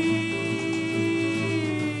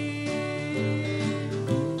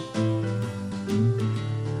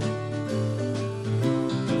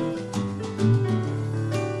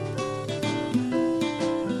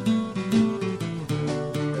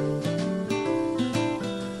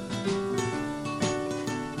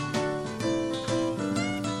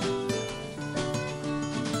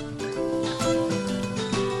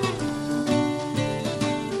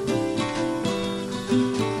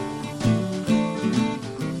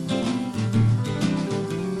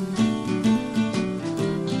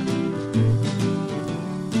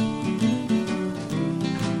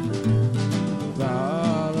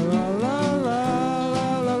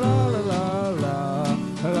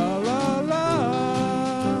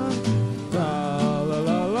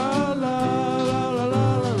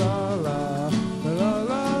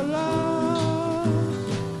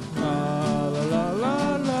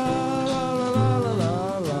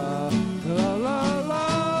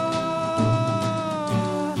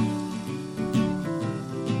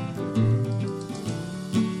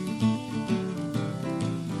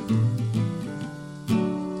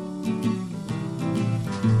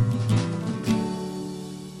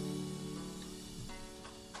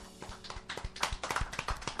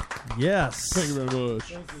 Yes. Thank you very much.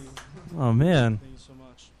 Thank you. Oh, man. Thank you so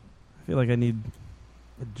much. I feel like I need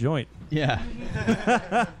a joint. Yeah.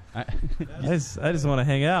 I just want to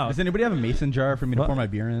hang out. Does anybody have a mason jar for me to pour my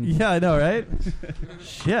beer in? Yeah, I know, right?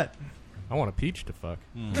 Shit. I want a peach to fuck.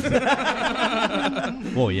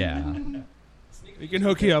 Well, yeah. We can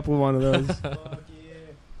hook you up with one of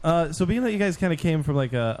those. So being that you guys kind of came from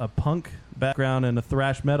like a punk background and a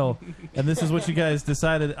thrash metal, and this is what you guys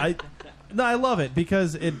decided, I love it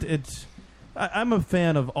because I'm a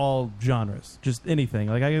fan of all genres, just anything.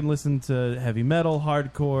 Like I can listen to heavy metal,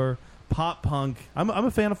 hardcore, pop punk. I'm a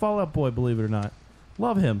fan of Fall Out Boy, believe it or not.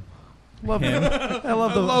 Love him. Love him. I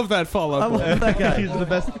love that Fall Out Boy. I love that guy. He's the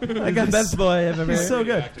best. That He's the guy's best boy I've ever. He's so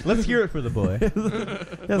good. Let's hear it for the boy.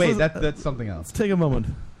 Yes, Wait, that's something else. Let's take a moment.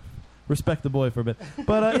 Respect the boy for a bit.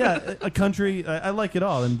 But yeah, a country. I like it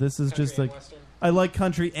all, and this is just like I like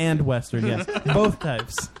country and western. Yes, both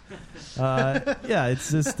types. Yeah,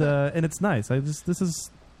 it's just and it's nice. This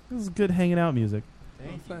is good hanging out music.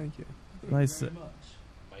 Thank you. Nice.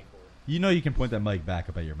 You know you can point that mic back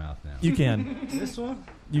up at your mouth now. You can. This one?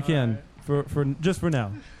 You can for just for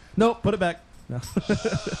now. Nope, put it back. No.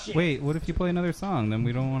 Wait, what if you play another song? Then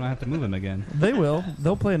we don't want to have to move him again. They will.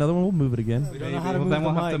 They'll play another one. We'll move it again. We don't know how to Well, move then the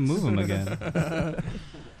we'll have to mics. move him again.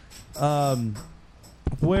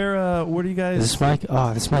 Where do you guys? Is this mic?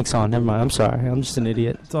 Oh, this mic's on. Never mind. I'm sorry. I'm just an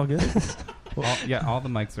idiot. It's all good. All the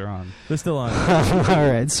mics are on. They're still on.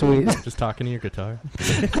 All right, sweet. Just talking to your guitar.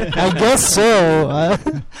 I guess so.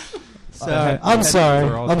 Sorry. I'm sorry.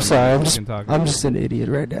 I'm sorry. I'm just an idiot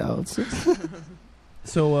right now.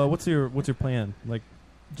 So, what's your plan? Like,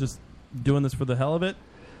 just doing this for the hell of it,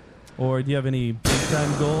 or do you have any big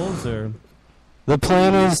time goals? Or the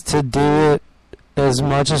plan is to do it as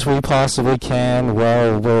much as we possibly can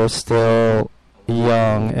while we're still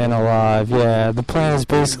young and alive. Yeah, the plan is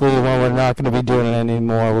basically when we're not going to be doing it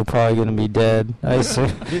anymore, we're probably going to be dead. I assume.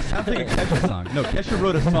 It sounds like a Kesha song. No, Kesha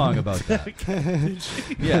wrote a song about that.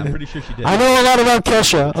 Yeah, I'm pretty sure she did. I know a lot about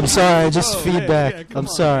Kesha. I'm sorry. Just feedback. Yeah, I'm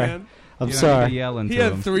sorry. Man. I'm sorry. He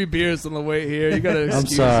had 3 beers on the way here. You gotta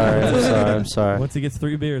excuse I'm sorry. Once he gets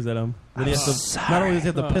 3 beers at him, then he has to, not only does he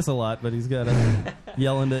have to piss a lot, but he's got to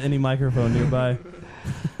yell into any microphone nearby.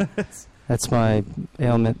 That's my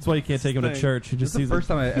ailment. That's why you can't take him to church. He just This is sees the first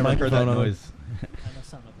time I ever heard microphone that on him. noise. I know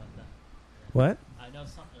something about that. What? I know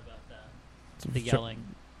something about that. The yelling.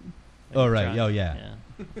 Oh, right. Oh, yeah.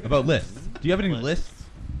 About lists. Do you have any lists?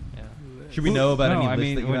 Yeah. Should we know about any I lists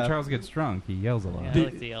mean, that you when have? Charles gets drunk, he yells a lot. Yeah, I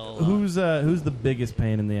like to yell a lot. Who's the biggest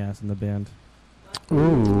pain in the ass in the band?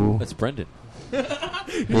 Ooh. That's Brendan.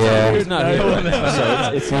 Yeah. He's not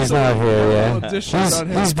here. He's not here, yeah.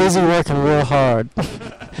 He's busy working real hard.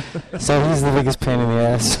 So he's the biggest pain in the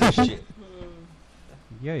ass.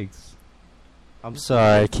 Yikes. I'm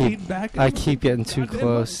sorry. I keep getting too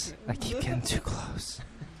close. I keep getting too close.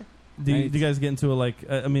 Do you guys get into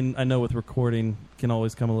I mean, I know with recording can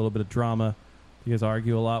always come a little bit of drama. Do you guys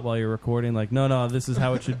argue a lot while you're recording? Like, no, this is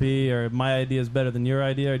how it should be, or my idea is better than your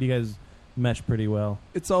idea, or do you guys mesh pretty well?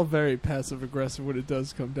 It's all very passive aggressive when it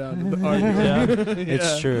does come down to the argument. Yeah.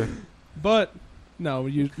 It's true. But no,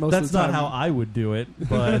 most That's of the time not how I would do it,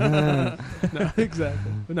 but no,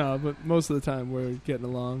 exactly. No, but most of the time we're getting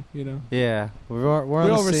along, you know. Yeah, we're on we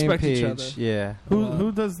all the same respect page. each other. Yeah.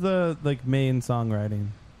 Who does the main songwriting?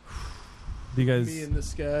 Do you guys? Me and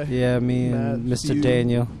this guy. Yeah, me and Matt, Mr. you.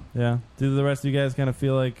 Daniel. Yeah. Do the rest of you guys kind of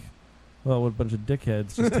feel like, well, what a bunch of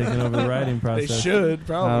dickheads just taking over the writing process? They should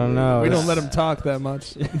probably. I don't know. We don't let them talk that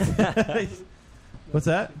much. What's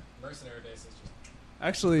that? Mercenary Days is just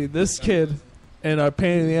Actually, this kid and our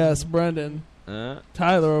pain in the ass, Brendan,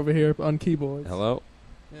 Tyler over here on keyboards. Hello.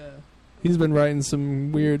 Yeah. He's been writing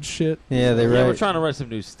some weird shit. Yeah, they write. We're trying to write some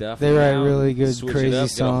new stuff. They write now. really good, Switch crazy it up,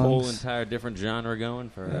 songs. Get a whole entire different genre going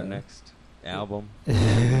for our next album.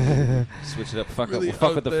 Switch it up. Fuck Really fuck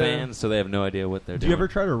out with the there. fans so they have no idea what they're Do doing. you ever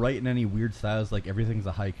try to write in any weird styles, like everything's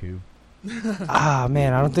a haiku?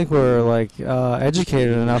 Man, I don't think we're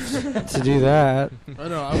educated enough to do that. I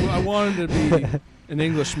know. I wanted to be an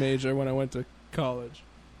English major when I went to college.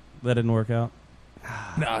 That didn't work out.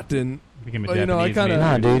 Nah, it didn't. Became a Well, you know, I Japanese kinda-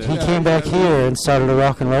 major. Nah, dude, he Yeah, came back here and started a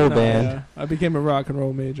rock and roll No, band. yeah. I became a rock and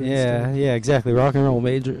roll major. Yeah, instead. yeah, exactly. Rock and roll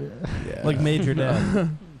major. Yeah. Like Major Dad.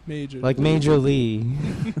 Major. Like Major Lee.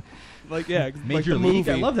 Like, yeah. like Major the League?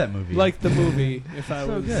 movie. I love that movie. Like the movie. If I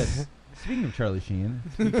So was good. Speaking of Charlie Sheen.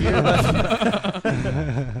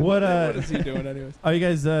 What What is he doing anyways? Are you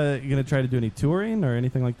guys gonna try to do any touring or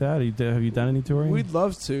anything like that? Have you done any touring? We'd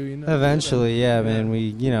love to, you know. Eventually, yeah, man.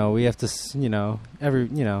 We have to, you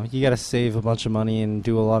got to save a bunch of money and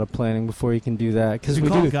do a lot of planning before you can do that. Because we we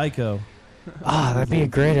call do. Geico. That'd be a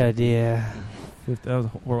great idea. That was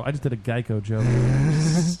horrible. I just did a Geico joke.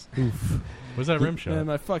 Oof. Was that a rim shot? And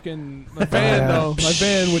my van though, my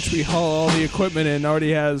van, which we haul all the equipment in,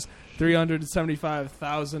 already has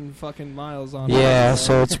 375,000 fucking miles on it. Yeah,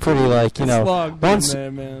 so it's pretty It's logged once in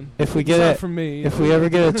there, man. if we It's get not it, from me, if you we know. ever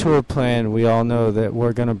get a tour planned, we all know that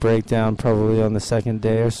we're gonna break down probably on the second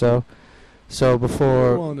day or so. So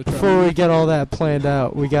We're willing to try. before we get all that planned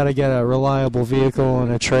out, we got to get a reliable vehicle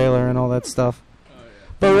and a trailer and all that stuff.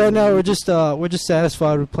 But right now we're just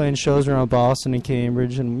satisfied with playing shows around Boston and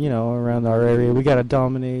Cambridge and around our area. We got to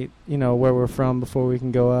dominate where we're from before we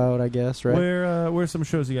can go out, I guess, right? Where's some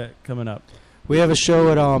shows you got coming up? We have a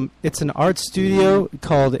show at it's an art studio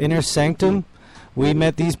called Inner Sanctum. We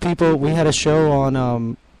met these people. We had a show on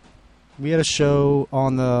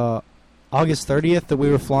the August 30th that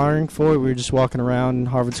we were flying for. We were just walking around in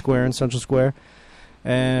Harvard Square and Central Square,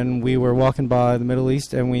 and we were walking by the Middle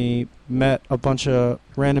East, and we met a bunch of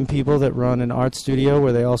random people that run an art studio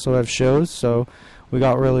where they also have shows. So we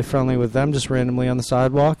got really friendly with them just randomly on the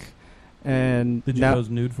sidewalk. And Did you pose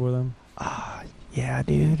nude for them? Yeah,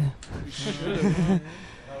 dude.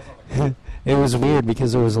 It was weird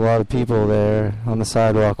because there was a lot of people there on the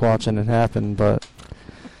sidewalk watching it happen, but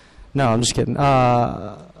no, I'm just kidding.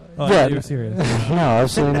 Oh, Oh, I thought you were serious. No,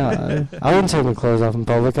 absolutely not. I wouldn't take my clothes off in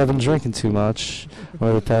public. I've been drinking too much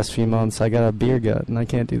over the past few months. I got a beer gut, and I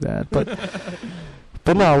can't do that.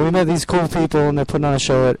 But no, we met these cool people, and they're putting on a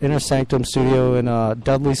show at Inner Sanctum Studio in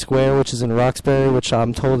Dudley Square, which is in Roxbury, which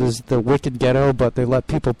I'm told is the wicked ghetto, but they let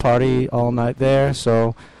people party all night there.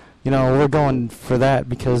 So, we're going for that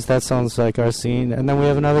because that sounds like our scene. And then we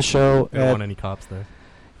have another show. They don't want any cops there.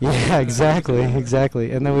 Yeah, exactly.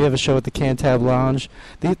 And then we have a show at the Cantab Lounge.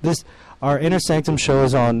 Our Inner Sanctum show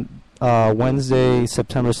is on Wednesday,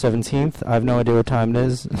 September 17th. I have no idea what time it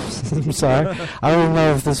is. I'm sorry. I don't even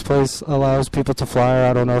know if this place allows people to flyer.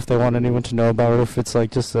 I don't know if they want anyone to know about it, if it's like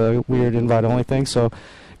just a weird invite-only thing. So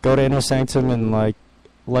go to Inner Sanctum and like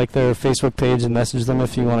their Facebook page and message them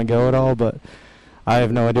if you want to go at all. But I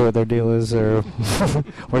have no idea what their deal is. Or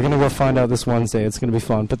we're going to go find out this Wednesday. It's going to be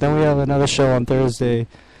fun. But then we have another show on Thursday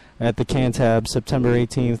at the Cantab, September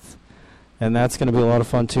 18th. And that's going to be a lot of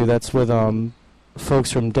fun, too. That's with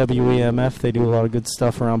folks from WEMF. They do a lot of good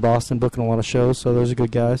stuff around Boston, booking a lot of shows, so those are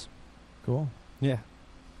good guys. Cool. Yeah.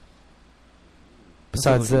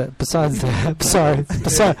 Besides that,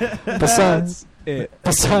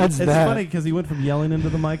 It's funny because he went from yelling into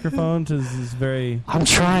the microphone to this very... I'm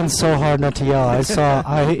trying so hard not to yell. I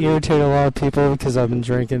irritate a lot of people because I've been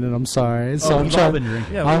drinking, and I'm sorry. So I'm trying to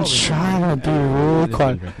be really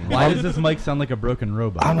quiet. Why does this mic sound like a broken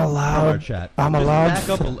robot? I'm allowed. I'm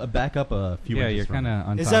allowed. Back up a few. Yeah, inches you're kind of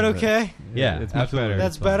on Is top that of okay? it. Yeah, it's much better.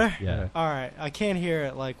 That's better? Yeah. All right. I can't hear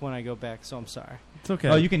it like when I go back, so I'm sorry. It's okay.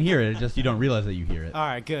 Oh, you can hear it. It's just you don't realize that you hear it. All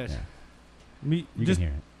right, good. Yeah. You just can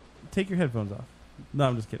hear it. Take your headphones off. No,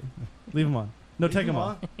 I'm just kidding. Leave them on. No, take them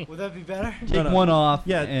off. Would that be better? Take one off.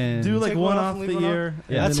 Yeah, and do like one off the ear.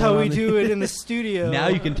 Yeah. That's how we do it in the studio. Now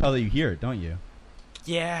you can tell that you hear it, don't you?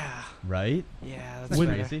 Yeah. Right? Yeah, that's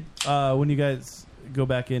crazy. When you guys go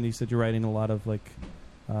back in, you said you're writing a lot of like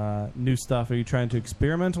new stuff. Are you trying to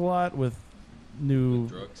experiment a lot with new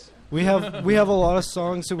drugs? We have a lot of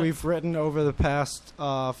songs that we've written over the past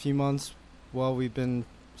few months while we've been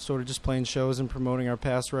sort of just playing shows and promoting our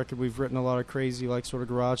past record. We've written a lot of crazy like sort of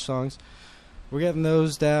garage songs. We're getting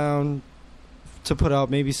those down to put out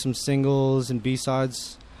maybe some singles and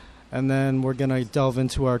B-sides, and then we're gonna delve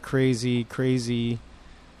into our crazy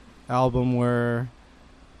album where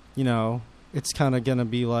it's kind of gonna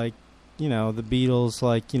be like the Beatles,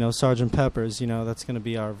 like Sgt. Pepper's. That's gonna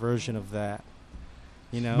be our version of that.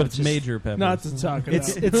 But it's Major Peppers. Not to talk about.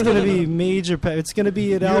 It's going to be Major Peppers. It's going to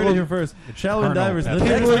be an album. Here first. Shaolin Divers.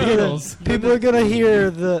 People are going to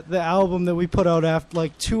hear the album that we put out after,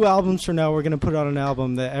 like 2 albums from now. We're going to put out an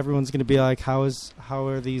album that everyone's going to be like, how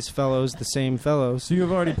are these fellows the same fellows? So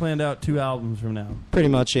you've already planned out 2 albums from now. Pretty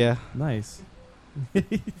much, yeah. Nice.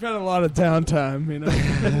 You've had a lot of downtime,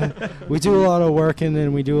 We do a lot of working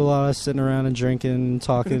and we do a lot of sitting around and drinking and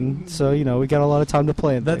talking. So we got a lot of time to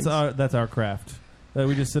play. That's our craft.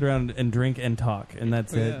 We just sit around and drink and talk, and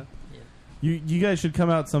that's it. You guys should come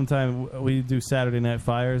out sometime. We do Saturday Night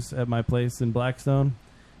Fires at my place in Blackstone,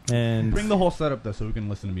 and bring the whole setup though, so we can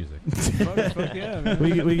listen to music. Fuck yeah, man.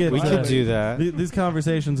 we could do that. These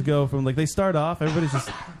conversations go from like they start off,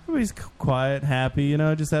 everybody's quiet, happy,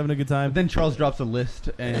 just having a good time. But then Charles drops a list,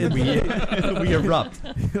 and we erupt.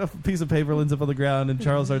 A piece of paper lands up on the ground, and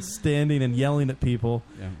Charles starts standing and yelling at people,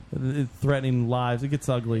 threatening lives. It gets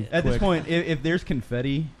ugly. At quick. this point, if there's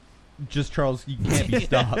confetti, just Charles, you can't be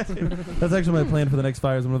stopped. That's actually my plan for the next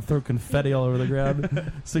fires. I'm going to throw confetti all over the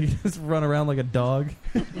ground, so you just run around like a dog.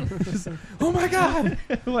 Oh my god!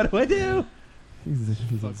 What do I do? He's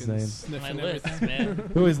insane. My list, man.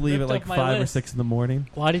 We always leave at like my 5 or list. 6 in the morning.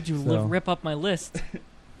 Why did you rip up my list?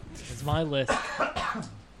 It's my list.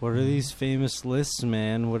 What are these famous lists,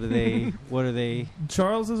 man? What are they?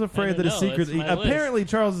 Charles is afraid that his secret. Apparently,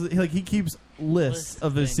 Charles is he keeps lists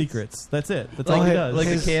of his secrets. That's it. That's all he does. Like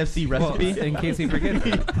a KFC recipe, in case he forgets.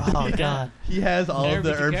 Oh God! He has all of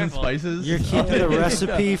the herbs and spices. You're keeping a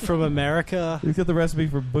recipe from America. He's got the recipe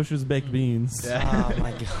for Bush's baked beans. Oh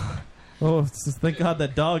my God! Oh, thank God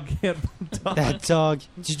that dog can't talk. That dog.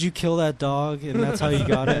 Did you kill that dog? And that's how you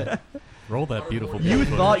got it. Roll that beautiful. You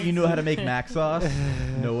thought you knew how to make mac sauce?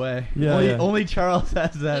 No way. Yeah, only Charles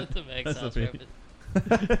has that The mac sauce recipe.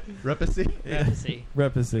 Repacy?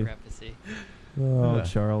 Repacy. Oh, Yeah.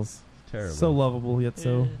 Charles. Terrible. So lovable yet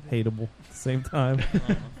so hateable at the same time.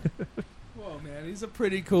 Whoa, man, he's a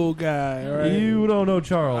pretty cool guy. All right? You don't know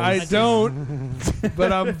Charles. I don't,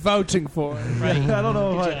 but I'm vouching for him. Right. I don't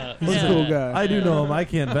know if He's a cool guy. I do know him. I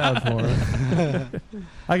can't vouch for him.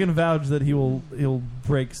 I can vouch that he'll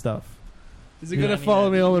break stuff. Is he gonna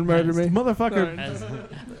follow me home and murder me, motherfucker?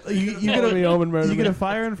 You follow me home and murder You me. get a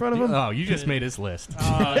fire in front of him? Oh, you just made his list.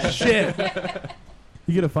 Oh shit!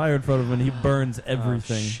 You get a fire in front of him and he burns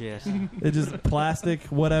everything. shit. It's just plastic,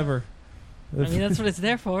 whatever. I mean, that's what it's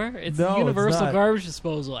there for. It's No, a it's universal not. garbage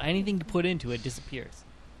disposal. Anything you put into it disappears.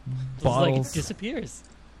 It's Bottles. like it disappears.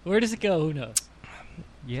 Where does it go? Who knows?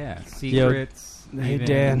 Yeah, secrets. Hey, even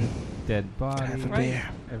Dan. Dead bodies. Have a beer.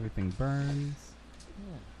 Everything burns.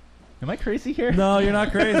 Am I crazy here? No, you're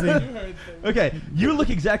not crazy. Okay, you look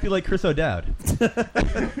exactly like Chris O'Dowd.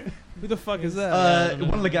 Who the fuck is that?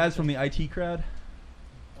 One of the guys from the IT crowd.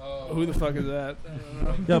 Who the fuck is that? I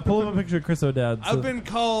don't know. Yeah, pull up a picture of Chris O'Dowd. I've been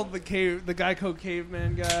called the Geico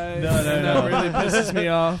caveman guy. No. That really pisses me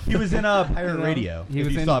off. He was in Pirate Radio. He If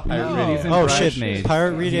was you in saw Pirate Radio. He was in Oh shit! Bridesmaids.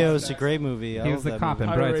 Pirate Radio is a great movie. I He love was the that cop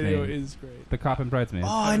movie. in Pirate Radio Bridesmaids. is great. The cop in Bridesmaids.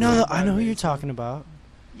 Oh, I know who you're talking about.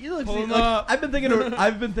 You look, Pull see, him like, up. I've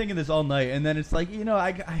been thinking this all night, and then it's like,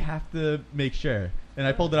 I have to make sure. And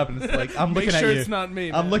I pulled it up, and it's like, I'm Make looking sure at you. it's not me,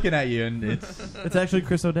 I'm man. looking at you, and it's It's actually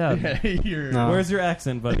Chris O'Dowd. Yeah, you're- No. Where's your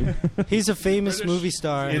accent, buddy? He's a famous British. movie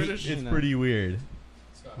star. British. it's pretty weird.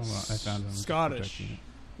 Hold on, I found him. Scottish.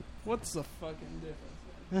 What's the fucking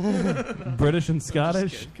difference? British and I'm just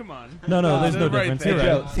Scottish? kidding. Come on. No, there's no Right difference. there. You're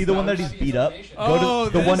Hey, right. Joe, see the one that he's beat up? Oh, Go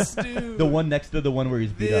to the one, this dude. the one next to the one where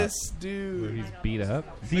he's beat up. This dude. Where he's beat up.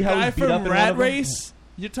 See The how guy he's beat up from in one Rat of them? Race?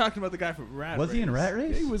 You're talking about the guy from Rat Race. Was he in Rat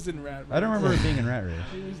Race? He was in Rat Race. I don't remember him being in Rat Race.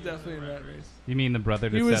 He was definitely in Rat Race. You mean the brother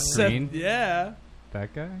to He was Seth Green? Yeah.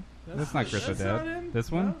 That guy? That's not Chris that's O'Dowd. not him? This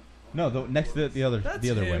one? No, next to the other That's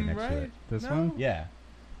way him, next to right? it. This No. one? Yeah,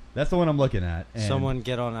 that's the one I'm looking at. and Someone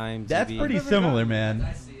get on IMDb. That's pretty Never similar, done. man.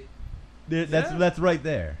 Yeah. That's right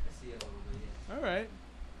there. All right.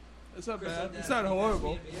 It's not bad. It's not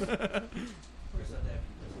horrible.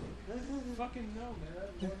 Fucking no,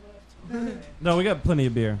 man. One left. No, we got plenty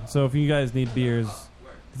of beer. So if you guys need beers,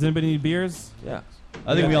 does anybody need beers? Yeah.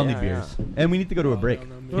 I think we all need yeah, beers, and we need to go to a break.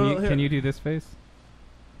 Can you do this face?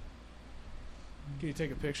 Can you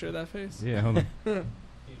take a picture of that face? Yeah, hold on.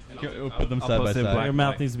 We'll put them I'll side by post it in side. black Your and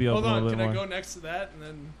mouth white. needs to be Hold open a on. little Can bit I more. go next to that and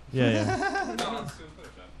then? Yeah.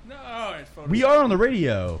 No. All right. Photoshop. We are on the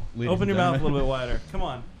radio. Open your ladies and mouth a gentlemen. little bit wider. Come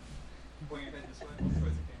on.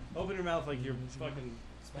 Open your mouth like you're fucking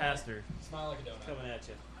pastor. Smile like a donut. Coming at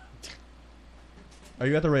you. Are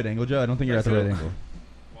you at the right angle, Joe? I don't think you're at the right angle.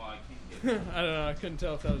 I don't know. I couldn't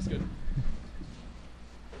tell if that was good.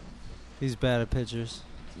 He's bad at pictures.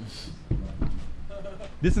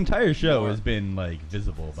 This entire show has been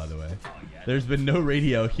visible, by the way. There's been no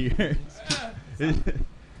radio here.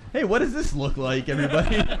 Hey, what does this look like,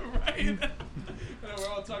 everybody? Right. We're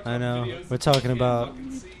all talking I about know. videos We're that talking you about can't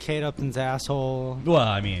fucking see. Kate Upton's asshole. Well,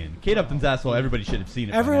 I mean, Kate Upton's asshole. Everybody should have seen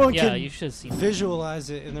it. by Everyone Yeah, can you should have seen visualize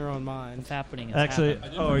it in their own mind. What's happening. Is Actually,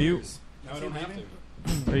 happening. are you? Now I don't have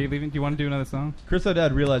to. Are you leaving? Do you want to do another song? now. Chris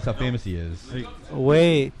O'Dowd realized how famous he is.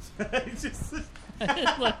 Wait.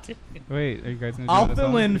 Wait, are you guys going to do I'll another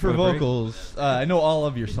fill song in for before the break? vocals. I know all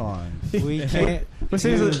of your songs. We can't.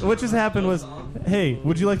 What just happened was, hey,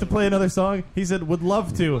 would you like to play another song? He said, would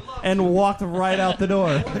love to, and walked right out the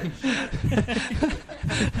door.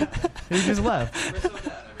 He just left.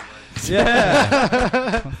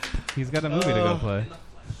 Yeah. He's got a movie to go play.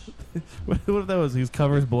 What if that was his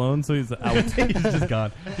cover's blown, so he's out? He's just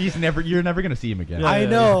gone. You're never gonna see him again. I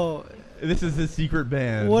know. This is his secret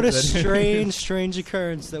band. What a that- strange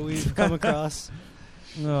occurrence that we've come across.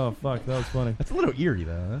 Oh fuck, that was funny. That's a little eerie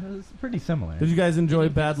though. It's pretty similar. Did you guys enjoy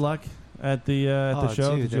Bad Luck at the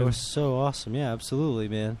show? Dude, Did they you- were so awesome. Yeah, absolutely,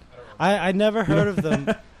 man. I never heard of them.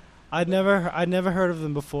 I'd never heard of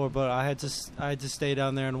them before, but I had to stay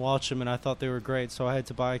down there and watch them, and I thought they were great. So I had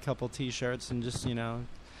to buy a couple T-shirts and just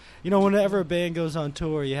whenever a band goes on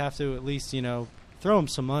tour, you have to at least throw them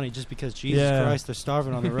some money, just because Jesus Christ, they're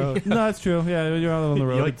starving on the road. No, that's true. Yeah, you're out on the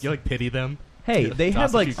road. You pity them. Hey, they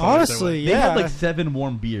had honestly, they yeah. had 7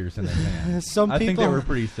 warm beers in their hand. Some I think they people- were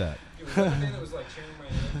pretty set. Was that the band that was like cheering my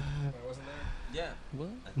name when I wasn't there? Yeah. What?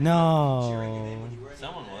 No,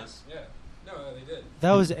 Someone was. Yeah. No, they did.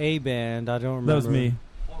 that was a band. I don't remember. That was me.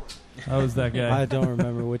 I was that guy. I don't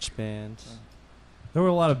remember which band. There were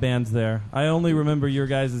a lot of bands there. I only remember your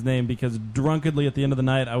guys' name because drunkenly at the end of the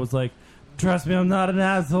night, I was like, trust me, I'm not an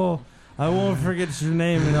asshole. I won't forget your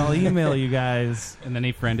name, and I'll email you guys. And then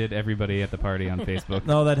he friended everybody at the party on Facebook.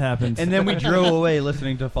 No, that happened. And then we drove away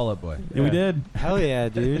listening to Fall Out Boy. Yeah, we did. Hell yeah,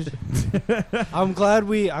 dude! I'm glad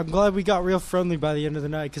we got real friendly by the end of the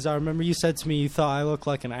night, because I remember you said to me you thought I looked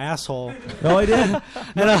like an asshole. Oh, I did.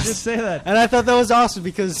 And I I did say that. And I thought that was awesome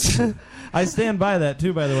because I stand by that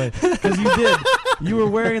too, by the way, because you did. You were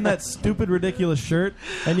wearing that stupid, ridiculous shirt,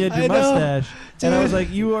 and you had your I know. mustache, and I was Dude.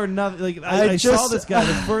 like, "You are not like." I I saw just- this guy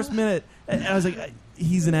the first minute, and I was like,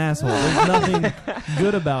 he's an asshole. There's nothing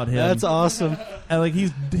good about him. That's awesome. And like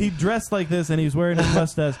he dressed like this and he's wearing his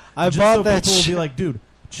mustache. I just bought so that people will be shit. like, dude,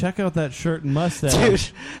 check out that shirt and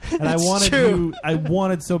mustache. Dude, and I it's wanted true. I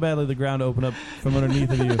wanted so badly the ground to open up from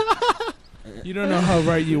underneath of you. You don't know how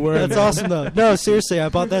right you were. That's man. awesome, though. No, seriously, I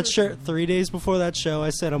bought that shirt 3 days before that show. I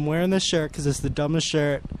said, I'm wearing this shirt because it's the dumbest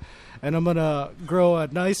shirt. And I'm going to grow a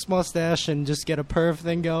nice mustache and just get a perv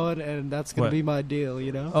thing going, and that's going What? to be my deal,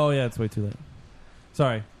 you know? Oh yeah, it's way too late.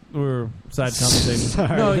 Sorry. We were side conversation.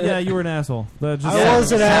 Sorry. No, yeah, you were an asshole. I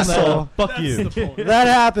was an asshole. Fuck you. That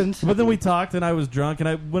happened. But then we talked, and I was drunk,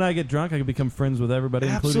 and when I get drunk, I can become friends with everybody,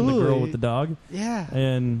 including the girl Absolutely. with the dog. Yeah.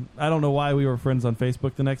 And I don't know why we were friends on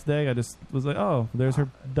Facebook the next day. I just was like, oh, there's her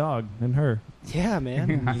dog and her. Yeah,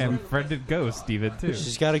 man. I am friended Ghost, even, too.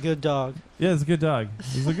 She's got a good dog. Yeah, it's a good dog.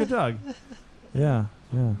 He's a good dog. Yeah,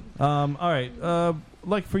 yeah. All right.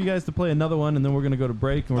 Like for you guys to play another one, and then we're gonna go to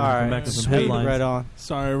break, and we're gonna come back with some Sweet, headlines. right on.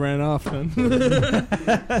 Sorry, I ran off then.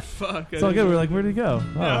 Fuck. It's all good. We're like, where'd he go?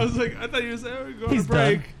 Oh. Yeah, I was like, I thought you were saying we're going He's to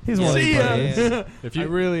break. done. He's one of See these ya. players. If I you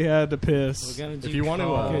really had to piss. if you want in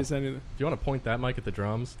case to, anything. if you want to point that mic at the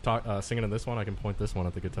drums, singing in this one, I can point this one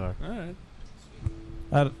at the guitar. All right.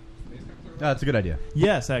 That's a good idea.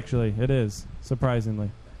 Yes, actually, it is. Surprisingly.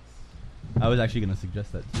 I was actually going to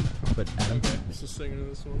suggest that too, but Adam. Just singing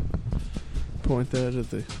this one. Point that at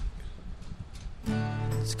the.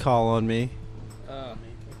 It's Call on Me.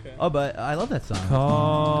 Okay. Oh, but I love that song.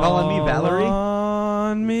 Call on Me, Valerie.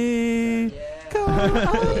 On me. Call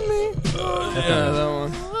on me. Yeah,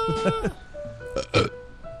 that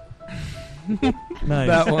one. Nice.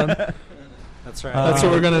 That one. That's right. That's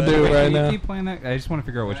what we're gonna do Wait, right can you now. keep playing that? I just want to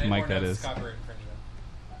figure out which mic that is.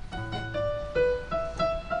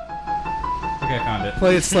 Okay, I found it.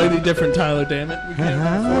 Play it slightly different, Tyler. Damn it, we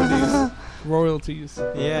can't afford these royalties.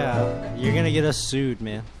 Yeah, you're going to get us sued,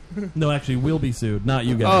 man. No, actually, we'll be sued, not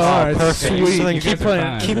you guys. Oh, all right, perfect. sweet. So then You keep guys are playing.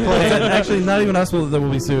 fine. Keep playing. Actually, not even us that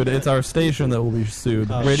will be sued. It's our station that will be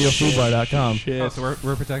sued. Oh, RadioFubar.com. Shit. Oh, so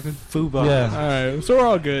we're protected? Fubar. Yeah. All right, so we're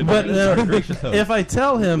all good. But Gracious host. if I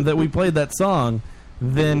tell him that we played that song,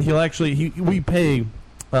 then he'll actually we pay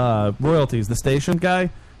royalties. The station guy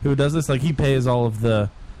who does this, like he pays all of the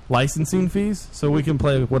licensing fees, so we can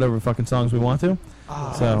play whatever fucking songs we want to.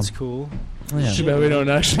 Oh, So- that's cool. Yeah. Too bad we don't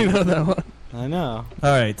actually know that one. I know.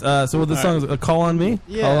 All right. So the song is Call on Me.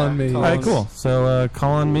 Yeah. Call on Me. All right, cool. So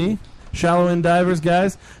Call on Me. Shallow End Divers,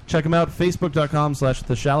 guys. Check them out.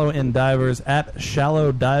 Facebook.com/The Shallow End Divers, at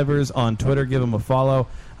Shallow Divers on Twitter. Give them a follow.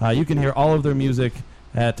 You can hear all of their music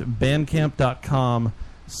at Bandcamp.com.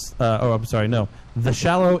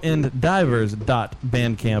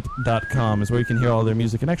 TheShallowEndDivers.bandcamp.com is where you can hear all their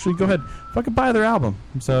music. And actually, go ahead, fucking buy their album.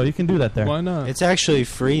 So you can do that there. Why not? It's actually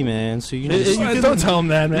free, man. So you can just Don't tell him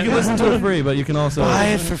that, man. You can listen to it free, but you can also buy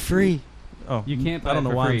it for free. Oh, You can't buy I don't it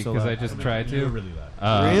know for why free I'm so because I loud. just tried to. really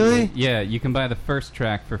loud. Really? Yeah, you can buy the first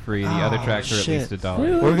track for free. The Oh, other tracks are at shit. least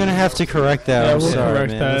 $1. We're gonna have to correct that. Yeah, I'm we'll sorry,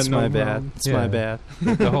 correct man. that, That's no my bad. problem. It's my bad.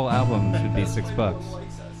 The whole album should be $6.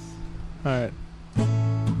 All right.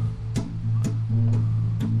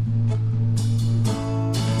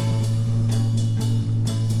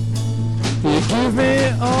 You give me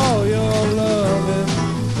all your loving,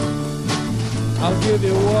 I'll give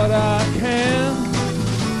you what I can.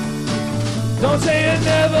 Don't say you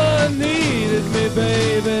never needed me,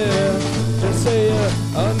 baby. Just say you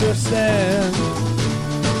understand.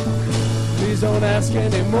 Please don't ask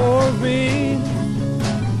any more of me.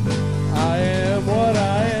 I am what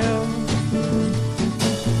I am.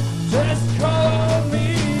 Just call on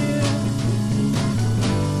me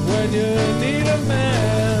when you need a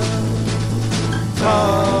man.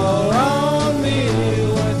 Call on me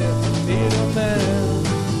when you need a man.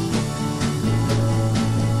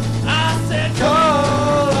 I said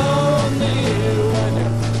call on me when you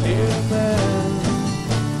need a man.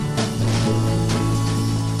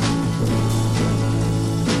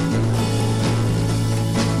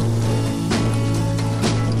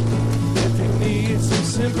 If you need some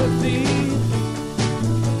sympathy,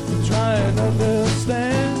 try and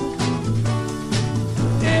understand.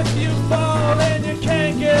 If you fall and you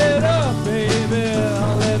can't get up, baby,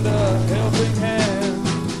 I'll lend a helping hand.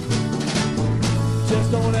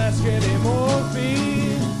 Just don't ask any more of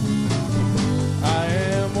me. I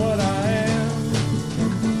am what I am.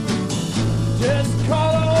 Just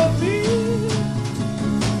call on me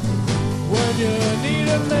when you need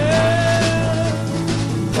a man.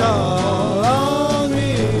 Call on me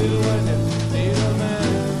when you need a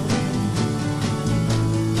man.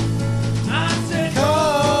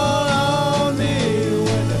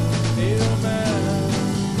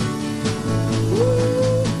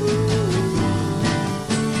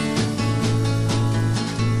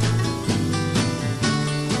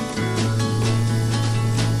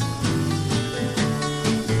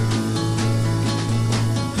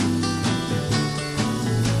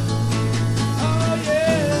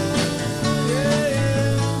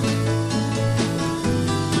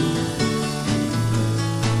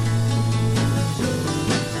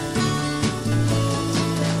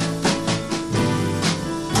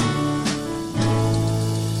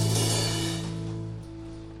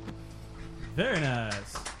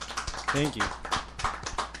 you.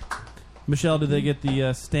 Michelle, did they get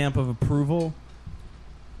the stamp of approval?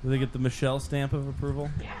 Did they get the Michelle stamp of approval?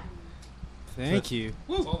 Yeah. Thank you.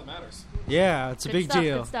 That's all that matters. Yeah, it's a Good big stuff,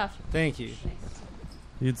 deal. good stuff. Thank you.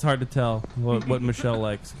 It's hard to tell what Michelle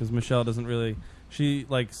likes because Michelle doesn't really. She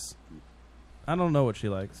likes. I don't know what she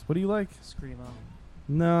likes. What do you like? Screamo.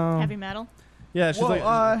 No. Heavy metal? Yeah, she's Whoa,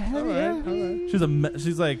 like heavy.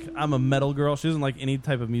 She's like I'm a metal girl. She doesn't like any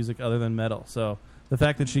type of music other than metal. So the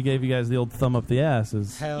fact that she gave you guys the old thumb up the ass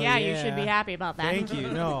is Yeah, you should be happy about that. Thank you.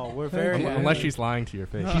 No, we're very happy. Unless she's lying to your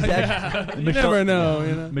face. She's actually, You never know,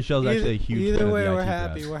 you know. Michelle's actually a huge fan Either of way, the we're IT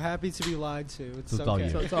happy. crowd. We're happy to be lied to. It's So it's all okay. you.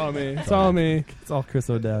 So it's all me. It's all me. It's all Chris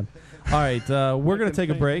O'Dowd. All right, we're gonna take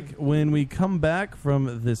a break. When we come back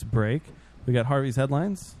from this break, we got Harvey's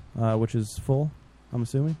headlines, which is full. I'm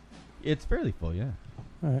assuming It's fairly full, yeah.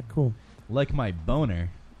 All right, cool. Like my boner.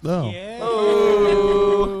 Oh. Yeah.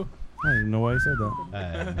 Oh. I don't even know why you said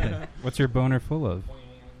that. What's your boner full of?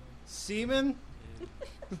 Semen?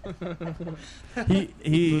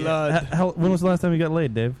 He Blood. when was the last time you got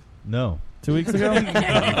laid, Dave? No. 2 weeks ago?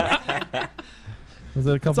 Was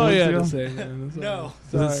it a couple That's all weeks you had ago? to say, man. That's all.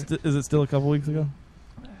 No. Is it still a couple weeks ago?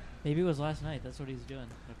 Maybe it was last night. That's what he's doing.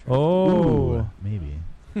 Oh. Ooh, maybe.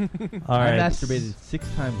 All right. I masturbated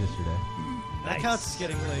 6 times yesterday. That counts as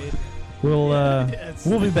getting laid.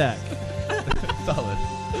 We'll be back. Solid.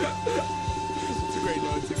 It's a great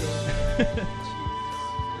note to go.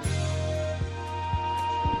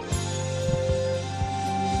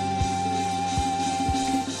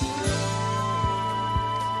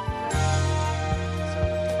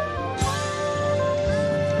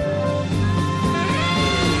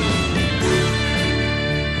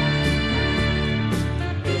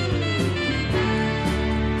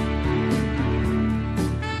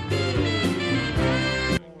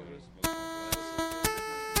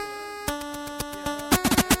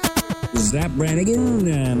 Zap Brannigan,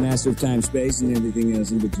 master of time, space, and everything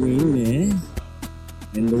else in between, eh?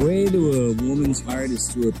 And the way to a woman's heart is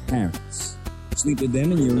through her parents. Sleep with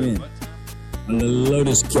them and you're in. On the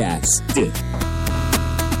Lotus Cast.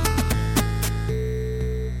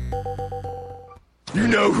 You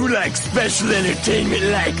know who likes special entertainment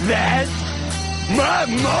like that? My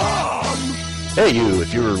mom! Hey, you,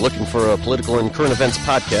 if you're looking for a political and current events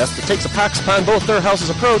podcast that takes a pox upon both their houses'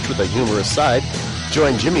 approach with a humorous side,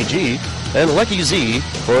 join Jimmy G and Lucky Z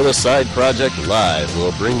for the Side Project Live.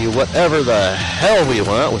 We'll bring you whatever the hell we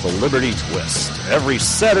want with a Liberty twist. Every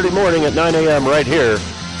Saturday morning at 9 a.m. right here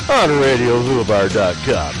on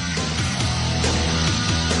RadioHoobar.com.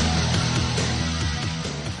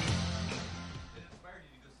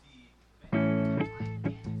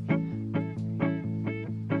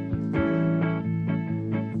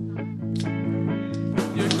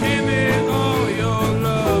 You give me all your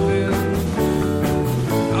loving,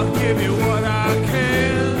 I'll give you what I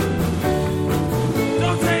can.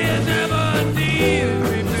 Don't say you never need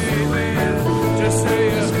me, baby, just say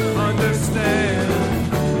you understand.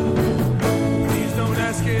 Please don't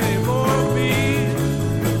ask any more of me,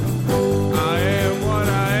 I am what I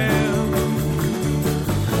am.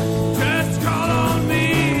 Just call on me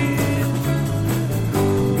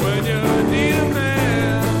when you need a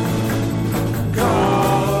man.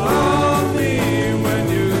 Call on me when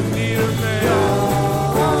you need a man.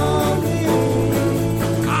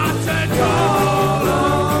 I said call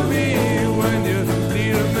on me when you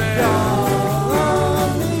need a man.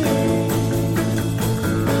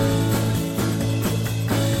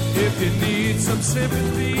 If you need some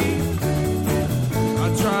sympathy,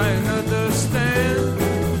 I'll try and understand.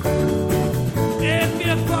 If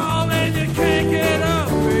you fall and you can't get up,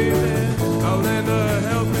 baby, I'll lend a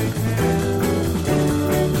helping hand.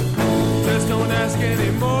 Just don't ask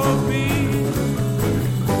any more of me.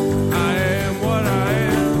 I am what I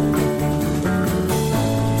am.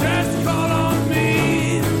 Just call on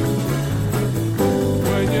me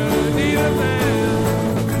when you need a man.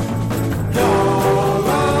 Call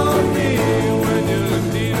on me when you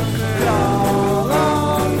need a man. Call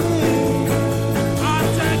on me. I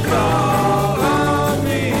said call on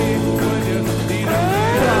me when you need a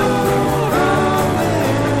man.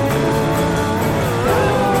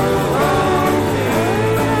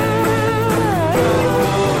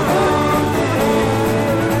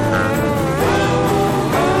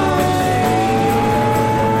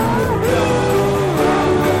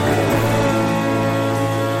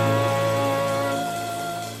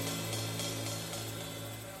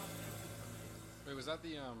 Wait, was that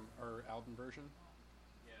the our album version?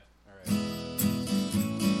 Yeah. All right.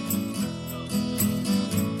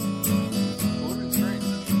 What would have been strange?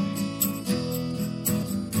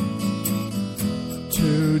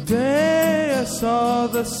 Today I saw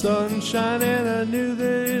the sun shining, I knew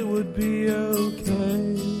that it would be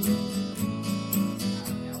okay.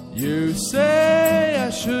 You say I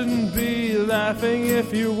shouldn't be laughing.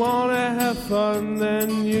 If you want to have fun,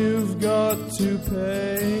 then you've got to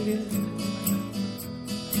pay.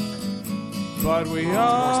 But we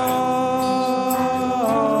all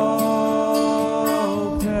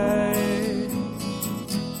pay.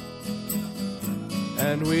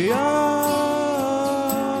 And we all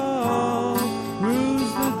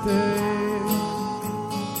lose the day.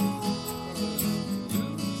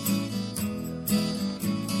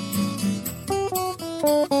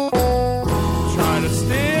 Try to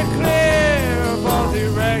steer clear of all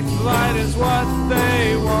direct light is what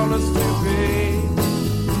they want us to be.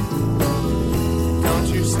 Don't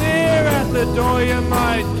you stare at the door, you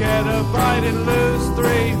might get a bite and lose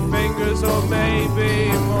 3 fingers or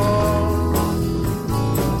maybe more.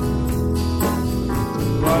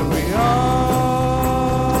 But we all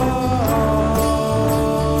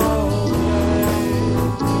pay.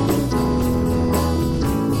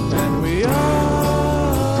 And we all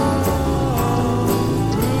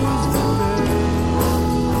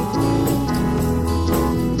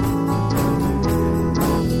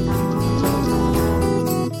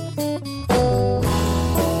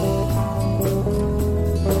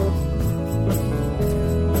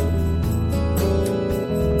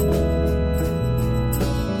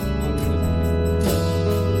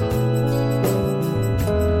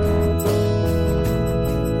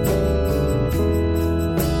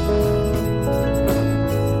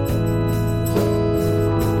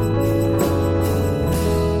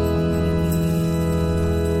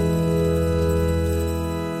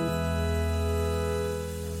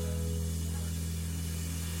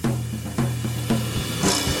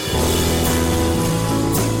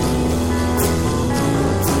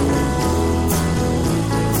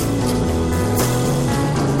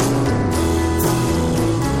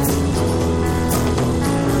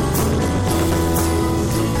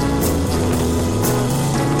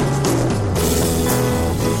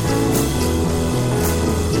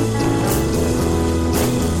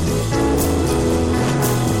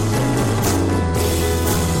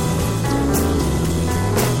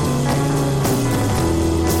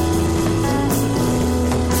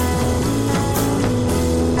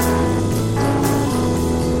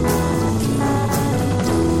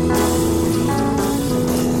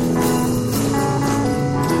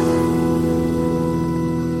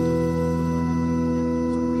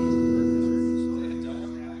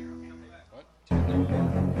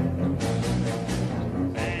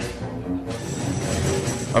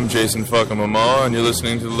I'm Jason fucking Mama, and you're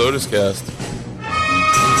listening to the Lotus Cast.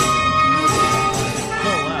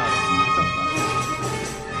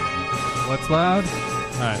 What's loud?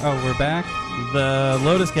 All right. Oh, we're back. The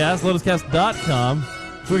Lotus Cast, lotuscast.com.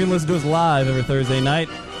 So we can listen to us live every Thursday night,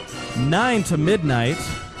 9 to midnight.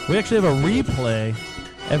 We actually have a replay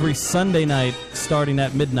every Sunday night starting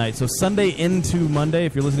at midnight. So Sunday into Monday,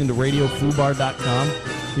 if you're listening to RadioFubar.com,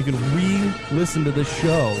 you can re-listen to this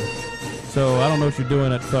show. So I don't know what you're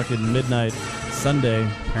doing at fucking midnight Sunday.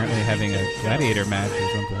 Apparently having a gladiator match or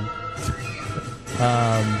something.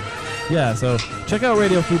 Yeah, so check out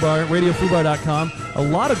Radio Fubar, RadioFubar.com. A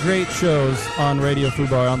lot of great shows on Radio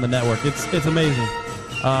Fubar on the network. It's amazing.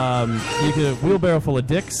 You get a wheelbarrow full of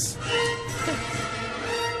dicks.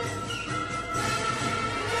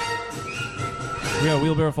 We got a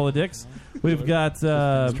wheelbarrow full of dicks. We've got.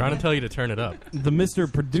 I was trying to tell you to turn it up. The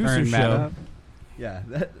Mr. Producer Turn Show. Matt up. Yeah.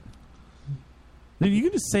 Dude, you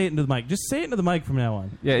can just say it into the mic. Just say it into the mic from now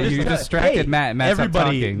on. Yeah, you distracted Matt. Matt's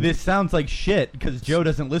everybody, talking. this sounds like shit because Joe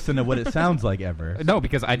doesn't listen to what it sounds like ever. No,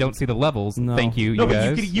 because I don't see the levels. No. Thank you, No, you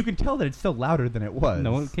but guys. you can tell that it's still louder than it was.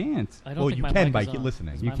 No, it can't. I don't Well, think you my can mic by is on.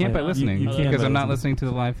 listening. Is You my can't mic by on? listening You can't because by I'm not listening. listening to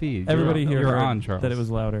the live feed. Everybody here you're heard on, Charles. that it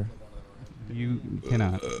was louder. You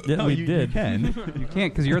cannot. Yeah, No, we you did. can. You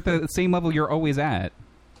can't because you're at the same level you're always at.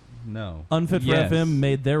 No. Unfit for Yes. FM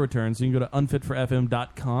made their return, so you can go to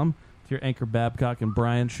unfitforfm.com. It's your Anchor Babcock and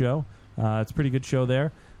Brian show. It's a pretty good show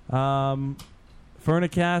there. Furnicast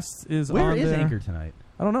is Where on is there. Anchor tonight?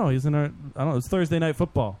 I don't know. He's in our. I don't know. It's Thursday night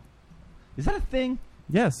football. Is that a thing?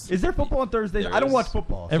 Yes. Is there football on Thursdays? There I don't is. watch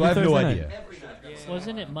football, so Every I have no Thursday idea. night.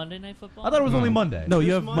 Wasn't it Monday Night Football? I thought it was only Monday. No, you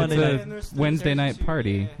There's have Monday Monday night. and there's Wednesday night Thursday,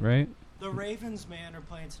 party, yeah. right? The Ravens, man, are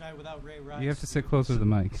playing tonight without Ray Rice. You have to sit closer to the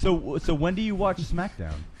mic. So when do you watch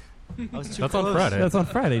SmackDown? I was too That's on close. Friday. That's on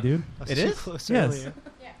Friday, dude. I was It too is? close Yes. earlier.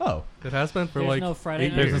 Oh, It has been for There's like no Friday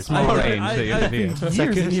 8 night. years. Small range that you have to be. Years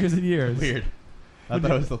and years and years. weird. I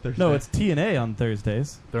thought it was the Thursday. No, it's TNA on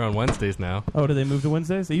Thursdays. They're on Wednesdays now. Oh, did they move to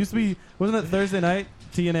Wednesdays? It used to be, wasn't it Thursday night,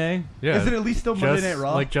 TNA? Yeah. Is it at least still Monday Night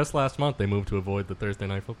Raw? Like just last month, they moved to avoid the Thursday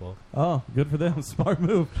Night Football. Oh, good for them. Smart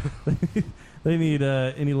move. They need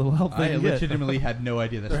any little help they I can get. legitimately had no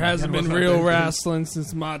idea that There hasn't been real wrestling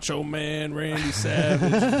since Macho Man Randy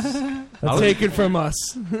Savage. Take it from us.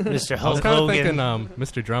 Mr. I was kind of thinking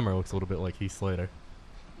Mr. Drummer looks a little bit like Heath Slater.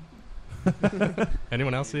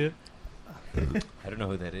 Anyone else see it? I don't know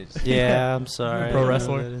who that is. Yeah, I'm sorry. Pro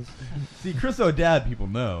wrestler. See, Chris O'Dad, people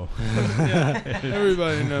know. Yeah,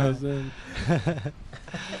 everybody knows him.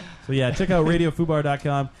 So yeah, check out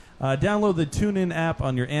radiofubar.com. Download the TuneIn app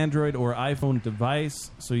on your Android or iPhone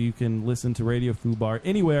device so you can listen to Radio Fubar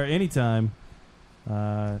anywhere, anytime.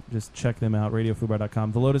 Just check them out,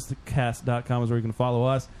 radiofubar.com. TheLotusCast.com is where you can follow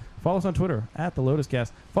us. Follow us on Twitter, at The Lotus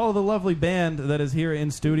Cast. Follow the lovely band that is here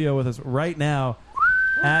in studio with us right now,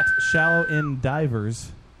 at Shallow End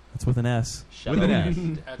Divers. That's with an S. With an S.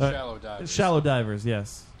 At Shallow Divers. Shallow Divers,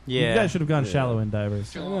 yes. Yeah. You guys should have gone Yeah. Shallow End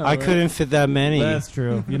Divers. I couldn't fit that many. That's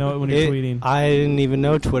true. You know it when you're tweeting. I didn't even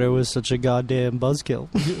know Twitter was such a goddamn buzzkill.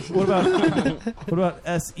 What about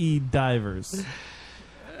SE Divers?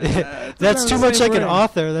 That's too much like an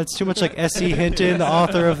author. That's too much like S.E. Hinton, the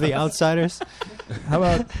author of The Outsiders. How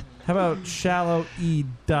about Shallow E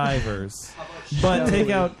Divers? But take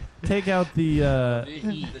out the E. the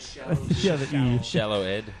E. Shallow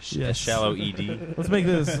Ed. Yes. Shallow ED. Let's make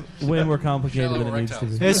this way more complicated than it needs to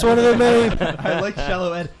be. It's one of the many. I like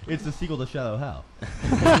Shallow Ed. It's the sequel to Shallow Hal.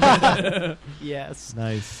 Yes.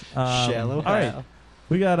 Nice. Shallow All right. Hal.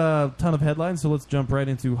 We got a ton of headlines, so let's jump right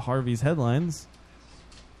into Harvey's headlines.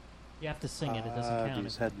 You have to sing it. It doesn't count.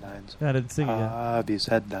 Harvey's headlines. Yeah, I didn't sing it yet. Harvey's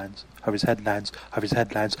headlines. Harvey's headlines. Harvey's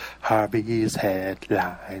headlines. Harvey's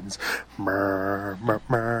headlines. Mer mer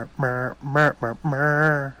mer mer mer mer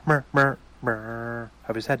mer mer mer mer.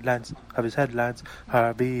 Harvey's headlines. Harvey's headlines.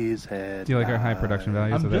 Harvey's headlines. Do you like our high production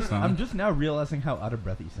values of that song? I'm just now realizing how out of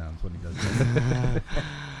breath he sounds when he does this.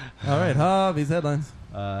 All right, Harvey's headlines.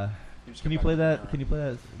 Can you play that? Can you play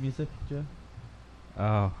that music, Joe?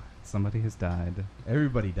 Oh, somebody has died.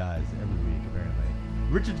 Everybody dies every week, apparently.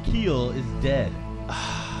 Richard Kiel is dead.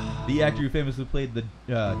 The actor who famously played the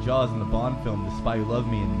Jaws in the Bond film The Spy Who Loved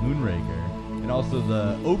Me and Moonraker, and also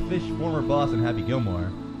the Oafish former boss in Happy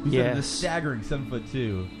Gilmore, who's at the staggering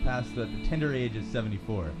 7'2", passed at the tender age of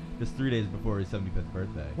 74, just 3 days before his 75th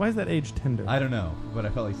birthday. Why is that age tender? I don't know, but I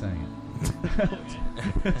felt like saying it.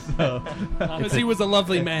 Because he was a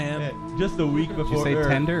lovely man. Just a week before. Did you say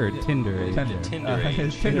tender or Tinder age? Tender.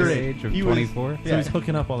 His Tender age of He was- 24? So he's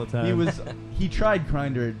hooking up all the time. He tried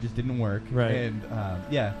Grindr, it just didn't work. Right. And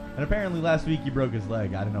and apparently last week he broke his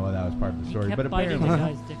leg. I don't know why that was part of the story, Kept but biting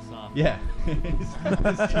apparently the guy's dicks off. Yeah.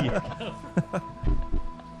 His teeth.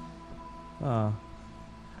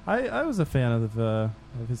 I was a fan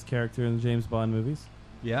of his character in the James Bond movies.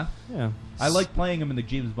 Yeah? Yeah. I like playing him in the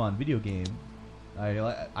James Bond video game.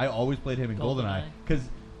 I always played him in GoldenEye.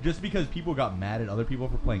 Just because people got mad at other people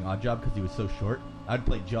for playing Oddjob because he was so short, I'd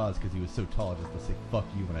play Jaws because he was so tall just to say fuck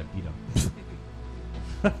you when I beat him.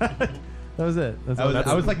 That was it.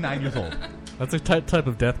 I was like 9 years old. That's a type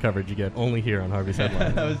of death coverage you get only here on Harvey's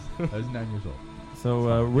Headlines. I was 9 years old.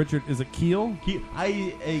 So Richard, is it Keel?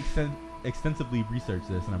 I extensively researched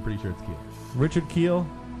this, and I'm pretty sure it's Keel. Richard Keel,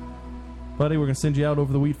 buddy, we're gonna send you out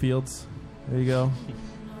over the wheat fields. There you go.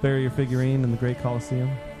 Bury your figurine in the Great Coliseum.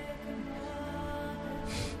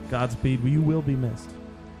 Godspeed. You will be missed.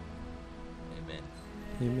 Amen.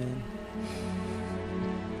 Amen.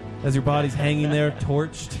 As your body's hanging there,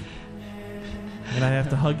 torched, and I have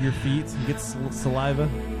to hug your feet and get saliva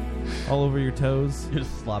all over your toes. You're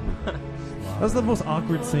sloppy. That was the most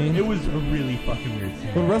awkward scene. It was a really fucking weird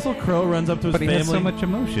scene. When Russell Crowe runs up to his But he family, has so much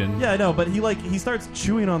emotion. Yeah, I know, but he starts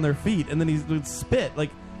chewing on their feet, and then he would spit. Like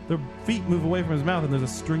their feet move away from his mouth, and there's a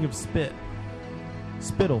string of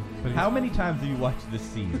spittle. How many times have you watched this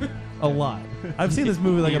scene? A lot. I've seen this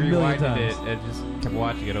movie like He a million rewinded times. it and just kept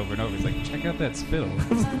watching it over and over. He's like, check out that spittle.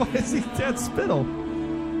 Why is he that spittle?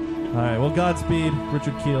 All right, well, Godspeed,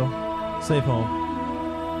 Richard Keel. Safe home.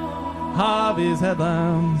 Harvey's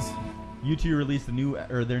headlines. U2 released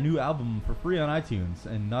their new album for free on iTunes,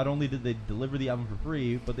 and not only did they deliver the album for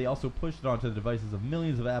free, but they also pushed it onto the devices of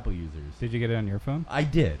millions of Apple users. Did you get it on your phone? I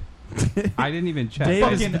did. I didn't even check. Dave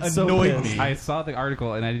fucking is so annoyed pissed. me. I saw the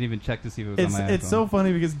article and I didn't even check to see if it was on my iPhone. It's so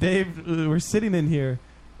funny because Dave, we're sitting in here,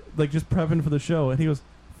 like just prepping for the show, and he goes,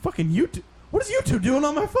 "Fucking YouTube! What is YouTube doing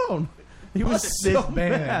on my phone?" He was Fuck so this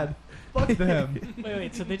man. mad. Fuck them.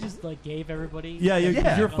 Wait. So they just like gave everybody? Yeah,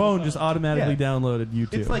 your phone just automatically downloaded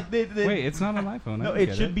YouTube. It's like Wait, it's not on my phone. No,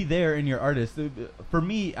 it should be there in your artist. For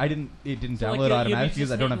me, it didn't So, like, download you'll automatically be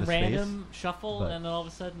because I just don't have the hitting space. random shuffle, but- and then all of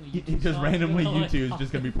a sudden, It YouTube just song randomly will, like, YouTube is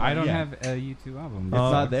just gonna be. I don't yeah. have a U2 album. It's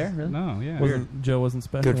not there, really? No, yeah. Joe wasn't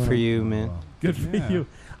special. Good for you, man. Good for Yeah. you.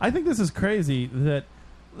 I think this is crazy that,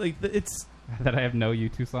 like, it's that I have no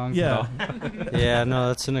U2 songs. Yeah. At all. Yeah, no,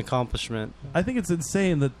 that's an accomplishment. I think it's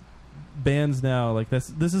insane that bands now like this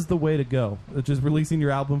is the way to go. It's just releasing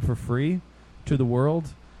your album for free to the world.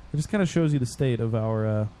 It just kind of shows you the state of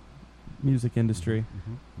our music industry.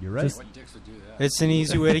 You're right. What dicks would do that? It's an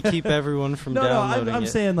easy way to keep everyone from downloading I'm it.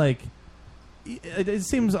 saying like it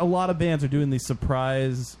seems a lot of bands are doing these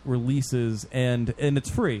surprise releases and it's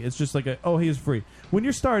free. It's just like he's free. When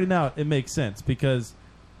you're starting out, it makes sense because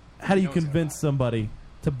how do you convince somebody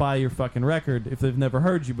to buy your fucking record if they've never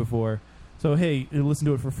heard you before? So hey, you listen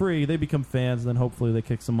to it for free. They become fans, and then hopefully they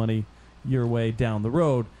kick some money your way down the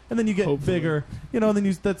road, and then you get bigger. And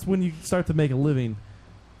then that's when you start to make a living.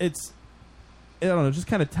 It's I don't know, just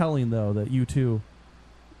kind of telling though that U2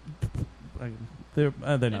 they're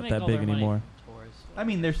not that big anymore. I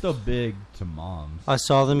mean, they're still big to moms. I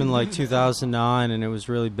saw them in like 2009, and it was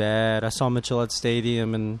really bad. I saw Mitchell at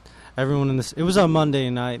Stadium, and everyone in this. It was on Monday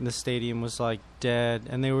night, and the stadium was like dead,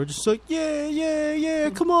 and they were just like, yeah,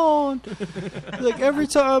 come on! Like every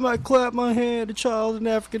time I clap my hand, a child in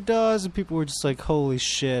Africa dies, and people were just like, holy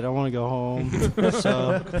shit, I want to go home.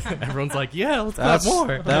 So everyone's like, yeah, let's clap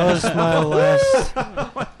more. That was my last.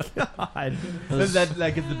 Oh my god!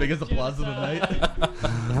 That gets the biggest applause of the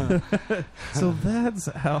night. So that's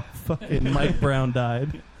how fucking Mike Brown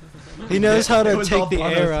died. He knows how to take the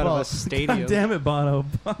air out of a stadium. God damn it, Bono!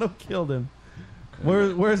 Bono killed him.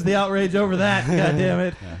 Where's the outrage over that? God damn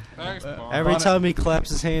it! Thanks, Bono. Every time he claps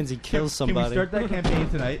his hands, he kills Can we somebody. start that campaign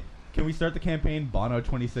tonight? Can we start the campaign Bono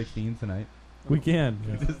 2016 tonight? We can.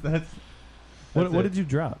 What did you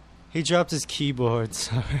drop? He dropped his keyboard.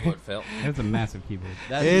 Sorry. What fell? It's a massive keyboard.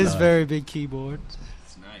 It is very big keyboard.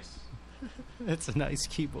 It's nice. It's a nice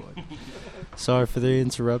keyboard. Sorry for the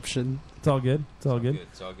interruption. It's all good. It's all good.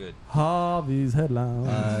 It's all good. Harvey's headlines.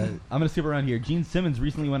 I'm going to skip around here. Gene Simmons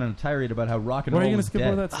recently went on a tirade about how rock and Why are roll you is skip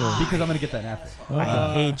dead. over that story? Because I'm going to get that after.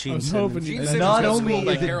 I hate Gene Simmons. Not only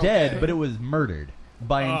is it dead, but it was murdered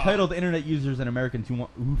by entitled internet users and Americans who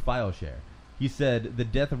file share. He said the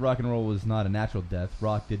death of rock and roll was not a natural death.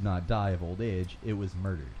 Rock did not die of old age. It was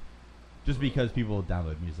murdered. Just because people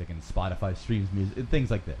download music and Spotify streams music,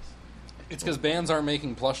 things like this. It's because bands aren't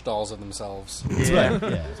making plush dolls of themselves. Yeah.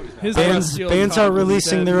 Bands aren't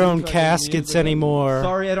releasing their own caskets anymore.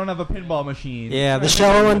 Sorry, I don't have a pinball machine. Yeah, the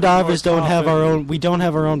Shallow and Divers don't have our own. We don't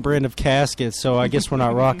have our own brand of caskets, so I guess we're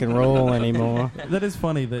not rock and roll anymore. That is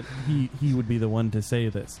funny that he would be the one to say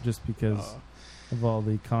this, just because of all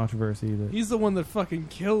the controversy. That He's the one that fucking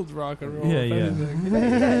killed rock and roll. Yeah,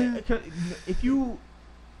 if anything.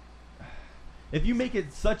 If you make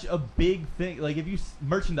it such a big thing, like if you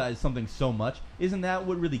merchandise something so much, isn't that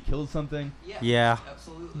what really kills something? Yeah.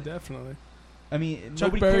 Absolutely. Definitely. I mean,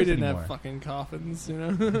 Chuck nobody Berry cares didn't anymore. have fucking coffins,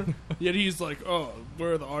 Yet he's like, oh,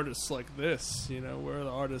 where are the artists like this? Where are the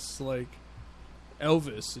artists like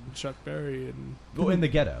Elvis and Chuck Berry and Go in the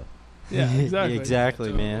ghetto. Yeah, exactly.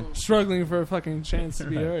 Exactly, man. Struggling for a fucking chance to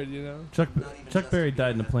be heard, Chuck Berry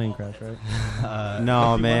died in a plane crash, right?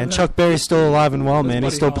 No, man. Chuck Berry's still alive and well, man. He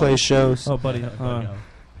still plays shows. Oh, buddy. Chuck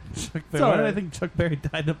Berry. Why did I think Chuck Berry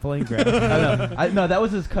died in a plane crash? No, that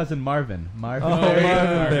was his cousin Marvin. Marvin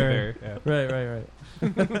Berry. Berry. Marvin Berry.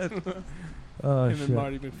 Right. Oh, Him shit. and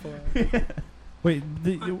Marty McFly. Wait,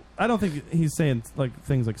 I don't think he's saying like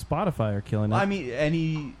things like Spotify are killing it. I mean,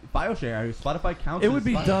 any file share, Spotify counts. It would as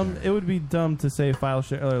be file dumb. share. It would be dumb to say file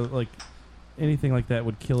share or like anything like that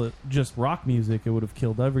would kill it. Just rock music, it would have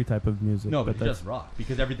killed every type of music. No, but that's just rock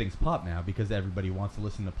because everything's pop now because everybody wants to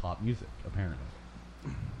listen to pop music. Apparently,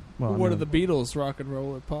 well, What no. are the Beatles? Rock and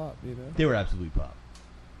roll or pop? they were absolutely pop.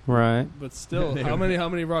 Right. But still, They how were-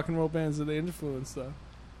 many rock and roll bands did they influence though?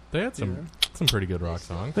 They had some pretty good rock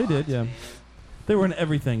songs. They did, yeah. They were an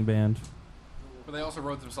everything band. But they also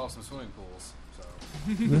wrote themselves some swimming pools. So.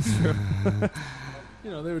 That's true.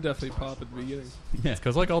 They were definitely pop at the beginning. It's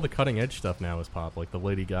because like all the cutting edge stuff now is pop, like the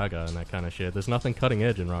Lady Gaga and that kind of shit. There's nothing cutting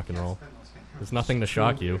edge in rock and roll. There's nothing to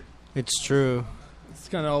shock you. It's true. It's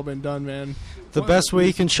kind of all been done, man. The best way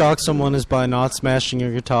you can shock someone is by not smashing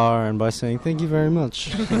your guitar and by saying thank you very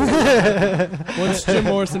much. Once Jim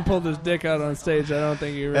Morrison pulled his dick out on stage, I don't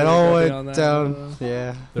think he really It all got went on that. down.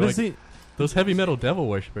 Yeah. They're like, those heavy metal devil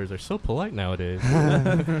worshippers are so polite nowadays.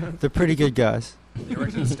 They're pretty good guys. They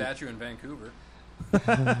erected a statue in Vancouver.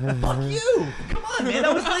 Fuck you! Come on, man.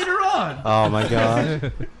 That was later on. Oh my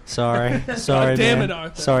god. Sorry, God damn man. it,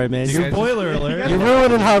 Arthur. Sorry, man. You guys- Spoiler alert. You're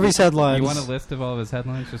ruining Harvey's headlines. You want a list of all of his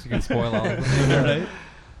headlines just so you can spoil all of them? Right?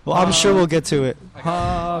 Well, I'm sure we'll get to it.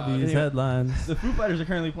 Harvey's Anyway, headlines. The Foo Fighters are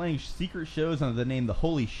currently playing secret shows under the name The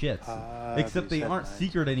Holy Shits. Except they aren't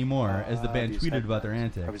secret anymore, as the band tweeted about their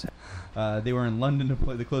antics. They were in London to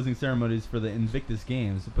play the closing ceremonies for the Invictus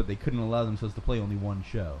Games, but they couldn't allow themselves to play only one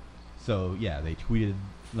show. So, yeah, they tweeted,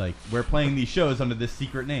 like, we're playing these shows under this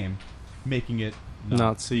secret name, making it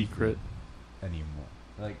Not secret anymore.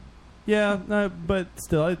 Like, Yeah, but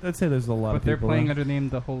still, I'd say there's a lot of But they're people playing around. under the name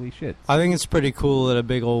The Holy Shit. I think it's pretty cool that a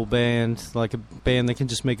big old band, like a band that can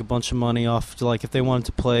just make a bunch of money off, like if they wanted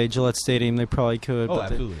to play Gillette Stadium, they probably could. Oh, but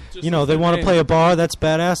they- absolutely. Just you know, like they the want to name. play a bar. That's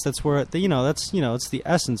badass. That's where it's the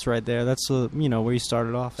essence right there. That's where you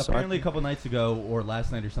started off. So apparently, a couple nights ago, or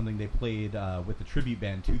last night or something, they played with the tribute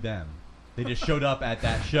band to them. They just showed up at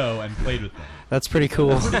that show and played with them. that's pretty cool.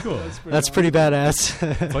 That's pretty cool. That's pretty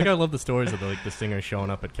badass. It's like I love the stories of the singers showing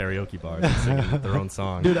up at karaoke bars and singing their own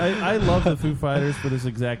song. Dude, I love the Foo Fighters for this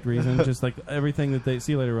exact reason. Just like everything that they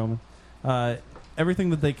see you later, Roman. Everything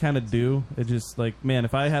that they kind of do, it just like, man,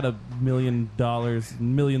 if I had $1 million,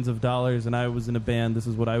 millions of dollars, and I was in a band, this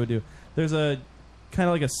is what I would do. There's a kind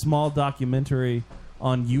of like a small documentary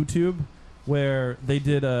on YouTube where they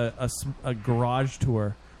did a garage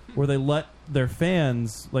tour where they let their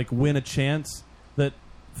fans like win a chance that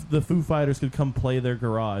the Foo Fighters could come play their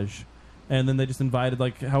garage, and then they just invited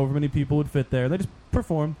like however many people would fit there. They just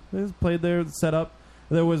performed. They just played their setup.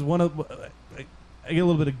 There was one of I get a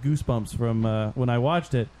little bit of goosebumps from when I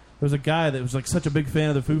watched it. There was a guy that was like such a big fan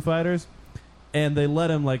of the Foo Fighters, and they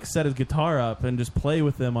let him like set his guitar up and just play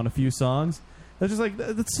with them on a few songs. That's just like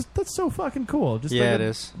that's so fucking cool. Just Yeah, like it a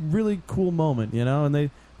is. really cool moment, you know. And they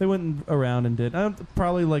went around and did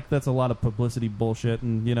probably like that's a lot of publicity bullshit,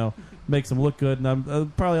 and makes them look good.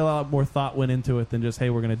 And probably a lot more thought went into it than just hey,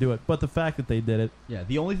 we're gonna do it. But the fact that they did it, Yeah,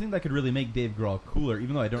 the only thing that could really make Dave Grohl cooler,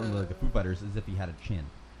 even though I don't really like the Foo Fighters, is if he had a chin.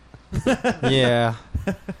 Yeah,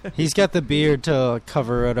 he's got the beard to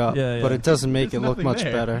cover it up, Yeah, yeah. but it doesn't make There's it look nothing much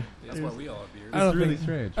there. better. That's why we all have beards. I don't It's really think-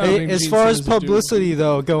 strange. I don't think As Gene far as Simmons would do it. publicity,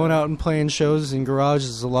 though, going out and playing shows in garages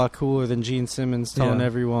is a lot cooler than Gene Simmons telling Yeah.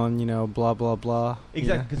 everyone, blah blah blah.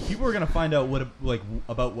 Exactly, because people are gonna find out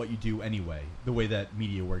about what you do anyway. The way that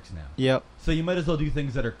media works now. Yep. So you might as well do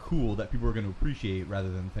things that are cool that people are going to appreciate, rather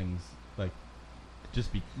than things like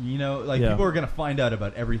just be Yeah. people are going to find out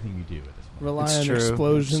about everything you do at this point. Rely It's on true.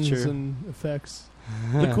 explosions It's true. and effects.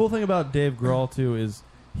 the cool thing about Dave Grohl too is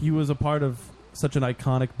he was a part of such an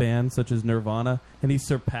iconic band such as Nirvana, and he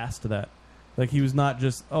surpassed that. Like he was not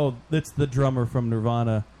just it's the drummer from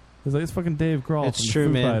Nirvana. He's like it's fucking Dave Grohl It's from the true,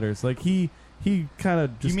 Foo man. Fighters. Like he kind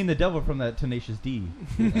of just You mean the devil from that Tenacious D?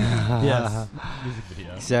 yes. Music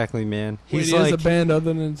video. Exactly, man. Wait, He's he has like a band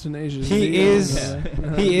other than Tenacious he D? is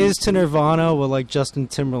Okay. he is to Nirvana what like Justin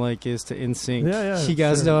Timberlake is to NSYNC. Yeah, yeah, You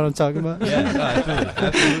guys sure. know what I'm talking about? Yeah,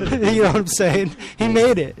 absolutely. You know what I'm saying? He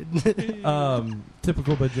made it.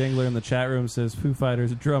 Typical Bajangler in the chat room says Foo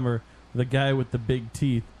Fighters drummer, the guy with the big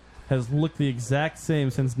teeth, has looked the exact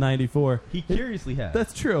same since '94. He curiously has.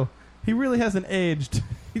 That's true. He really hasn't aged.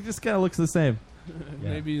 He just kind of looks the same. Yeah.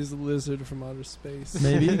 Maybe he's a lizard from outer space.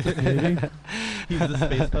 Maybe. He's the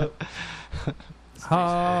space pope.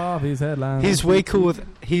 Harvey's headlines. He's way cool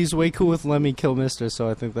with Lemmy Kilmister, so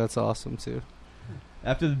I think that's awesome too.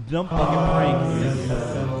 After the dump bucket prank.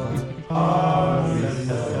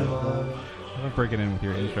 I'm breaking in with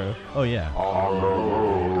your intro. Oh yeah.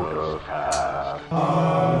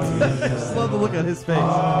 I just love the look on his face.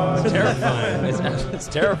 It's terrifying. It's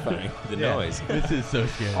terrifying. The noise. This is so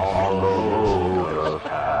scary.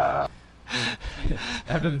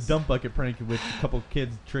 After the dump bucket prank, in which a couple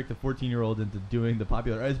kids tricked a 14-year-old into doing the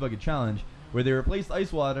popular ice bucket challenge, where they replaced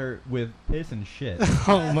ice water with piss and shit.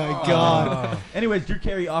 Oh my god. Anyways, Drew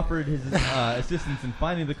Carey offered his assistance in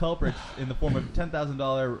finding the culprits in the form of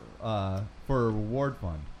 $10,000 for a reward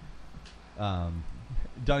fund.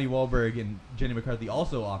 Donnie Wahlberg and Jenny McCarthy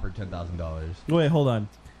also offered $10,000. Wait, hold on.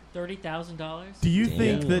 $30,000. Do you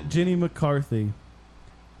think Damn. that Jenny Oh, McCarthy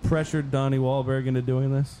pressured Donnie Wahlberg into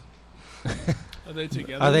doing this? Are they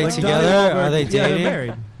together? Are they Like together? Donnie Are they Wahlberg- Yeah, they're dating? married,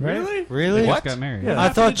 right? Really? Really? They just got married. Yeah. I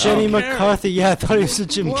thought Jenny Jim Carrey. McCarthy. Yeah, I thought he was a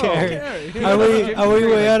Jim Whoa, Carrey. Carrey. Are we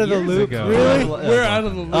way out of the Years loop? ago. Really? We're out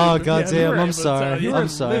of the loop. Oh Yeah, goddamn! we were I'm able to tell sorry. you. You I'm were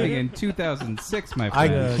sorry. living in 2006, my I,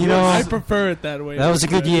 friend. you know, I prefer it that way. that was a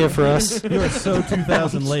good year for us. You are so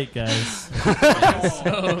 2000 late, guys.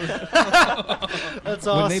 That's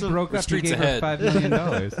When they awesome. broke up, he Streets gave her ahead. $5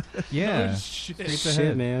 million. Yeah. Shit. Streets Shit,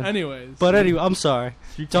 ahead. man. Anyways. But anyway, I'm sorry.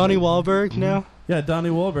 Donnie Wahlberg now. Yeah, Donnie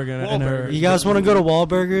Wahlberg and her. You guys want to go to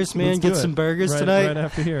Wahlburgers, man? Let's Get do some it. burgers Right- tonight. right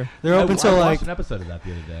after here. They're open till I like. watched an episode of that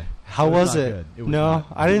the other day. How It was not it? good. It was No, not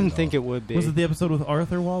I good didn't at think all. it would be. Was it the episode with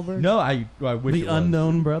Arthur Wahlberg? No, I wish the it was.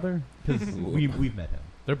 unknown brother. Because we've met him.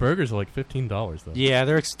 Their burgers are like $15 though. Yeah,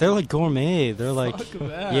 they're like gourmet. They're like Fuck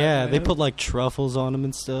that, yeah, they man. put like truffles on them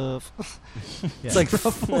and stuff. It's Yeah. like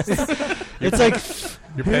Truffles. it's like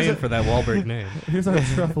You're paying for that Wahlberg name. Here's our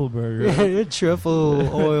truffle burger.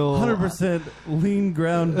 Truffle oil. 100% lean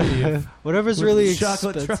ground beef. Whatever's with really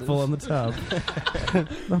chocolate expensive. truffle on the top.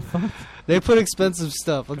 The fuck? They put expensive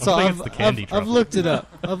stuff. That's all. think it's the candy I've truffle. looked it up.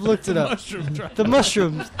 I've looked it up. Mushroom truffle. The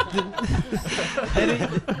mushrooms.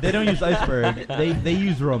 They don't use iceberg. They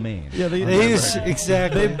use romaine. Yeah, they use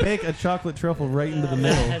exactly. They bake a chocolate truffle right into the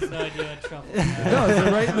middle. has no idea what truffle No,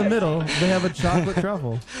 it's right in the middle. They have a chocolate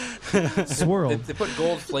truffle swirled. They put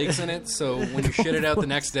gold flakes in it, so when you shit it out the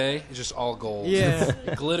next day, it's just all gold. Yeah.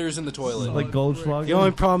 It glitters in the toilet. Like Goldschlager. The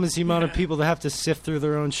only problem is the amount of people that have to sift through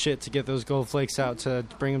their own shit to get those gold flakes out to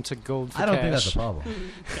bring them to gold for I don't cash. think that's a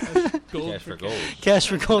problem. Cash for gold. Cash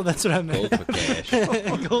for gold, that's what I meant. Gold for cash.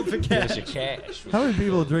 Gold for cash. Here's your cash. How many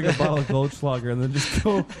people drink a bottle of Goldschlager and then just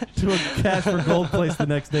go to a cash for gold place the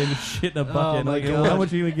next day and just shit in a bucket? my Like, God. how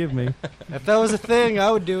much are you gonna give me? If that was a thing,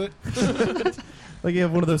 I would do it. Like you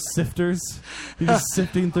have one of those sifters. You're just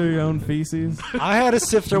sifting through your own feces. I had a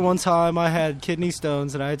sifter one time. I had kidney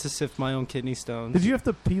stones, and I had to sift my own kidney stones. Did you have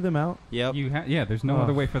to pee them out? Yep. Yeah, there's no Oh.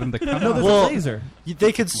 other way for them to come No, out. there's Well, a laser.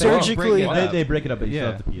 They could surgically. They break it up, but you still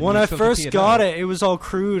have to pee it. When You I still have to first pee it got out. it, it was all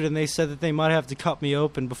crude, and they said that they might have to cut me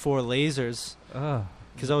open before lasers.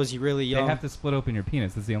 Because I was really young. They have to split open your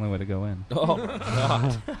penis. That's the only way to go in. Oh my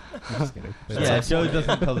god. I'm just kidding. Yeah, Joe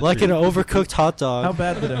doesn't tell the like truth. an overcooked hot dog. How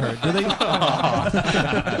bad did it hurt? Did they?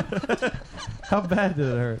 How bad did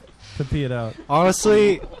it hurt to pee it out?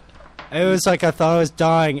 Honestly, it was like I thought I was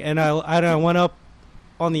dying, and I went up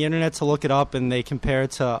on the internet to look it up, and they compare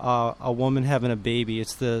it to a woman having a baby.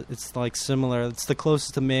 It's like similar. It's the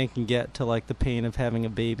closest a man can get to like the pain of having a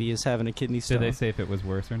baby is having a kidney stone. Did they say if it was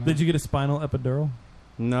worse or not? Did you get a spinal epidural?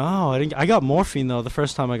 No, I didn't. I got morphine though the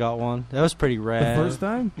first time I got one. That was pretty rad. The first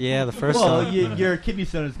time? Yeah, the first well, time. your kidney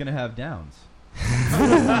stone is going to have downs.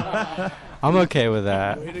 I'm okay with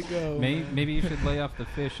that. Way to go. Maybe you should lay off the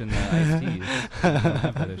fish and the iced teas. You don't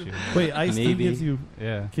have that issue. Wait, iced tea Maybe. gives you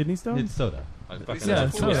Yeah. kidney stones? It's soda. Yeah,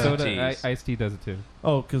 soda. Iced tea does it too.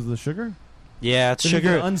 Oh, because of the sugar? Yeah, it's Then if you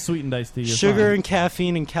sugar. get unsweetened iced tea. You're Sugar fine. and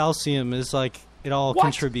caffeine and calcium is like it all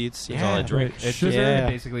contributes. That's all I drink. It Sugar- just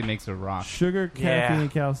basically makes a rock. Sugar, caffeine, Yeah.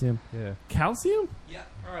 and calcium. Yeah. Calcium?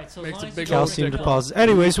 All right, so Makes as long a as big you old Calcium stick. deposits.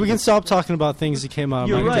 Anyways, we can stop talking about things that came out of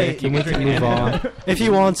You're my right. dick and we You can can move drink on. If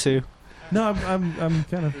you want to. No, I'm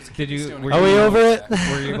kind of. Did you? Were Are you we able- over it?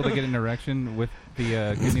 Were you able to get an erection with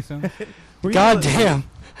the kidney stone? God damn.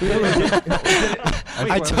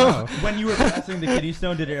 I don't. When you were passing the kidney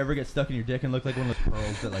stone, did it ever get stuck in your dick and look like one of those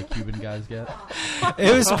pearls that like Cuban guys get?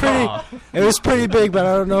 It was pretty big, but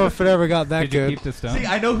I don't know if it ever got that Did you good. keep the stone? See,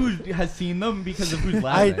 I know who has seen them because of who's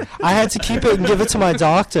laughing. I had to keep it and give it to my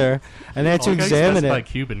doctor, and they had to All guys examine specify it.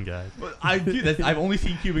 Cuban guys. I've only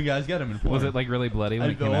seen Cuban guys get them in porn. Was it like really bloody when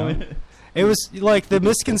I it came out? don't- It was like the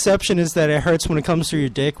misconception is that it hurts when it comes through your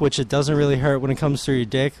dick, which it doesn't really hurt when it comes through your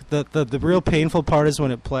dick. The real painful part is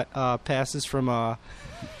when it passes from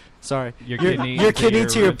Your kidney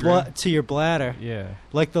to your urethra? to your bladder. Yeah.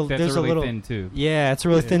 Like That's there's a really little thin tube. Yeah, it's a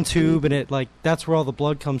really thin tube, and it like that's where all the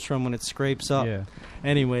blood comes from when it scrapes up. Yeah.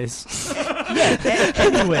 Anyways.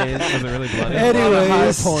 Anyways, Was it really bloody?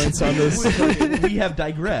 Anyways. High points on this. we have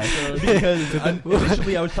digressed because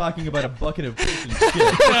initially I was talking about a bucket of piss and shit.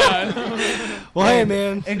 Well, hey,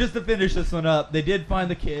 man. And just to finish this one up, they did find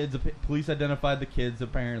the kids. The police identified the kids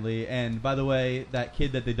apparently. And by the way, that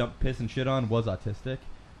kid that they dumped piss and shit on was autistic.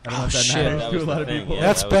 I don't know if that shit. matters That to was a the lot of thing, people. yeah.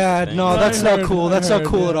 That's that was the bad. thing. No, that's not cool. That's not heard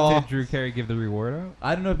cool that. at all. Did Drew Carey give the reward out?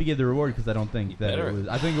 I don't know if he gave the reward because I don't think that better. it was.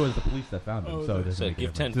 I think it was the police that found him. Oh, So it doesn't So make give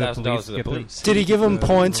a difference. $10,000 to the get the- police. Did he give him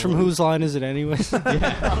points from whose line is it anyways? Did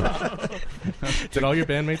all your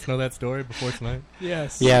bandmates know that story before tonight?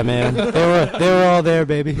 Yes. Yeah, man. They were all there,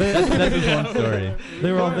 baby. That's his one story.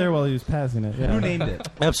 They were all there while he was passing it. Yeah. Who named it?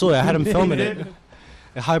 Absolutely, I had him Who filming named it.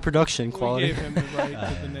 A high production We quality. gave him the right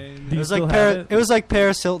to the name. Do It you was still like have it? it was like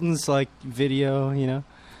Paris Hilton's like video, you know.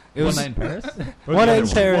 It One was Night in Paris? Or One the Night in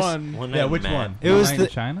other Paris. One. Yeah, which one? It One was Night the in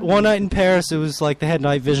China? One Night in Paris. It was like they had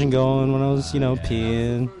night vision going when I was,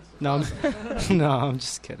 peeing. No, I'm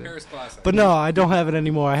just kidding. Paris Classic. But no, I don't have it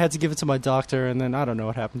anymore. I had to give it to my doctor, and then I don't know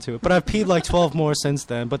what happened to it. But I've peed like 12 more since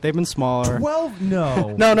then, but they've been smaller. 12? No.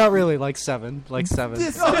 No, not really. Like 7. Like 7.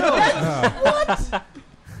 What?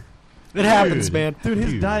 It happens, man. Dude,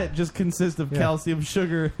 his diet just consists of calcium,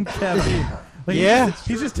 sugar, and caffeine. Like, Yeah.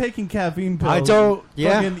 he's just taking caffeine pills. I don't-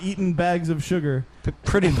 yeah. Fucking eating bags of sugar.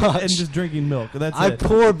 Pretty much. And just drinking milk. That's I it.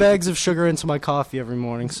 pour bags of sugar into my coffee every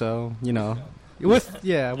morning, so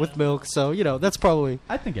with milk. So that's probably.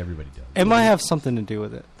 I think everybody does. It might have something to do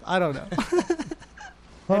with it. I don't know.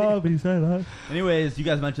 Anyways, you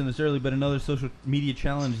guys mentioned this earlier, but another social media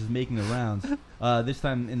challenge is making the rounds. This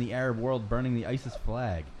time in the Arab world, burning the ISIS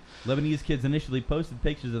flag. Lebanese kids initially posted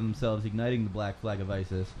pictures of themselves igniting the black flag of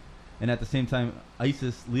ISIS, and at the same time,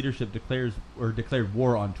 ISIS leadership declared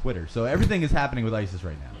war on Twitter. So everything is happening with ISIS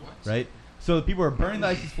right now, right? So people are burning the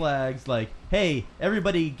ISIS flags, like, hey,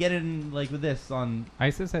 everybody get in like with this on.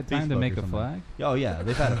 ISIS had time to Facebook make or a something. flag? Oh yeah,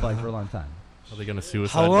 they've had a flag for a long time. Are they going to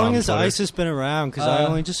suicide? How long bomb has Twitter? ISIS been around? Because I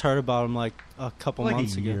only just heard about them like a couple Like a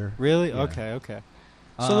months ago. year. Really? Yeah. Okay.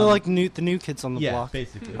 So they're like the new kids on the yeah, block.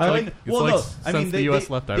 basically. I like- since the US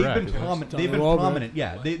left Iraq, They've been isn't it? prominent. They've been prominent.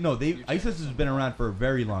 Yeah, ISIS has been around for a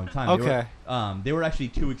very long time. Okay. They were actually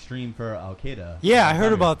too extreme for Al Qaeda. Yeah, I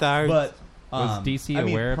heard about that. But Was DC I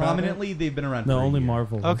mean, aware about it? prominently, they've been around. No, for a only year.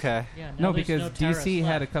 Marvel. Okay. Yeah, No, now there's because no terrorists DC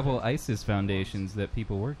had a left. couple ISIS foundations that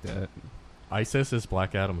people worked at. ISIS is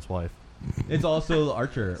Black Adam's wife. It's also the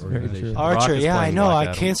Archer organization. Archer, is yeah, I playing know. Black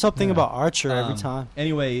I Adam. can't stop thinking about Archer every time.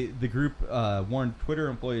 Anyway, the group warned Twitter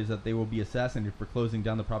employees that they will be assassinated for closing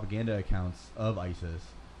down the propaganda accounts of ISIS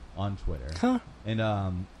on Twitter. Huh.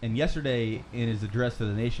 And yesterday, in his address to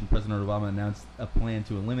the nation, President Obama announced a plan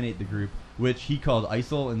to eliminate the group, which he called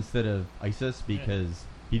ISIL instead of ISIS because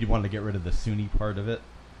he wanted to get rid of the Sunni part of it.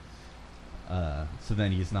 So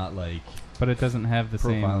then he's not like. But it doesn't have the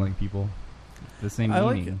profiling same people. The same I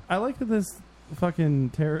meaning. like that this fucking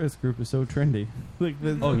terrorist group is so trendy.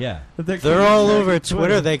 Oh, yeah. They're all over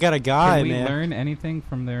Twitter. They got a guy, Can we man. learn anything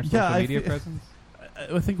from their social media presence?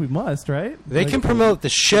 I think we must, right? They can promote the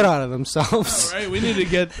shit out of themselves. All right, we need to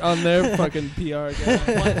get on their fucking PR guy.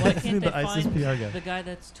 Why can't they The ISIS find PR guy. the guy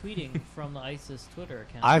that's tweeting from the ISIS Twitter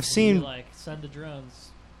account? I've and seen- be like, send the drones,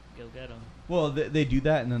 go get them. Well, they do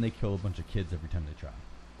that, and then they kill a bunch of kids every time they try.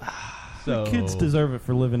 So The kids deserve it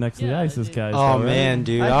for living next to the ISIS guys. Oh, though, right? man,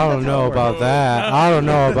 dude. I don't know about that. I don't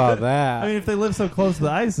know about I that. mean, if they live so close to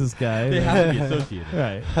the ISIS guy, They have to be associated.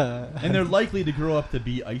 Right. And they're likely to grow up to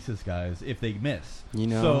be ISIS guys if they miss. You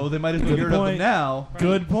know. So they might as well Good get rid of them point. now.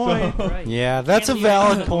 Good point. So- Right. Yeah, that's a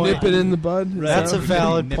valid point. Nip it in the bud. Right. That's a Nip it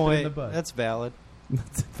valid in the point. bud. That's valid.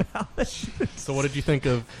 So what did you think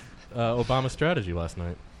of Obama's strategy last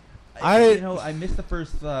night? I missed the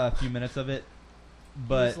first few minutes of it, He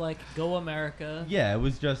but was like, go America. yeah, it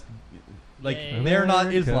was just like Yay. they're not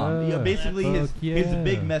America. Islam. Yeah, basically, his Fuck yeah.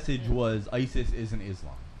 big message was ISIS isn't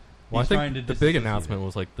Islam. Well, He's I trying think to the big disassociate announcement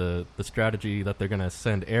was like the strategy that they're going to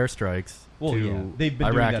send airstrikes Well, to yeah, they've been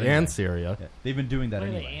doing Iraq that and anyway. Syria. Yeah, they've been doing that Wait,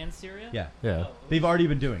 anyway. and Syria? Yeah, Yeah. they've already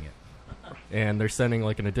been doing it. And they're sending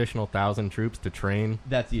like an additional 1,000 troops to train.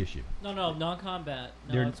 That's the issue. No, non-combat.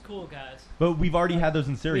 No, They're- it's cool, guys. But we've already had those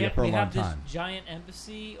in Syria for a we long have this time. giant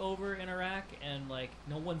embassy over in Iraq, and like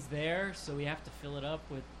no one's there, so we have to fill it up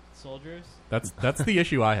with soldiers. That's the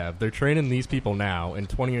issue I have. They're training these people now, and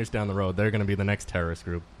 20 years down the road, they're going to be the next terrorist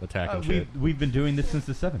group attacking shit. We've been doing this since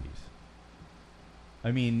the 70s.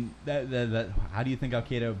 I mean, that how do you think Al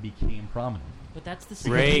Qaeda became prominent? But that's the Because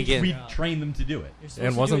Reagan. we trained them to do it. You're supposed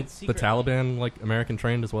And to do wasn't it the secretly. Taliban like American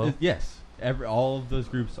trained as well? Yes, all of those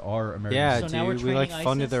groups are American. Yeah, So now we're dude. We like training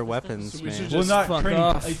funded ISIS their and stuff? weapons, So we should man. just Well, not fuck training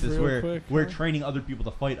off ISIS. real We're quick, we're huh? training other people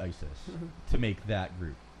to fight ISIS to make that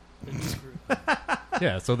group.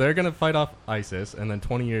 Yeah, so they're going to fight off ISIS, and then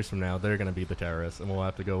 20 years from now, they're going to be the terrorists, and we'll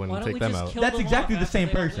have to go in Why and don't take we them just out. kill That's them exactly off the same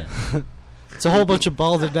after they person. win? It's a whole bunch of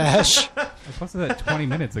balderdash. I posted that 20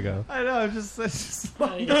 minutes ago. I know. It's just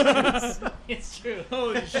Yeah, it's true.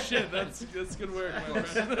 Holy shit, that's good work, my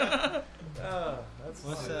friend.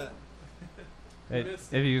 What's that?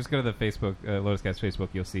 If you just go to the Facebook, LotusCast Facebook,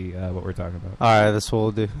 you'll see what we're talking about. All right, that's what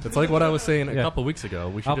we'll do. It's like what I was saying a Yeah. couple weeks ago.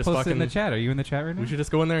 We should I'll just post fucking, it in the chat. Are you in the chat right now? We should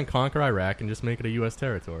just go in there and conquer Iraq and just make it a U.S.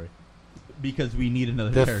 territory. Because we need another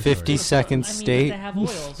The territory. 52nd I mean, state. they have oil,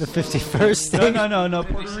 The so- 51st state. No.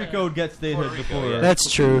 Puerto Rico gets statehood before.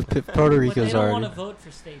 That's true. Puerto But they Rico's don't want already. to vote for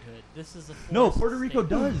statehood. This is a No, forced Puerto Rico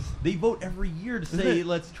statehood. does. They vote every year to say,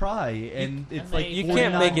 let's try. And it's and like they- You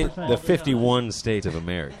can't make it 49%. the 51 states of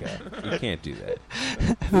America. You can't do that.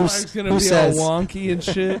 Flag's gonna who be says? all wonky and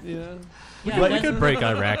shit. Yeah. Yeah, We that's- could break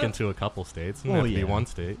Iraq into a couple states. It doesn't Oh, have to be yeah. one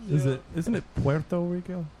state. Isn't it Puerto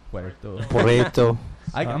Rico? Puerto.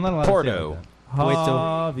 I'm not allowed Porto. to say that.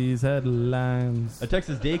 Ah, these headlines. A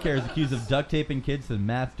Texas daycare is accused of duct taping kids to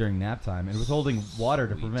mats during nap time and withholding water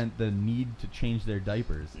to prevent the need to change their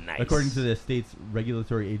diapers, Nice. according to the state's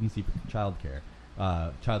regulatory agency for childcare.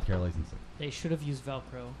 childcare licensing. They should have used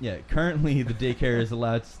Velcro. Yeah, currently the daycare is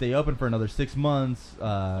allowed to stay open for another 6 months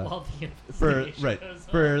While the for investigation goes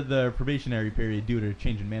for the probationary period due to a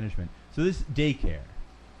change in management. So this daycare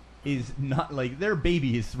is not like their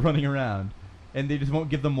babies running around, and they just won't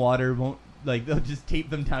give them water. They'll just tape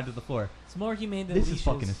them down to the floor. It's more humane than This leashes. is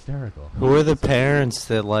fucking hysterical. Who are the parents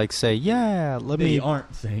that like say, "Yeah, let They me"?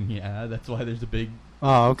 aren't saying yeah. That's why there's a big.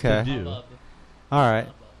 Oh, okay. to-do. All right.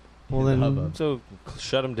 Well The then, hubbub. So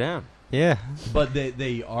shut them down. Yeah. But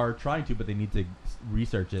they are trying to, but they need to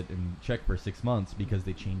research it and check for 6 months because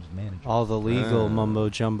they changed management. all the legal mumbo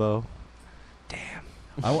jumbo.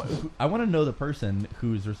 I want to know the person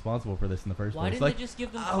who's responsible for this in the first Why place. didn't Like, they just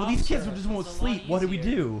give them oh, cough these kids syrup? just won't It's a lot sleep. What do we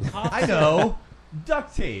easier. do? Cough I know.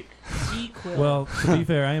 Duct tape. Sequel. Well, to be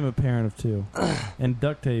fair, I am a parent of 2, and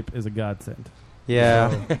duct tape is a godsend. Yeah.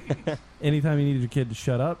 So, anytime you need your kid to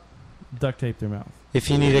shut up, duct tape their mouth. If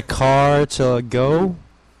you need a car to go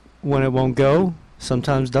when it won't go,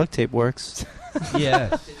 sometimes duct tape works.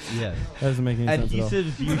 Yes. Yes. That doesn't make any sense at all.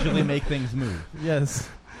 Adhesives usually make things move. Yes.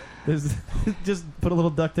 There's just put a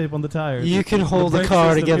little duct tape on the tires. You can hold the brake car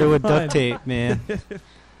system, together you're with fine. duct tape, man.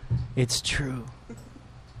 It's true.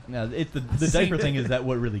 No, it's the diaper thing is that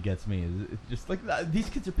what really gets me is it's just like these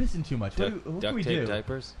kids are pissing too much. What can Duct we tape do?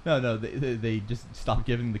 diapers? No, they just stopped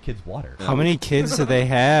giving the kids water. How many kids do they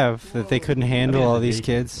have that they couldn't handle all these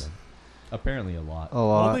kids? Apparently a lot. A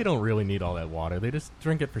lot. Well, they don't really need all that water. They just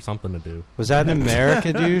drink it for something to do. Was that in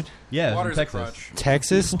America, dude? Yeah, Water's in a Texas. crutch.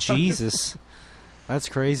 Texas? Jesus. That's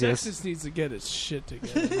crazy. Texas needs to get its shit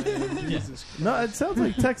together, man. Jesus Christ. No, it sounds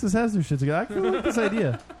like Texas has their shit together. I kind of like this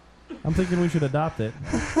idea. I'm thinking we should adopt it.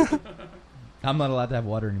 I'm not allowed to have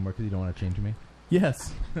water anymore because you don't want to change me.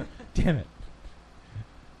 Yes. Damn it.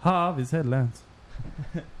 Harvey's headlines.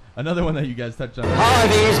 Another one that you guys touched on.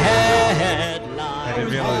 Harvey's headlines. I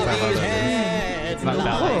didn't realize how loud that is. It's not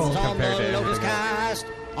balanced compared to everything else.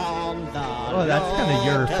 Oh, that's kind of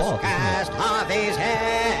your fault, isn't it? Harvey's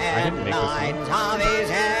I didn't make this headlines. Harvey's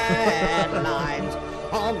headlines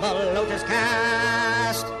on the Lotus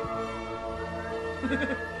Cast.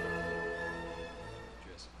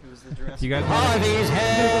 You guys Harvey's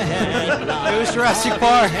headlines. It was Jurassic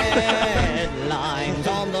Park. Headlines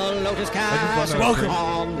on the Lotus Cast. I just want to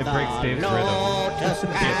know if it breaks Dave's rhythm. Lotus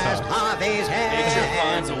Cast. Harvey's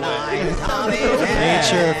headlines. Nature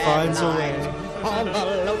finds a way. On the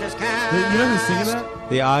Lotus You Cast. know who's singing that?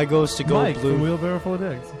 The eye goes to gold Mike, the blue. wheelbarrow full of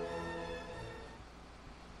dicks.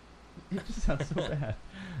 It just sounds so bad.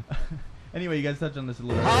 Anyway, you guys touched on this a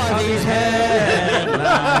little bit. Harvey's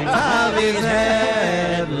headlines. Harvey's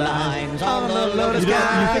headlines on the Lotus You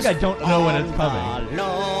Cast. think I don't know when it's coming?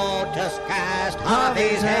 Lotus Cast.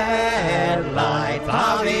 Harvey's headlines.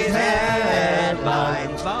 Harvey's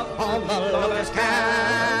headlines on the Lotus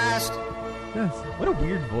Cast. Yes. What a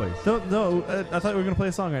weird voice. No, I thought we were going to play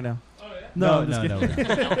a song right now. No, I'm just no,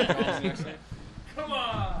 kidding.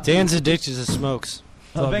 Dan's addicted to smokes.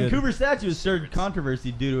 It's all good. Vancouver statue has stirred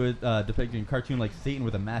controversy due to it depicting a cartoon like Satan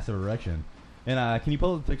with a massive erection. And can you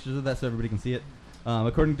pull up the pictures of that so everybody can see it?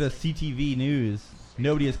 According to CTV News,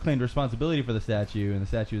 nobody has claimed responsibility for the statue, and the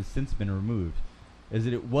statue has since been removed, as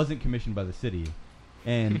it wasn't commissioned by the city.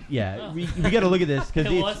 And yeah, we got to look at this because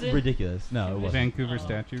It it's wasn't? ridiculous. No, it wasn't. Vancouver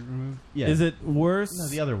statue removed. Yeah. Is it worse? No,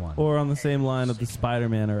 the other one. Or on the same line of the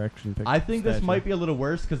Spider-Man erection picture? I think this might be a little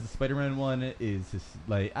worse because the Spider-Man one is just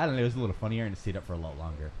like, I don't know, it was a little funnier and it stayed up for a lot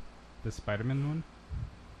longer. The Spider-Man one?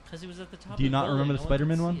 Because he was at the top. Do you of the not building. remember the No one could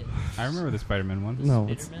Spider-Man one? see it. I remember the Spider-Man one. No,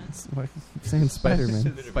 Spider-Man? it's like I'm saying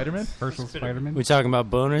Spider-Man. Spider-Man? Herschel Spider-Man? We talking about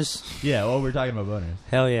boners? Yeah, well, we're talking about boners.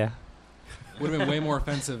 Hell yeah. Would have been way more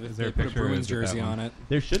offensive if Is there they a put a picture or Bruins is it that jersey one? on it.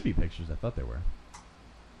 There should be pictures. I thought there were.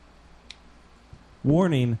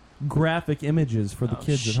 Warning: graphic images for the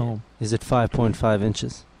kids at home. Is it 5.5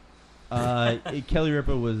 inches? Kelly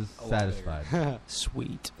Ripa was satisfied.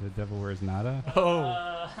 Sweet. The Devil Wears Nada?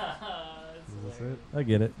 Is this it? I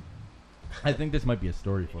get it. I think this might be a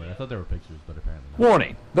story for it. I thought there were pictures, but apparently not.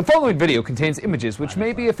 Warning. The following video contains images which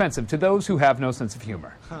may be offensive to those who have no sense of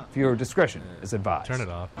humor. Viewer discretion is advised. Turn it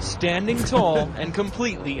off. Standing tall and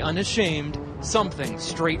completely unashamed, something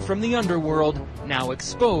straight from the underworld, now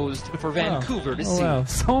exposed for Vancouver to see. wow.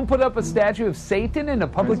 Someone put up a statue of Satan in a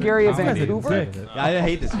public area of Vancouver? I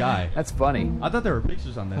hate this guy. That's funny. I thought there were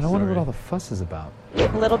pictures on this. I wonder story. what all the fuss is about. A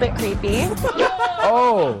little bit creepy.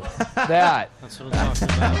 Oh, that. That's what I'm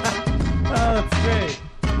talking about. Oh, that's great.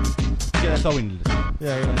 Yeah, that's all we needed.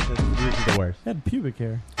 Yeah, This is the worst. had pubic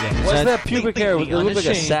hair. Was that pubic hair? It looked like a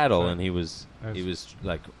unashamed. saddle, and he was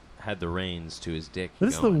like had the reins to his dick.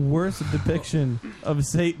 This is the going. worst depiction of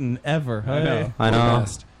Satan ever. I know. I know.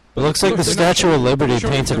 Best. It looks like the Statue of Liberty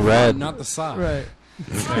painted red. Not the side. Right.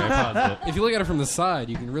 If you look at it from the side,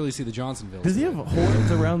 you can really see the Johnsonville. Does he have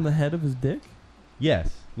horns around the head of his dick? Yes,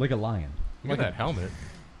 like a lion. Look at that helmet.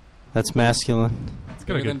 That's masculine. It's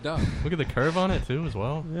got a good. Look at the curve on it too, as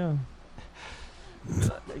well. Yeah.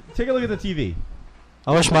 Take a look at the TV.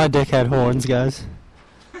 I wish my dick had horns, guys.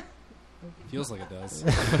 Feels like it does.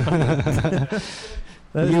 That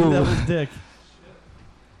is the devil's dick.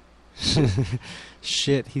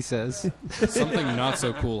 Shit, he says. Something not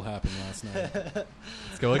so cool happened last night.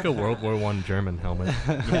 It's got like a World War I German helmet.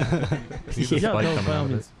 He's a Yeah, spike no, coming by all out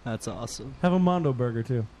of it. means. That's awesome. Have a Mondo burger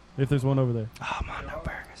too, if there's one over there. Oh, Mondo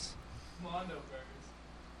burgers.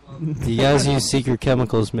 You guys use secret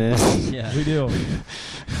chemicals, man. Yeah. We do.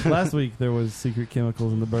 Last week there was secret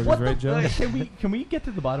chemicals in the burgers, right, Joe? Can we get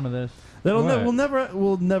to the bottom of this? We'll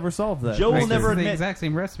never solve that. Joe will never the admit exact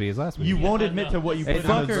same recipe as last week. You won't admit to what you put in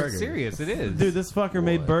those burgers. Serious, it is. Dude, this fucker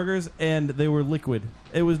made burgers and they were liquid.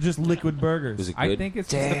 It was just liquid burgers. Was it I good? think it's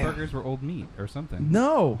just the burgers were old meat or something.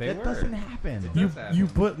 No, They That were. doesn't happen. you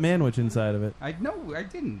put manwich inside of it. I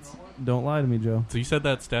didn't. Don't lie to me, Joe. So you said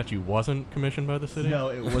that statue wasn't commissioned by the city? No,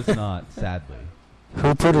 it was not, sadly.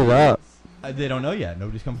 Who put it up? They don't know yet.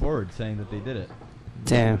 Nobody's come forward saying that they did it.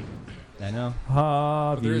 Damn. I know.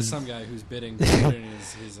 But there is some guy who's bidding to put in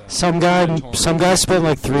his Some guy spent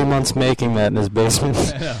like 3 months making that in his basement.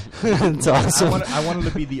 It's awesome. I wanted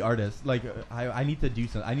to be the artist. Like I need to do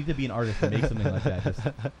something. I need to be an artist and make something like that. Just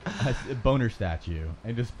a boner statue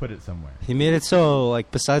and just put it somewhere. He made it so,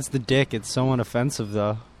 like, besides the dick, it's so unoffensive,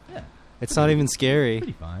 though. Yeah. It's not even scary.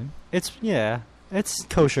 Pretty fine. It's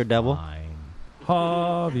kosher devil.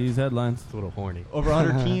 These headlines. It's a little horny. Over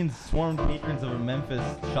 100 teens swarmed patrons of a Memphis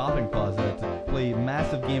shopping plaza to play a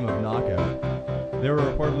massive game of knockout. There were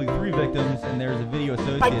reportedly 3 victims, and there's a video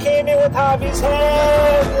associated. I came in with Harvey's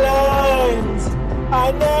headlines.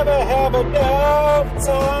 I never have enough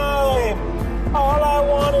time. All I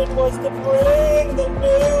wanted was to bring the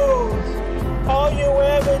news. All you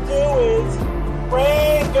ever do is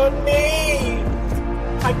rank on me.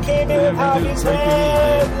 I came in with Harvey's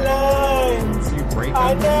headlines.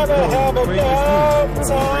 I never have enough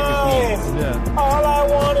time. All I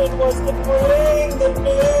wanted was to bring the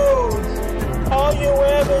news. All you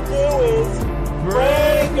ever do is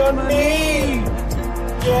rank on me.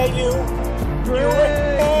 Yeah, you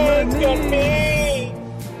rank on me.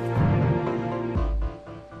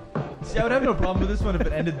 See, I would have no problem with this one if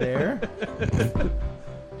it ended there.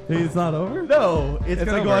 It's not over? No, it's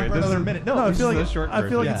going to go on for This another is- minute. no, No, I this feel is like the short I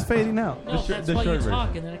feel like version. it's fading out. No, that's why you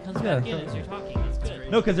talk and then it comes back in as you're talking. It's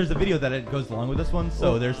good. No, because there's a video that it goes along with this one,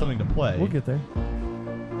 so there's something to play. We'll get there.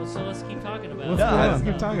 Well, so let's keep talking about it. Let's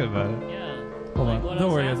keep talking about it. Yeah. Hold Like, on. what Don't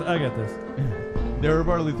else worry, guys. happened? I got this. There were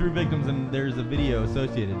reportedly 3 victims, and there's a video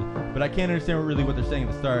associated. But I can't understand really what they're saying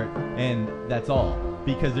at the start, and that's all.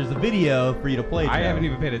 Because there's a video for you to play. I Joe. haven't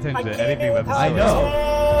even paid attention to anything about the I story.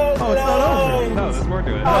 know. Oh, it's not over. No, there's more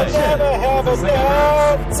to it. I never have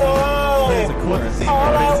enough time.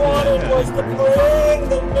 All I wanted was to bring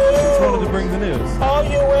the news. Just wanted to bring the news. All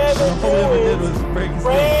you ever All we ever do did is was break his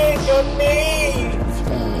rank on me.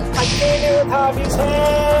 I came in with Harvey's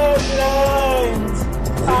headlines.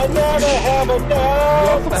 I never have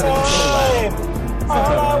enough time.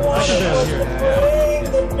 All I wanted was to bring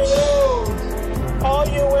the news. All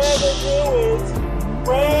you ever do is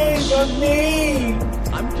rank on me.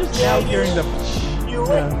 I'm just now hearing the. You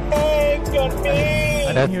rank on me.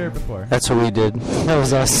 I didn't hear it before. That's what we did. That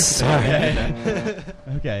was us. Sorry.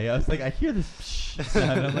 Okay, I was like, I hear this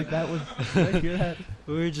sound. I'm like, that was. Did I hear that?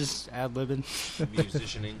 We were just ad-libbing.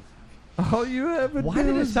 Musicianing. All you ever Why do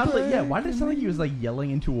did it is sound like? Yeah, break why did it sound like he was like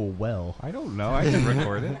yelling into a well? I don't know. I can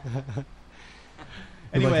record it.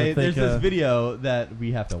 Anyway, there's this think, video that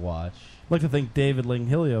we have to watch. I'd like to thank David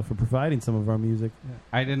Langhilio for providing some of our music.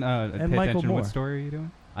 I didn't And pay Michael attention. Moore. What story are you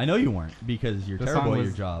doing? I know you weren't because you're The terrible song at was,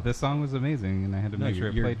 your job. The song was amazing, and I had to No, make sure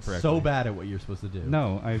it you're played correctly. so bad at what you're supposed to do.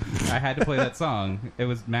 No, I had to play that song. It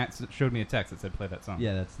was Matt showed me a text that said play that song.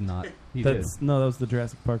 Yeah, that's not. He did. No, that was the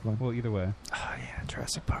Jurassic Park one. Well, either way. Oh, yeah,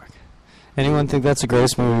 Jurassic Park. Anyone think that's the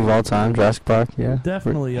greatest movie of all time, Jurassic Park? Yeah.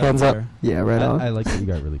 Definitely up Hands up. there. Yeah, right on. I like that you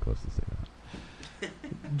got really close to say that.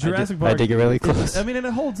 Jurassic I Park. did get really close. I mean, and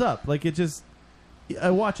it holds up. Like, it just.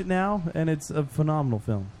 I watch it now, and it's a phenomenal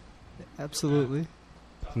film. Absolutely.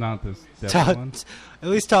 It's not this Top, one. at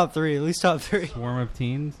least top 3. At least top 3. Swarm of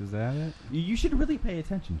Teens, is that it? You should really pay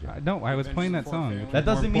attention, Joe. No, I was playing that song. which That was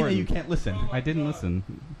more doesn't mean that you important. can't listen. I didn't listen.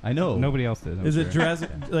 I know. Nobody else did. I'm Is it sure. Jurassic?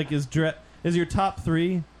 Like, is your top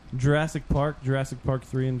 3 Jurassic Park, Jurassic Park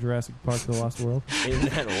 3, and Jurassic Park: The Lost World? In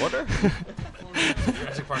that order?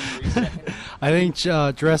 Jurassic Park 3 second. I think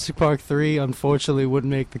Jurassic Park 3 unfortunately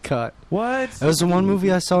wouldn't make the cut. What? That was the one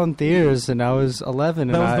movie I saw in theaters, and I was 11.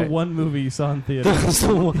 That and was the one movie you saw in theaters. That was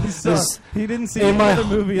the one. He didn't see any other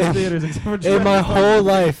movie in theaters except for Jurassic in my Park.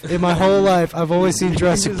 whole life, I've always seen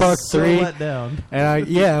Jurassic Park 3. So let down. And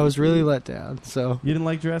I was really let down. So you didn't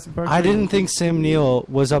like Jurassic Park 3? I didn't think Sam Neill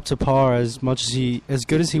was up to par as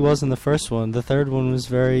good as he was in the first one. The third one was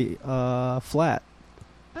very flat.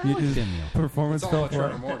 Performance It's all felt about Trevor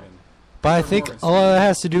flat. Morgan. But I think a lot of that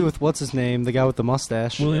has to do with what's his name, the guy with the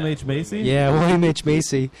mustache. William H. Macy? Yeah, William H.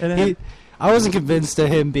 Macy. And I wasn't convinced of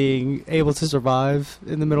him being able to survive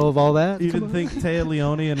in the middle of all that. You didn't think Téa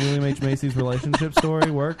Leoni and William H. Macy's relationship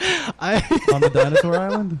story worked on the dinosaur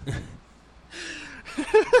island?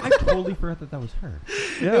 I totally forgot that was her.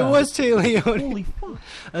 It was Téa Leoni. Holy fuck.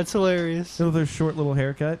 That's hilarious. So their short little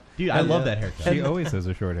haircut. Dude, I love that haircut. She always has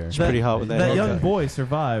a short hair. She's pretty hot with that That haircut. young boy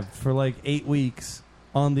survived for like 8 weeks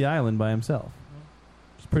on the island by himself.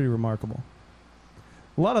 It's pretty remarkable.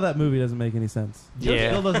 A lot of that movie doesn't make any sense. Joe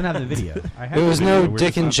still doesn't have the video. There was no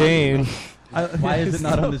Dick and Jane. Why is it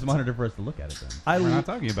not on this monitor for us to look at it then? We're not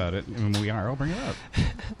talking about it. I mean, we are. I'll bring it up.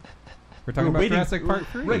 We're talking We're about waiting- Jurassic Park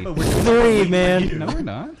 3. Right, but Three, man. No, we're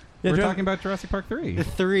not. Yeah, we're Jura- talking about Jurassic Park 3.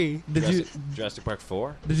 3. Did you Jurassic Park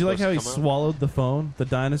 4? Did you like how he Supposed to come out? swallowed the phone? The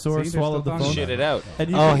dinosaur See, they're swallowed still the phone. Shit it out.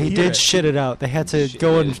 And you Oh, could he hear did it. shit it out. They had to Shit,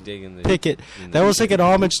 go he and was digging the- pick it. in the That was shit. like an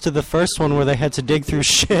homage to the first one where they had to dig through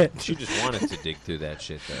shit. She just wanted to dig through that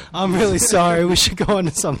shit, though. I'm really sorry. We should go on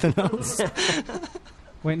to something else.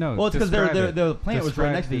 Wait, no. Well, it's because the plant was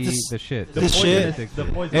right next to the shit. The shit.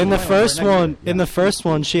 In the first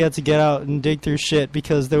one, she had to get out and dig through shit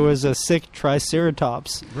because there was a sick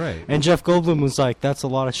Triceratops. Right. And Jeff Goldblum was like, "That's a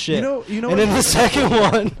lot of shit." You know And what- in the second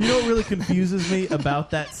one, You know what really confuses me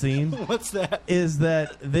about that scene? What's that? Is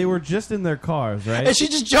that they were just in their cars, right? And she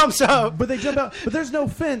just jumps out. But they jump out. But there's no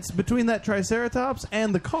fence between that Triceratops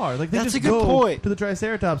and the car. Like they That's just a good go point. to the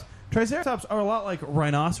Triceratops. Triceratops are a lot like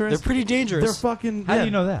rhinoceros. They're pretty dangerous. They're fucking. How do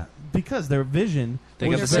you know that? Because their vision They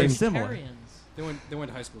was got the very same- similar. They went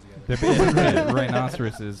to high school together. They're basically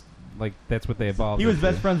rhinoceroses. Like, that's what they evolved He was into.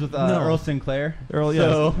 best friends with No. Earl Sinclair. Earl,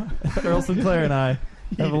 So Earl Sinclair and I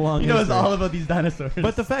have a long he knows history. all about these dinosaurs.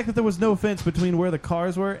 But the fact that there was no fence between where the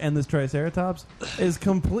cars were and this Triceratops is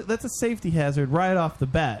complete. That's a safety hazard right off the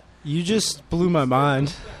bat. You just blew my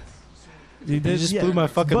mind. You did, just yeah. blew my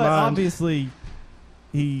fucking but mind. obviously,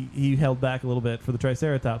 he held back a little bit for the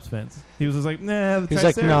Triceratops fence. He was just like, nah, the He's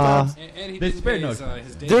like, Triceratops. nah. And he They didn't spared pay no his, expense.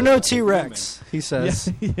 his There are no date T Rex, he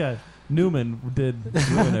says. Yeah, yeah. Newman did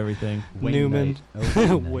ruin everything. Wayne Newman. Knight.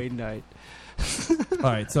 Oh, Wayne Knight. All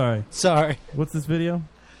right, sorry. Sorry. What's this video?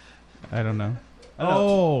 I don't know.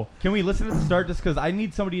 Oh, Can we listen at the start just because I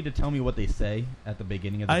need somebody to tell me what they say at the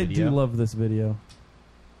beginning of the I video? do love this video.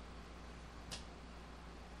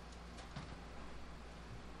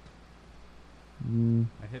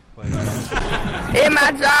 I hit play. In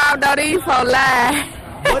my job, don't even lie.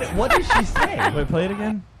 What did she say? Wait, play it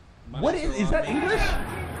again. What is that English?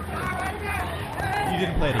 You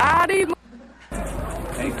didn't play it again. All these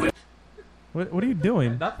What are you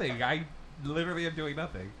doing? Nothing. I literally am doing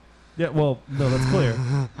nothing. Yeah, well, no, that's clear.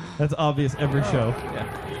 That's obvious every show.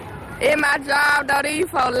 in my job, don't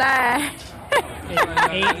even lie. It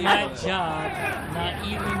ain't my job, not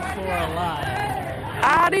even for a lie.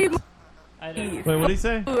 All these I don't. Wait, what did he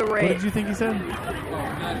say? What did you think he said?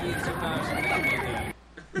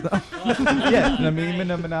 Yes.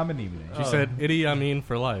 She said, "Itty, I mean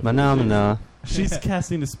for life." Phenomena. She's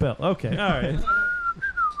casting a spell. Okay, all right.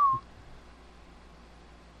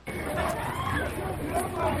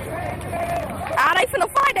 Ah, they finna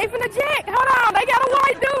fight. They finna jack. Hold on. They got a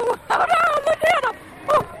white dude. Hold on. Look at him.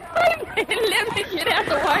 Oh, wait a minute. Let me get out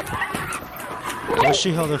the way. I wish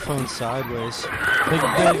she held her phone sideways. They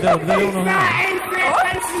don't know how. Oh,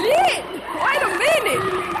 shit. Wait a minute.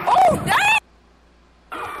 Oh, damn.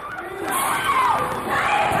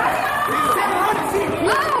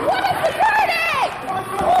 Oh, what is security?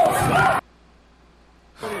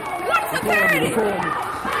 What's security?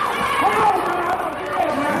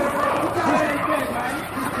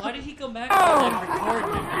 Why did he come back and record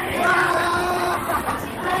me?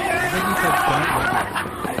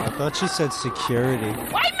 I thought she said security.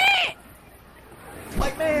 White man!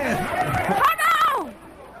 White man! Hold on!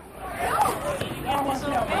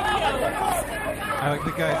 I like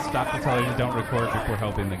the guy stopped to tell you don't record before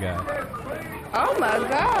helping the guy. Oh my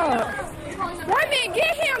god. White man,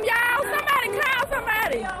 get him, y'all! Somebody call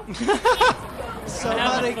somebody!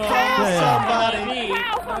 Somebody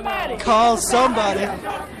Call somebody! Call somebody.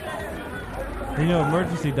 You know,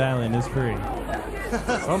 emergency dialing is free.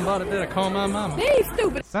 Somebody better call my mama. These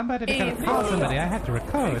stupid. Somebody better call somebody. I have to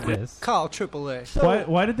record this. Call AAA.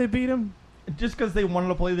 Why did they beat him? Just because they wanted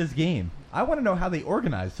to play this game. I want to know how they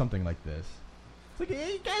organized something like this. It's like,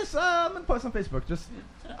 hey guys, I'm gonna post on Facebook. Just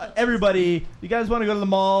everybody, you guys want to go to the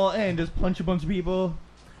mall and just punch a bunch of people?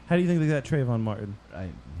 How do you think they got Trayvon Martin? Yeah,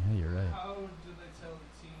 you're right. How did they tell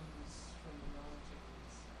the teams from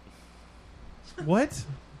the mountains? What?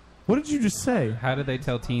 What did you just say? How did they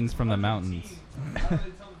tell teens from the mountains?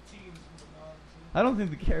 I don't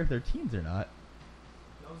think they care if they're teens or not.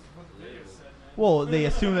 Well, they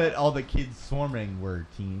assume that all the kids swarming were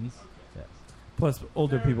teens. Yes. Plus,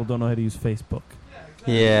 older people don't know how to use Facebook.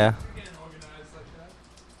 Yeah.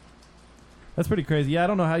 That's pretty crazy. Yeah, I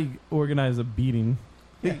don't know how you organize a beating.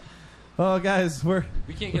 Oh, guys, we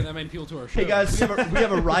can't get that many people to our show. Hey guys, we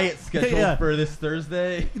have a riot scheduled for this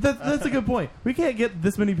Thursday. That's a good point. We can't get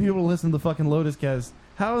this many people to listen to the fucking Lotus Cast.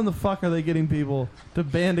 How in the fuck are they getting people to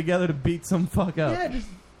band together to beat some fuck up? Yeah, just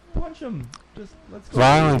punch them. Just let's go.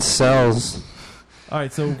 Violence sells. All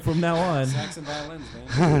right, so from now on, Sax and violins,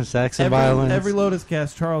 man. Sax and violins. Every Lotus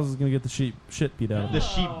Cast, Charles is going to get the shit beat out of him. The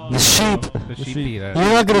sheep. The sheep. The sheep beat out. You're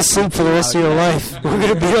not going to sleep for the rest of your life. We're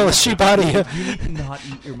going to beat all the sheep out of you. You need to not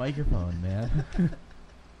eat your microphone, man.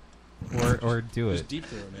 Or do it. Just deep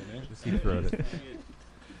throat it, man. Just deep throat it.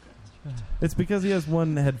 It's because he has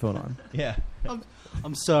one headphone on. Yeah.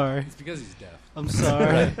 I'm sorry. It's because he's deaf. I'm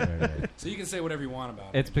sorry. Right. So you can say whatever you want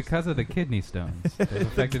about it. It's because of the kidney stones that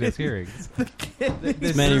affected his hearing.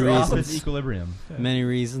 There's many off reasons. his equilibrium. Many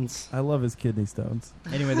reasons. I love his kidney stones.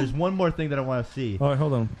 Anyway, there's one more thing that I want to see. All right,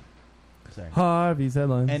 hold on. Sorry. Harvey's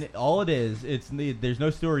headlines. And all it is, there's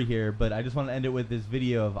no story here, but I just want to end it with this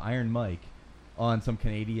video of Iron Mike on some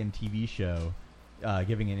Canadian TV show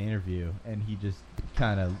giving an interview, and he just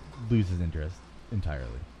kind of loses interest entirely.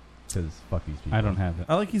 Because fuck these people. I don't have it.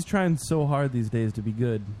 I like he's trying so hard these days to be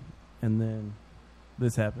good, and then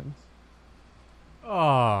this happens.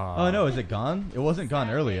 Oh no, is it gone? It wasn't gone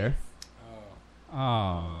earlier.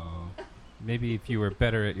 Oh. Maybe if you were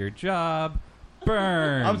better at your job.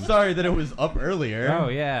 Burn. I'm sorry that it was up earlier. Oh,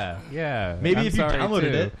 yeah. Yeah. Maybe I'm if you sorry,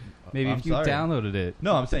 downloaded too. it. Maybe I'm if you sorry. downloaded it.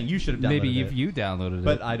 No, I'm saying you should have downloaded Maybe it. if you downloaded it.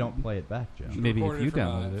 But I don't play it back, Joe. Maybe if you from,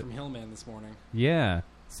 downloaded it. from Hillman this morning. Yeah.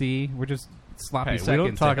 See, we're just sloppy Hey, we seconds.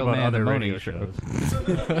 don't talk to about Hillman other and the radio Moaning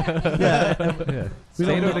shows. Yeah.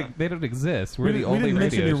 They don't exist. We're We the didn't only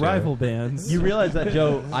mention radio your show. rival bands. You realize that,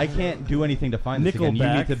 Joe, I can't do anything to find this again. You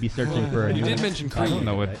Nickelback. need to be searching for a You new did mention I don't Creed.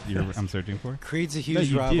 know what I'm searching for. Creed's a No,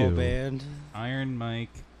 huge you rival do. band. Iron Mike.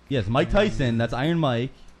 Yes, Mike Tyson. That's Iron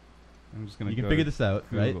Mike. I'm just gonna You can go figure to this out,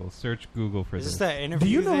 right? Google. Search Google for Is this. this that interview?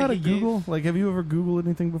 Do you know that how to he gave? Google? Like, have you ever Googled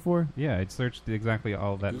anything before? Yeah, I searched exactly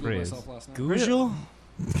all that Googled phrase. myself last night. Google?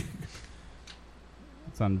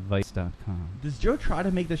 It's on Vice.com. Does Joe try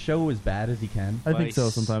to make the show as bad as he can? I think so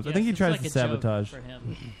Vice. sometimes. I Yes, think he it's tries like to a joke sabotage. for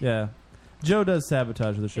him. Yeah. Joe does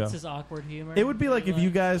sabotage the show. It's his awkward humor. It would be like if you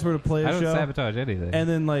guys were to play I a don't show sabotage anything. and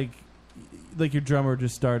then like your drummer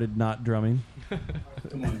just started not drumming.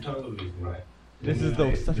 This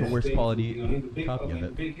is such a worse quality copy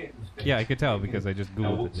of it. Yeah, I could tell because I just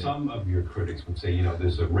Now, Googled it. some of your critics would say,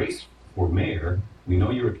 there's a race for mayor. We know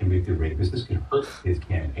you're a convicted rapist. This could hurt his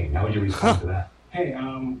campaign. How would you respond to that? Hey, I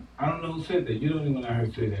don't know who said that. You don't even know I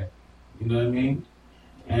heard say that. You know what I mean?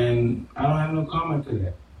 And I don't have no comment to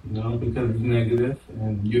that. Because it's negative,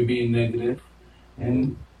 and you're being negative.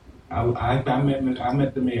 And I met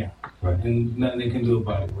the mayor, Right. and nothing they can do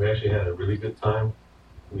about it. We actually had a really good time.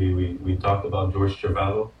 We talked about George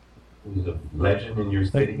Cervato, who's a legend in your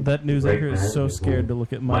city. That news Great anchor is man, so with scared whom to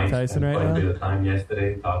look at Mike Tyson spent right quite now. a bit of time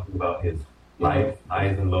yesterday talking about his life,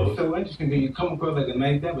 highs and lows. It's so interesting that you come across like a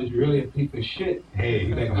nice that was really a piece of shit.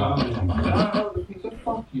 Hey, that come on. comment. I was a piece of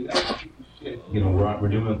fuck you. That's a piece of shit. We're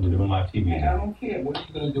doing live TV. Hey, I don't care. What are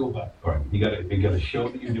you gonna do about it? All right, you got a show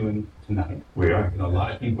that you're doing tonight. We are. A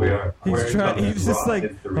lot of people. We are. He's trying. He's just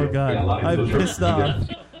like, oh god, I'm pissed off.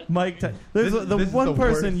 Mike, there's the this is one the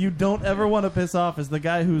person worst. you don't ever want to piss off is the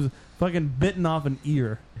guy who's fucking bitten off an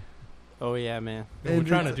ear. Oh yeah, man. We're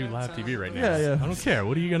trying to do live TV right now. Yeah. I don't care.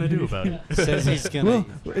 What are you gonna do about it? Says he's gonna.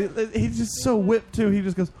 Well, he's just so whipped too. He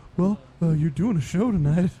just goes, "Well, you're doing a show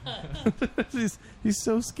tonight." he's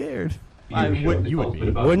so scared. You would be.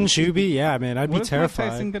 Wouldn't you be? Yeah, man. I'd be What is Mike terrified.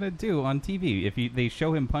 Tyson gonna do on TV if they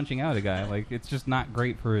show him punching out a guy? Like, it's just not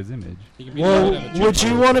great for his image. Well, would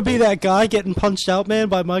you want to be that guy getting punched out, man,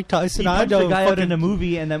 by Mike Tyson? He I punched don't a guy out fucking- in a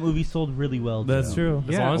movie, and that movie sold really well. That's true.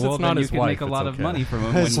 As long as it's not then his you can wife, make a lot it's of okay. money from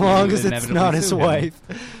him. As when long you as it's inevitably not his sue him. wife.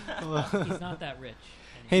 He's not that rich.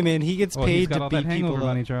 Hey, man, he gets Well, he's paid got to all that beat hangover people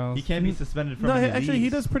money, up. Charles. He can't be suspended from No, his actually, he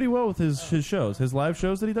leagues. does pretty well with his shows, his live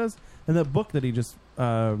shows that he does, And that book that he just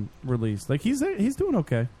released, like he's doing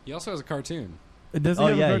okay. He also has a cartoon. Does he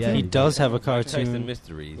have a cartoon? He does have a Mike Tyson cartoon.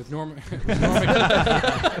 Mysteries. With Norm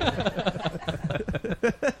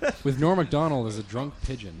Macdonald as a drunk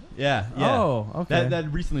pigeon. Yeah. Oh, okay.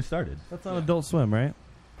 That recently started. That's on Adult Swim, right?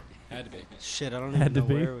 Had to be. Shit, I don't Had even to know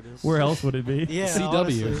be. where it is. Where else would it be? Yeah, CW.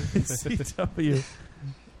 honestly. CW.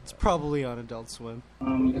 It's probably on Adult Swim.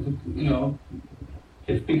 You know,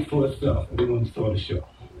 it speaks for itself. Everyone saw the show.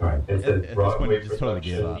 All right, it's At a this Broadway point, you just totally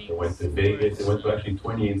gave production. up. It went to Vegas. It went to actually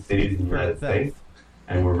 28 cities in the United States.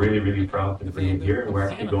 And we're really, really proud to bring it here. And we're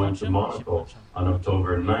actually going to Monaco on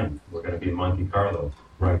October 9th. We're going to be in Monte Carlo.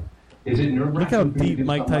 Right. Is it nerve-wracking? Look how deep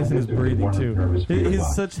Mike Tyson is breathing too.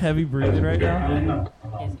 He's such heavy breathing right now.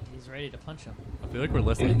 He's ready to punch him. I feel like we're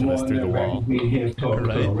listening to this through the wall.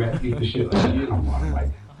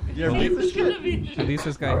 You're a piece of shit. At least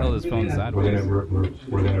this guy held his phone sideways.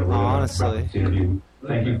 We're gonna Honestly.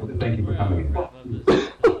 Thank you for coming.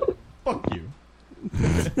 Fuck you.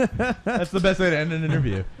 That's the best way to end an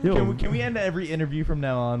interview. Can we end every interview from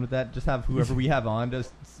now on with that? Just have whoever we have on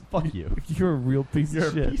just fuck you. You're a real piece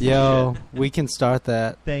of shit. Yo, we can start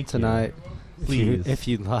that Thank you. tonight. Please. If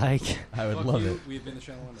you'd like. I would love it. We've been the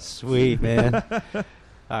Shallow End. Sweet, man. All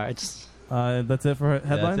right. Just that's it for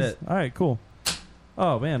headlines? That's it. All right, cool.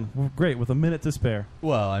 Oh, man. Well, great. With a minute to spare.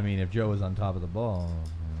 Well, I mean, if Joe was on top of the ball.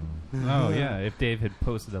 Oh, yeah. If Dave had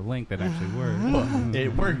posted a link that actually worked.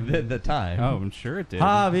 It worked at the time. Oh, I'm sure it did.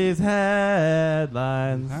 Javi's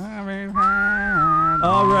headlines.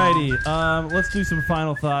 Alrighty. Let's do some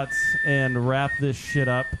final thoughts and wrap this shit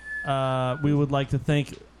up. We would like to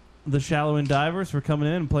thank the Shallow End Divers for coming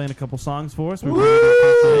in and playing a couple songs for us. We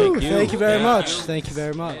really appreciate Thank you very much. Thank you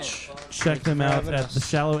very much. Check them out at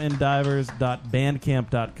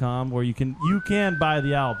theshallowenddivers.bandcamp.com where you can buy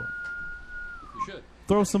the album. You should.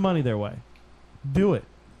 Throw some money their way. Do it.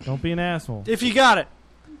 Don't be an asshole. If you got it.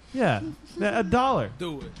 Yeah. $1.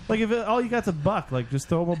 Do it. Like if all you got's a buck, like just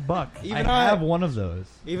throw him a buck. Even I have one of those.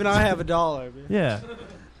 Even I have $1. Man. Yeah.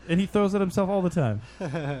 And he throws at himself all the time.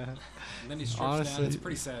 And then he strips Honestly, down. It's a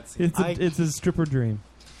pretty sad scene. It's his stripper dream.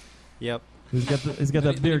 Yep. He's got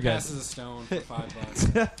that beer He guy. passes a stone for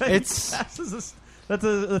 $5. It's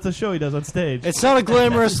that's a show he does on stage. It's not a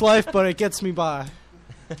glamorous life, but it gets me by.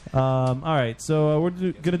 All right, so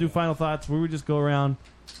we're gonna do final thoughts where we just go around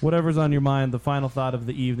whatever's on your mind. The final thought of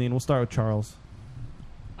the evening. We'll start with Charles.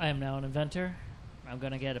 I am now an inventor. I'm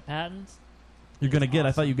going to get a patent. You're gonna get.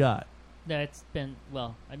 I thought you got. That's been,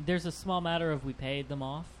 there's a small matter of we paid them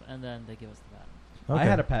off, and then they give us the patent. Okay. I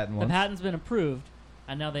had a patent once. The patent's been approved,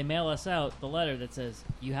 and now they mail us out the letter that says,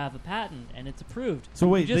 you have a patent, and it's approved. So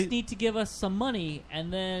wait, you just they- need to give us some money,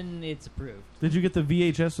 and then it's approved. Did you get the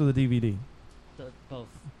VHS or the DVD? Both.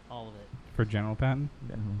 All of it. For general patent?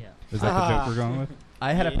 Yeah. Is that the joke we're going with?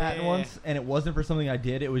 I had a patent once, and it wasn't for something I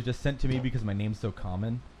did. It was just sent to me because my name's so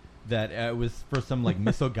common that it was for some like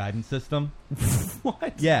missile guidance system.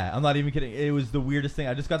 What? Yeah, I'm not even kidding. It was the weirdest thing.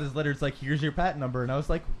 I just got this letter. It's like, here's your patent number, and I was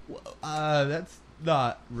like, that's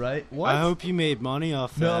not right. What? I hope you made money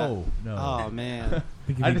off that. No. Oh man.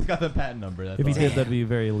 I just got the patent number. That's If he all. did, that'd be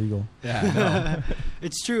very illegal. Yeah, no.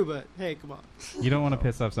 It's true, but hey, come on. You don't want to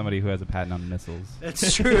piss off somebody who has a patent on missiles.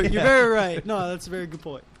 That's true. You're very right. No, that's a very good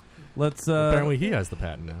point. Let's. Apparently, he has the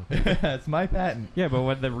patent now. It's my patent. Yeah, but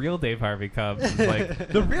when the real Dave Harvey comes, it's like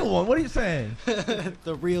The real one? What are you saying?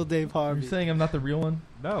 The real Dave Harvey. You're saying I'm not the real one?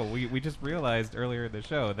 no, we just realized earlier in the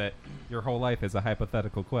show that your whole life is a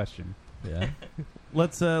hypothetical question. Yeah.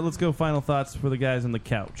 Let's go. Final thoughts for the guys on the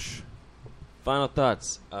couch. Final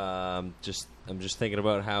thoughts. I'm just thinking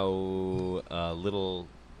about how little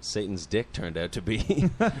Satan's dick turned out to be.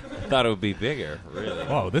 Thought it would be bigger. Really.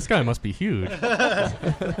 Whoa, this guy must be huge.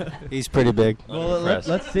 He's pretty big. Well,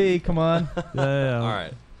 let's see. Come on. Yeah. All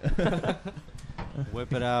right.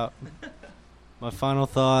 Whip it out. My final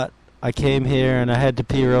thought. I came here and I had to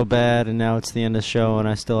pee real bad, and now it's the end of the show and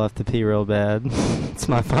I still have to pee real bad. It's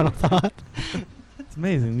my final thought. It's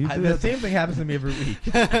amazing. You do The that. same thing happens to me every week.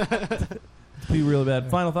 Be real bad.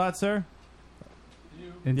 Final thoughts, sir?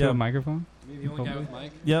 Into a microphone? The only guy with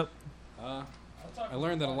Mike? Yep. I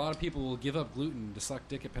learned that a lot of people will give up gluten to suck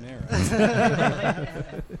dick at Panera.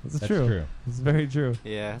 That's true. It's very true.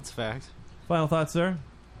 Yeah, it's a fact. Final thoughts, sir?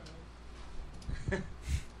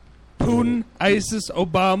 Putin, ISIS,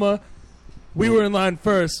 Obama. We were in line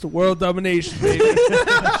first. World domination, baby.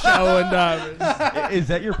 Shallow and divers. Is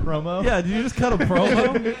that your promo? Yeah, did you just cut a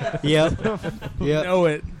promo? Yep. You know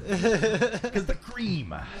it. Because the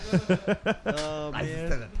cream. Oh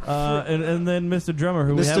man. And then Mr. Drummer,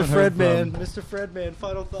 who we Mr. haven't heard Fredman. from. Mr. Fredman.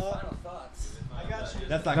 Final thought. Final thoughts. I got you.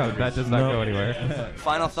 That's not No, good. that does not go anywhere.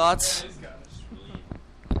 Final thoughts?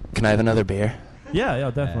 can I have another beer? Yeah,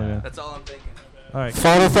 definitely, man. That's all I'm thinking. All right.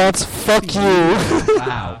 Final thoughts. Fuck you.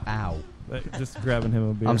 Ow. Just grabbing him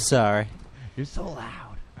a beer. I'm sorry. You're so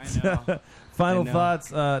loud. I know. Final I know.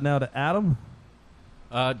 thoughts now to Adam.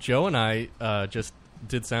 Joe and I just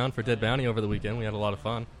did sound for Dead Bounty over the weekend. We had a lot of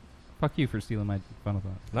fun. Fuck you for stealing my final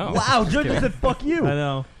thought. No. Wow, Joe just said fuck you. I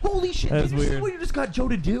know. Holy shit. That's Did you see weird. what you just got Joe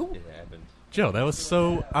to do? Joe, that was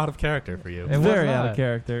so out of character for you. It was very out of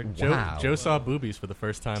character. Joe saw boobies for the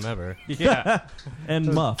first time ever. Yeah.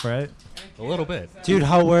 And Muff, right? A little bit. Dude,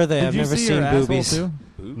 how were they? Did I've you never see seen her asshole boobies. too?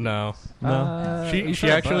 No. No. She saw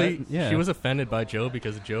her actually butt, yeah. she was offended by Joe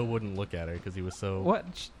because Joe wouldn't look at her because he was so. What?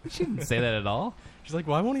 She didn't say that at all. She's like,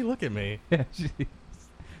 why won't he look at me? Yeah,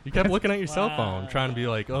 You kept looking at your cell phone, trying to be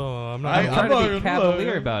like, oh, I'm not. I'm trying to be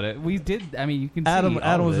cavalier about it. We did. I mean, you can see Adam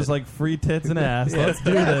all was of just it. like free tits and ass. Yeah. Let's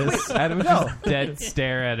do this. Adam was No. just dead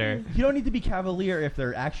stare at her. You don't need to be cavalier if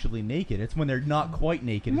they're actually naked. It's when they're not quite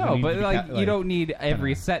naked. No, when you but need to like be you don't need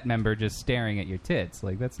every set member just staring at your tits.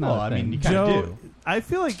 Like that's not. Well, a I thing. mean, you kinda Joe, do. I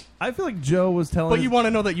feel like Joe was telling. But you want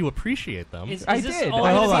to know that you appreciate them. Is I this did. all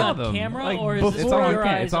I gonna be saw on them. camera, Like, or is this it's for all on your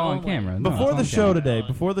camera. eyes It's all on only? camera. No, Before it's the on show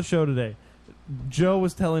camera. today, Joe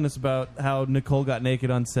was telling us about how Nicole got naked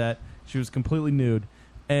on set. She was completely nude.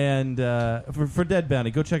 And for Dead Bounty,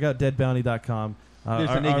 go check out deadbounty.com. There's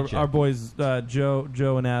a naked chick. Our boys, Joe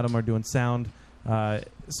and Adam, are doing sound.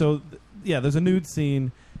 There's a nude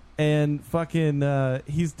scene. And fucking,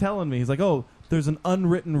 he's telling me, he's like, oh, there's an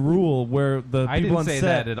unwritten rule where the I people didn't on say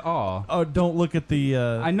set that at all. Oh, don't look at the.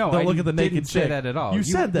 I know. Don't I look at the naked didn't say chick. that at all. You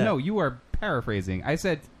said that. No, you are paraphrasing. I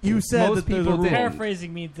said You said most that there's a people rule. did.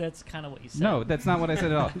 Paraphrasing means that's kind of what you said. No, that's not what I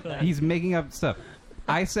said at all. He's making up stuff.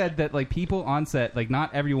 I said that like people on set, like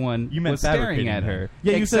not everyone You meant was staring fabricating at that. her.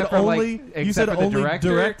 Yeah, you said except for, like, only. You except said for the only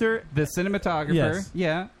director, the cinematographer. Yes.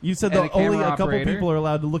 Yeah. You said and that the only camera a couple operator. people are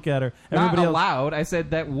allowed to look at her. Not Everybody else. allowed. I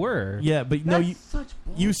said that were. Yeah, but no,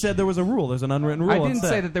 you said there was a rule. There's an unwritten rule. I on didn't set.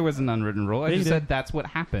 say that there was an unwritten rule. I Yeah, you just did. said that's what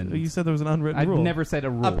happened. You said there was an unwritten I've rule. never said a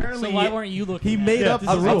rule. Apparently, So why weren't you looking? He at made it? up a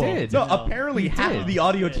the rule. rule. I did. No, No. apparently He half did. of the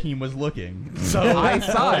audio team was looking. So I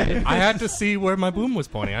saw it. I had to see where my boom was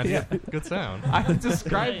pointing. I had to get good sound. I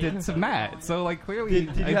described it to Matt, so like clearly.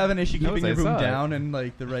 Did you have an issue knows keeping your I saw boom it. down in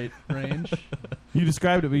like the right range? You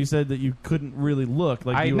described it, but you said that you couldn't really look.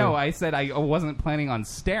 Like I you know. were- I said I wasn't planning on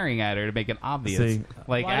staring at her to make it obvious. See.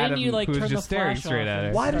 Like Why Adam, didn't you, like, who was turn just the staring flash straight off at her.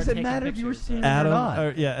 and Why start does it taking matter if you were pictures? standing Adam. or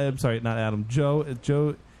not? I'm sorry, not Adam.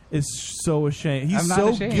 Joe is so ashamed. He's I'm not so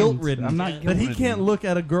ashamed. guilt-ridden I'm not that he guilt-ridden. can't look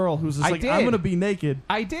at a girl who's just I like, did. I'm going to be naked.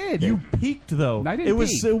 I did. You peeked though. I didn't it was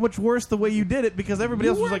peek. so much worse the way you did it because everybody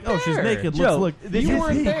You else was weren't like, "Oh, she's there. naked. Joe, Let's look." you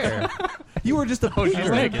weren't peeked. there. You were just a Oh, she's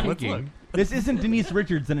peeker. naked. Let's peeking. look. This isn't Denise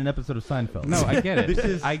Richards in an episode of Seinfeld. No, I get it. This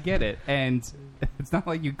is I get it, and it's not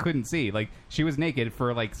like you couldn't see. Like she was naked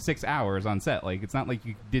for like 6 hours on set. Like it's not like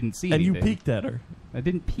you didn't see. And you anything. peeked at her. I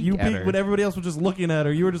didn't peek You at peeked her. when everybody else was just looking at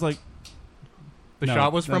her. You were just like, The No,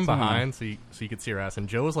 shot was from that's not behind, so you could see her ass. And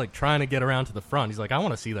Joe was like trying to get around to the front. He's like, I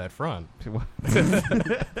want to see that front.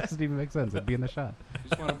 Doesn't even make sense. It'd be in the shot.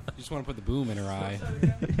 You just want to put the boom in her eye.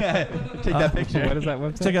 yeah, take that picture. What is that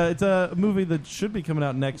website? check out. It's a movie that should be coming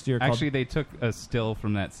out next year. Actually, they took a still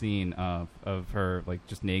from that scene of her like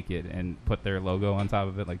just naked and put their logo on top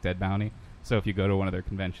of it, like Dead Bounty. So if you go to one of their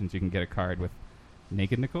conventions, you can get a card with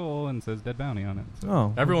Naked Nicole and says Dead Bounty on it. So.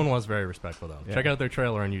 Oh, Everyone was very respectful, though. Yeah. Check out their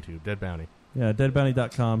trailer on YouTube, Dead Bounty. yeah,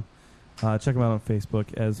 deadbounty.com. Check them out on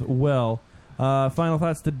Facebook as well. Final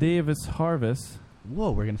thoughts to Davis Harvest.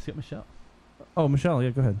 Whoa, we're gonna skip Michelle. Oh, Michelle, yeah,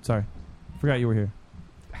 go ahead. Sorry, forgot you were here.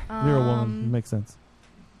 You're a woman. Makes sense.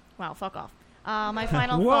 Wow, fuck off. My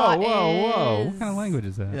final Whoa, thought whoa! is What kind of language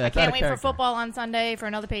is that? Yeah, I can't wait for football on Sunday for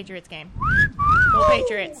another Patriots game. Go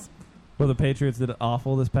Patriots. Well, the Patriots did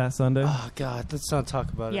awful this past Sunday. Oh God, let's not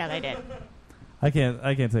talk about it. Yeah, they did. I can't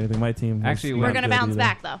say anything. My team was Actually, not We're going to good bounce either.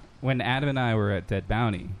 back, though. When Adam and I were at Dead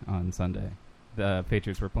Bounty on Sunday, the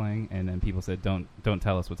Patriots were playing, and then people said, "Don't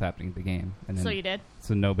tell us what's happening at the game." And then, So you did?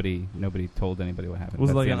 So nobody told anybody what happened. Was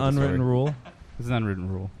it That's like the an end of the unwritten story. rule? It's an unwritten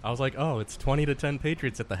rule. I was like, oh, it's 20-10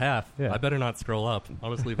 Patriots at the half. Yeah. I better not scroll up.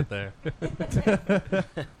 I'll just leave it there.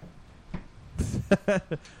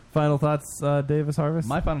 Final thoughts, Davis Harvest?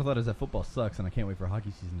 My final thought is that football sucks, and I can't wait for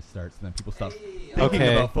hockey season to start, so then people stop thinking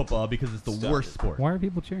Okay. about football because it's the worst sport. Why are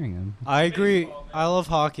people cheering him? I agree. I love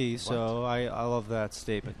hockey, so I love that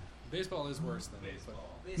statement. Baseball is worse than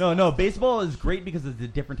baseball. No, baseball is great because it's a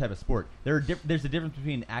different type of sport. There's a difference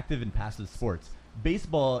between active and passive sports.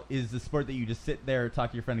 Baseball is the sport that you just sit there,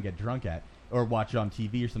 talk to your friend, and get drunk at, or watch it on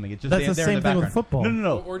TV or something. It's just That's the there same in the thing with background. football.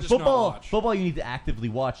 No. Or just not football, watch. football, you need to actively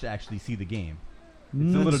watch to actually see the game.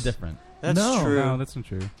 It's a little different. That's No. true. No, that's not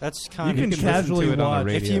true. That's kind You of can casually listen to it on the watch.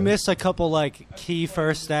 radio. If you miss a couple like key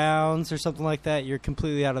first downs or something like that, you're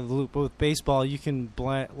completely out of the loop. But with baseball, you can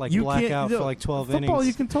black You out can't- for like 12 football, innings.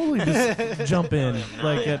 you can totally just jump in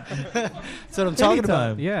like at That's what I'm talking about.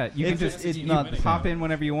 anytime. Yeah, you can just it's you not the pop same. in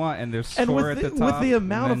whenever you want, and there's And score with at the the, top. with the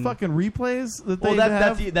amount of and then- fucking replays that Well, they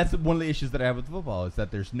have, that's one of the issues that I have with football is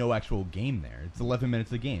that there's no actual game there. It's 11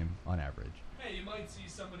 minutes a game on average. Hey, you might see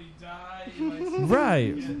somebody die. You might see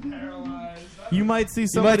Right. somebody get paralyzed. you might see You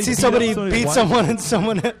somebody might see somebody beat wife. someone in some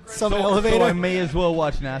elevator. So I may as well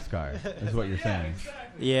watch NASCAR, is what you're saying.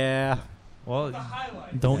 Yeah. Well,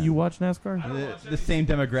 don't you watch NASCAR? The same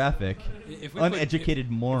demographic. If we Uneducated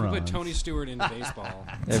put, morons. If we put Tony Stewart into baseball.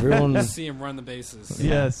 Everyone- see him run the bases.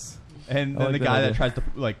 Yes. And I then like the that guy idea. that tries to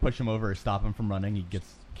like push him over or stop him from running, he gets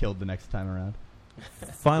killed the next time around.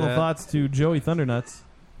 Final thoughts to Joey Thundernuts.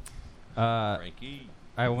 Frankie.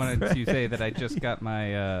 I wanted to say that I just got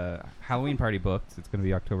my Halloween party booked. It's going to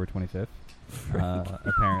be October 25th.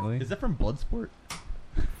 Apparently. Is that from Bloodsport?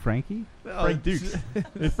 Frankie? Frank Dukes.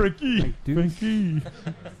 Hey, Frankie. Frankie.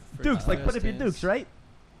 Dukes, like put up your Dukes, right?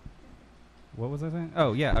 What was I saying?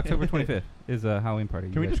 Oh, yeah, October 25th is a Halloween party.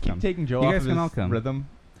 Can You we guys just keep come. taking Joe You off guys of can his all come. rhythm?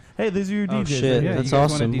 Hey, these are your Oh DJs. shit, Yeah, that's you guys wanna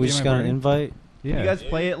awesome. DJ We just my got an party? invite. Yeah. You guys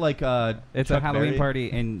play it like It's Chuck a Halloween Berry?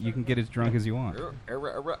 party, and you can get as drunk as you want.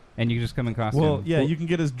 And you can just come in costume. Well, yeah, you can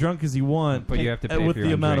get as drunk as you want, But you have to pay with for your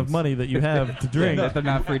the own amount drinks. of money that you have to drink. Yeah, they're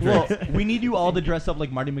not free Well, drinks. we need you all to dress up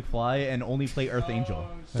like Marty McFly and only play Earth Angel.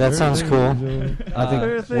 That sounds cool. I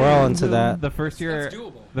think we're all into that. The first year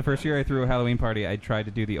I threw a Halloween party, I tried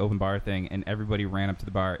to do the open bar thing, and everybody ran up to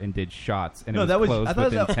the bar and did shots, and No, it was that was- closed I thought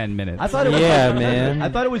within that- 10 minutes. I thought it was Yeah, man. I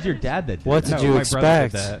thought it was your dad that did What it. did No, you my brother did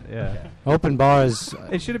expect? that, yeah. Open bars.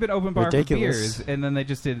 It should have been open bar ridiculous. for beers, and then they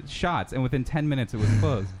just did shots, and within 10 minutes it was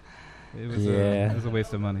closed. It was, Yeah. it was a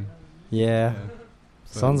waste of money. Yeah.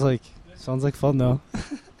 So- Sounds like fun though.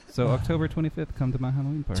 So October 25th, come to my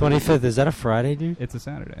Halloween party. 25th, is that a Friday, dude? It's a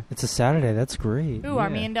Saturday. It's a Saturday. That's great. Ooh, are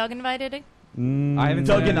me and Doug invited? I haven't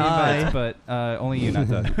Doug seen and any I. invites, but only you, not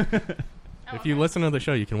Doug. If you listen to the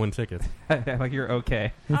show, you can win tickets. Like you're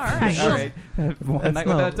okay. All right. All right. One night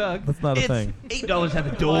without Doug. That's not a thing. $8 at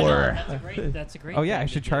the door. That's a great Oh yeah, thing I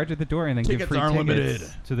to should do. charge at the door and then give Tickets free are tickets limited.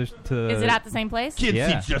 to the to. Is it at the same place? Kids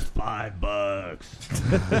Yeah. seats just $5.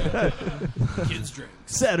 Kids drink.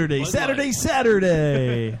 Saturday, Bud Saturday, Light.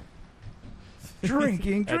 Saturday.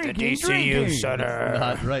 drinking.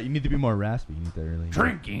 Not right. You need to be more raspy. You need to really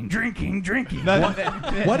Drinking.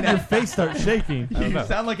 Why did your face start shaking? You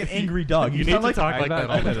sound like an angry dog. You sound need to talk like that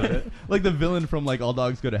all the time. Like the villain from like All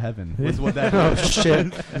Dogs Go to Heaven. Was what that Oh is.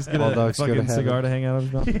 shit! Just get All a dogs go to fucking heaven. cigar to hang out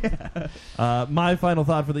of his mouth. My final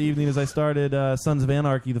thought for the evening is I started Sons of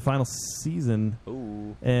Anarchy, the final season.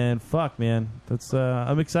 Ooh. And fuck, man, that's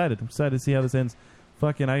I'm excited. I'm excited to see how this ends.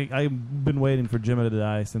 Fucking, I've been waiting for Jimmy to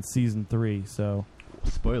die since season 3. So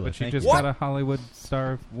Spoiler. But she thank just you. got a Hollywood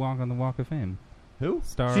star walk on the Walk of Fame. Who?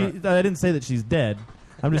 Star. I didn't say that she's dead.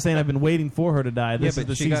 I'm just saying I've been waiting for her to die. This yeah, is but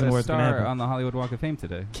the she season got where a it's gonna star happen. on the Hollywood Walk of Fame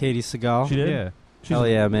today. Katie Seagal. She did? Yeah. Hell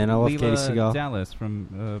yeah, man! I love Leela Katie Seagal. Dallas from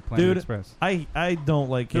Planet Dude, Express. I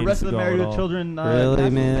don't like Katie The rest of the Seagal Married at with all. Children Really, cast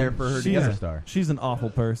was man? there for her to get a star. She's an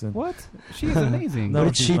awful person. What? She's amazing. No, What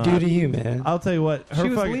did she's she not. do to you, man? I'll tell you what. Her She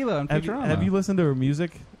was fucking- Leela on have you, Futurama. have you listened to her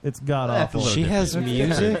music? It's god That's a awful. little She has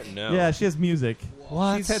music. No. Yeah, she has music.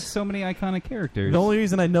 What? She's had so many iconic characters. The only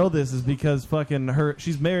reason I know this is because fucking her.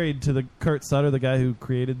 She's married to the Kurt Sutter, the guy who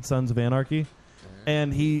created Sons of Anarchy,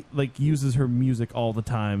 and he like uses her music all the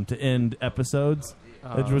time to end episodes.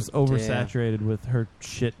 It was oversaturated with her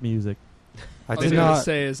shit music. I All I did was gonna not.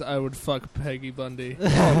 say is I would fuck Peggy Bundy. Oh,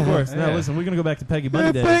 of course. Now Yeah. listen, we're gonna go back to Peggy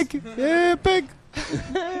Bundy days. Epic.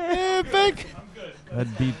 Epic.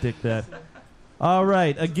 I'd deep dick that. All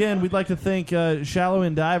right. Again, we'd like to thank Shallow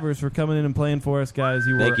End Divers for coming in and playing for us, guys.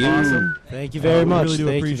 You Thank were you. awesome. Thank you very We much. really do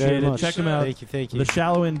Thank you appreciate very it. much. Check them out. Thank you. Thank you.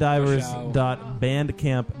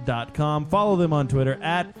 theshallowendivers.bandcamp.com. Follow them on Twitter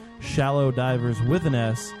at Shallow Divers with an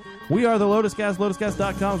S. We are the Lotus Cast,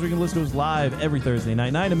 lotuscast.com, so you can listen to us live every Thursday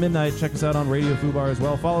night, 9 to midnight. Check us out on Radio Fubar as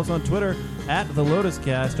well. Follow us on Twitter at the Lotus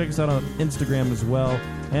Cast. Check us out on Instagram as well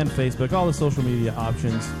and Facebook. All the social media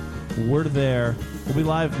options. We're there. We'll be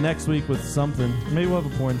live next week with something. Maybe we'll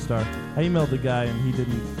have a porn star. I emailed the guy and he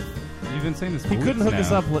didn't. You've been saying this. He for couldn't weeks hook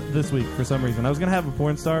us now. up this week for some reason. I was going to have a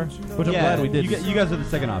porn star, which I'm Yeah, glad we did. you guys are the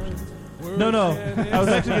second option. No. I was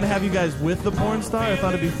actually going to have you guys with the porn star. I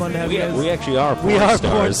thought it'd be fun to have you guys. We actually are porn We are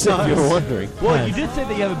stars, porn if you were stars. wondering. Well, Nice. you did say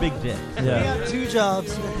that you have a big dick. We Yeah. have 2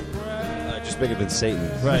 jobs. Just bigger than Satan.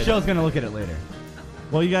 Right. Michelle's gonna look at it later.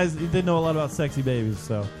 Well, you guys did know a lot about sexy babies,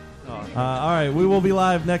 so. All right, we will be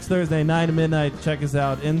live next Thursday, 9 to midnight. Check us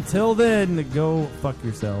out. Until then, go fuck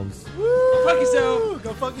yourselves. Woo! Go fuck yourself.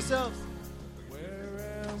 Go fuck yourselves.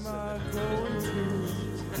 Where am I going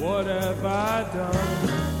to? What have I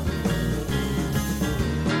done?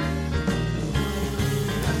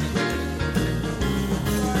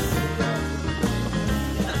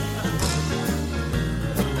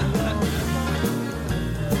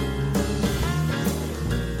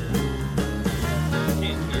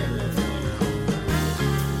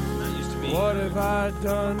 What have I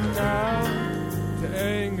done now to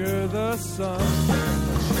anger the sun?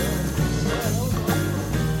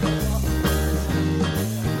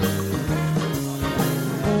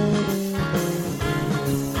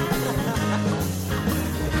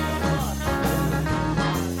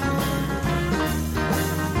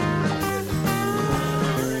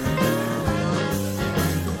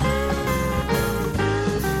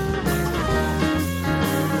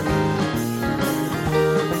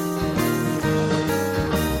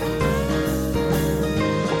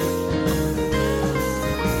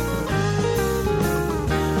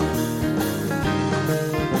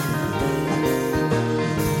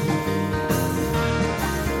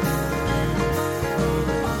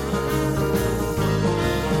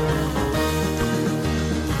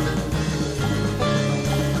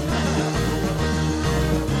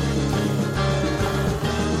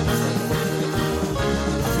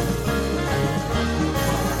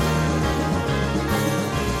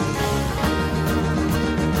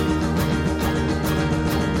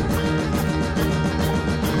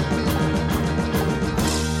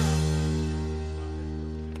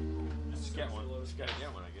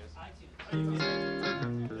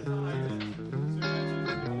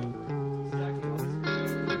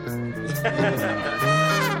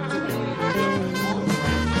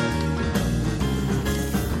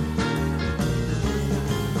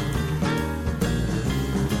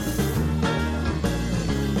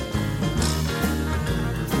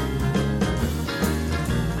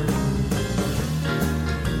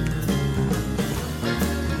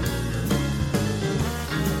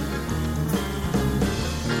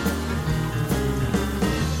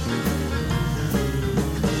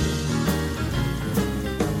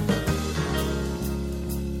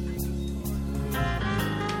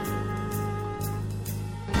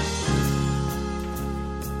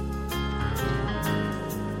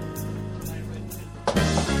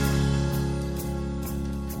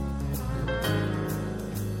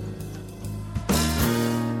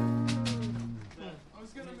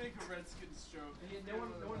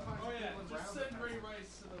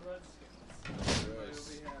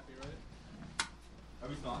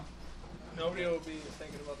 Nobody will be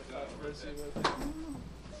thinking about the controversy, but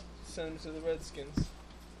send them to the Redskins.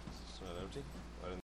 It's not empty?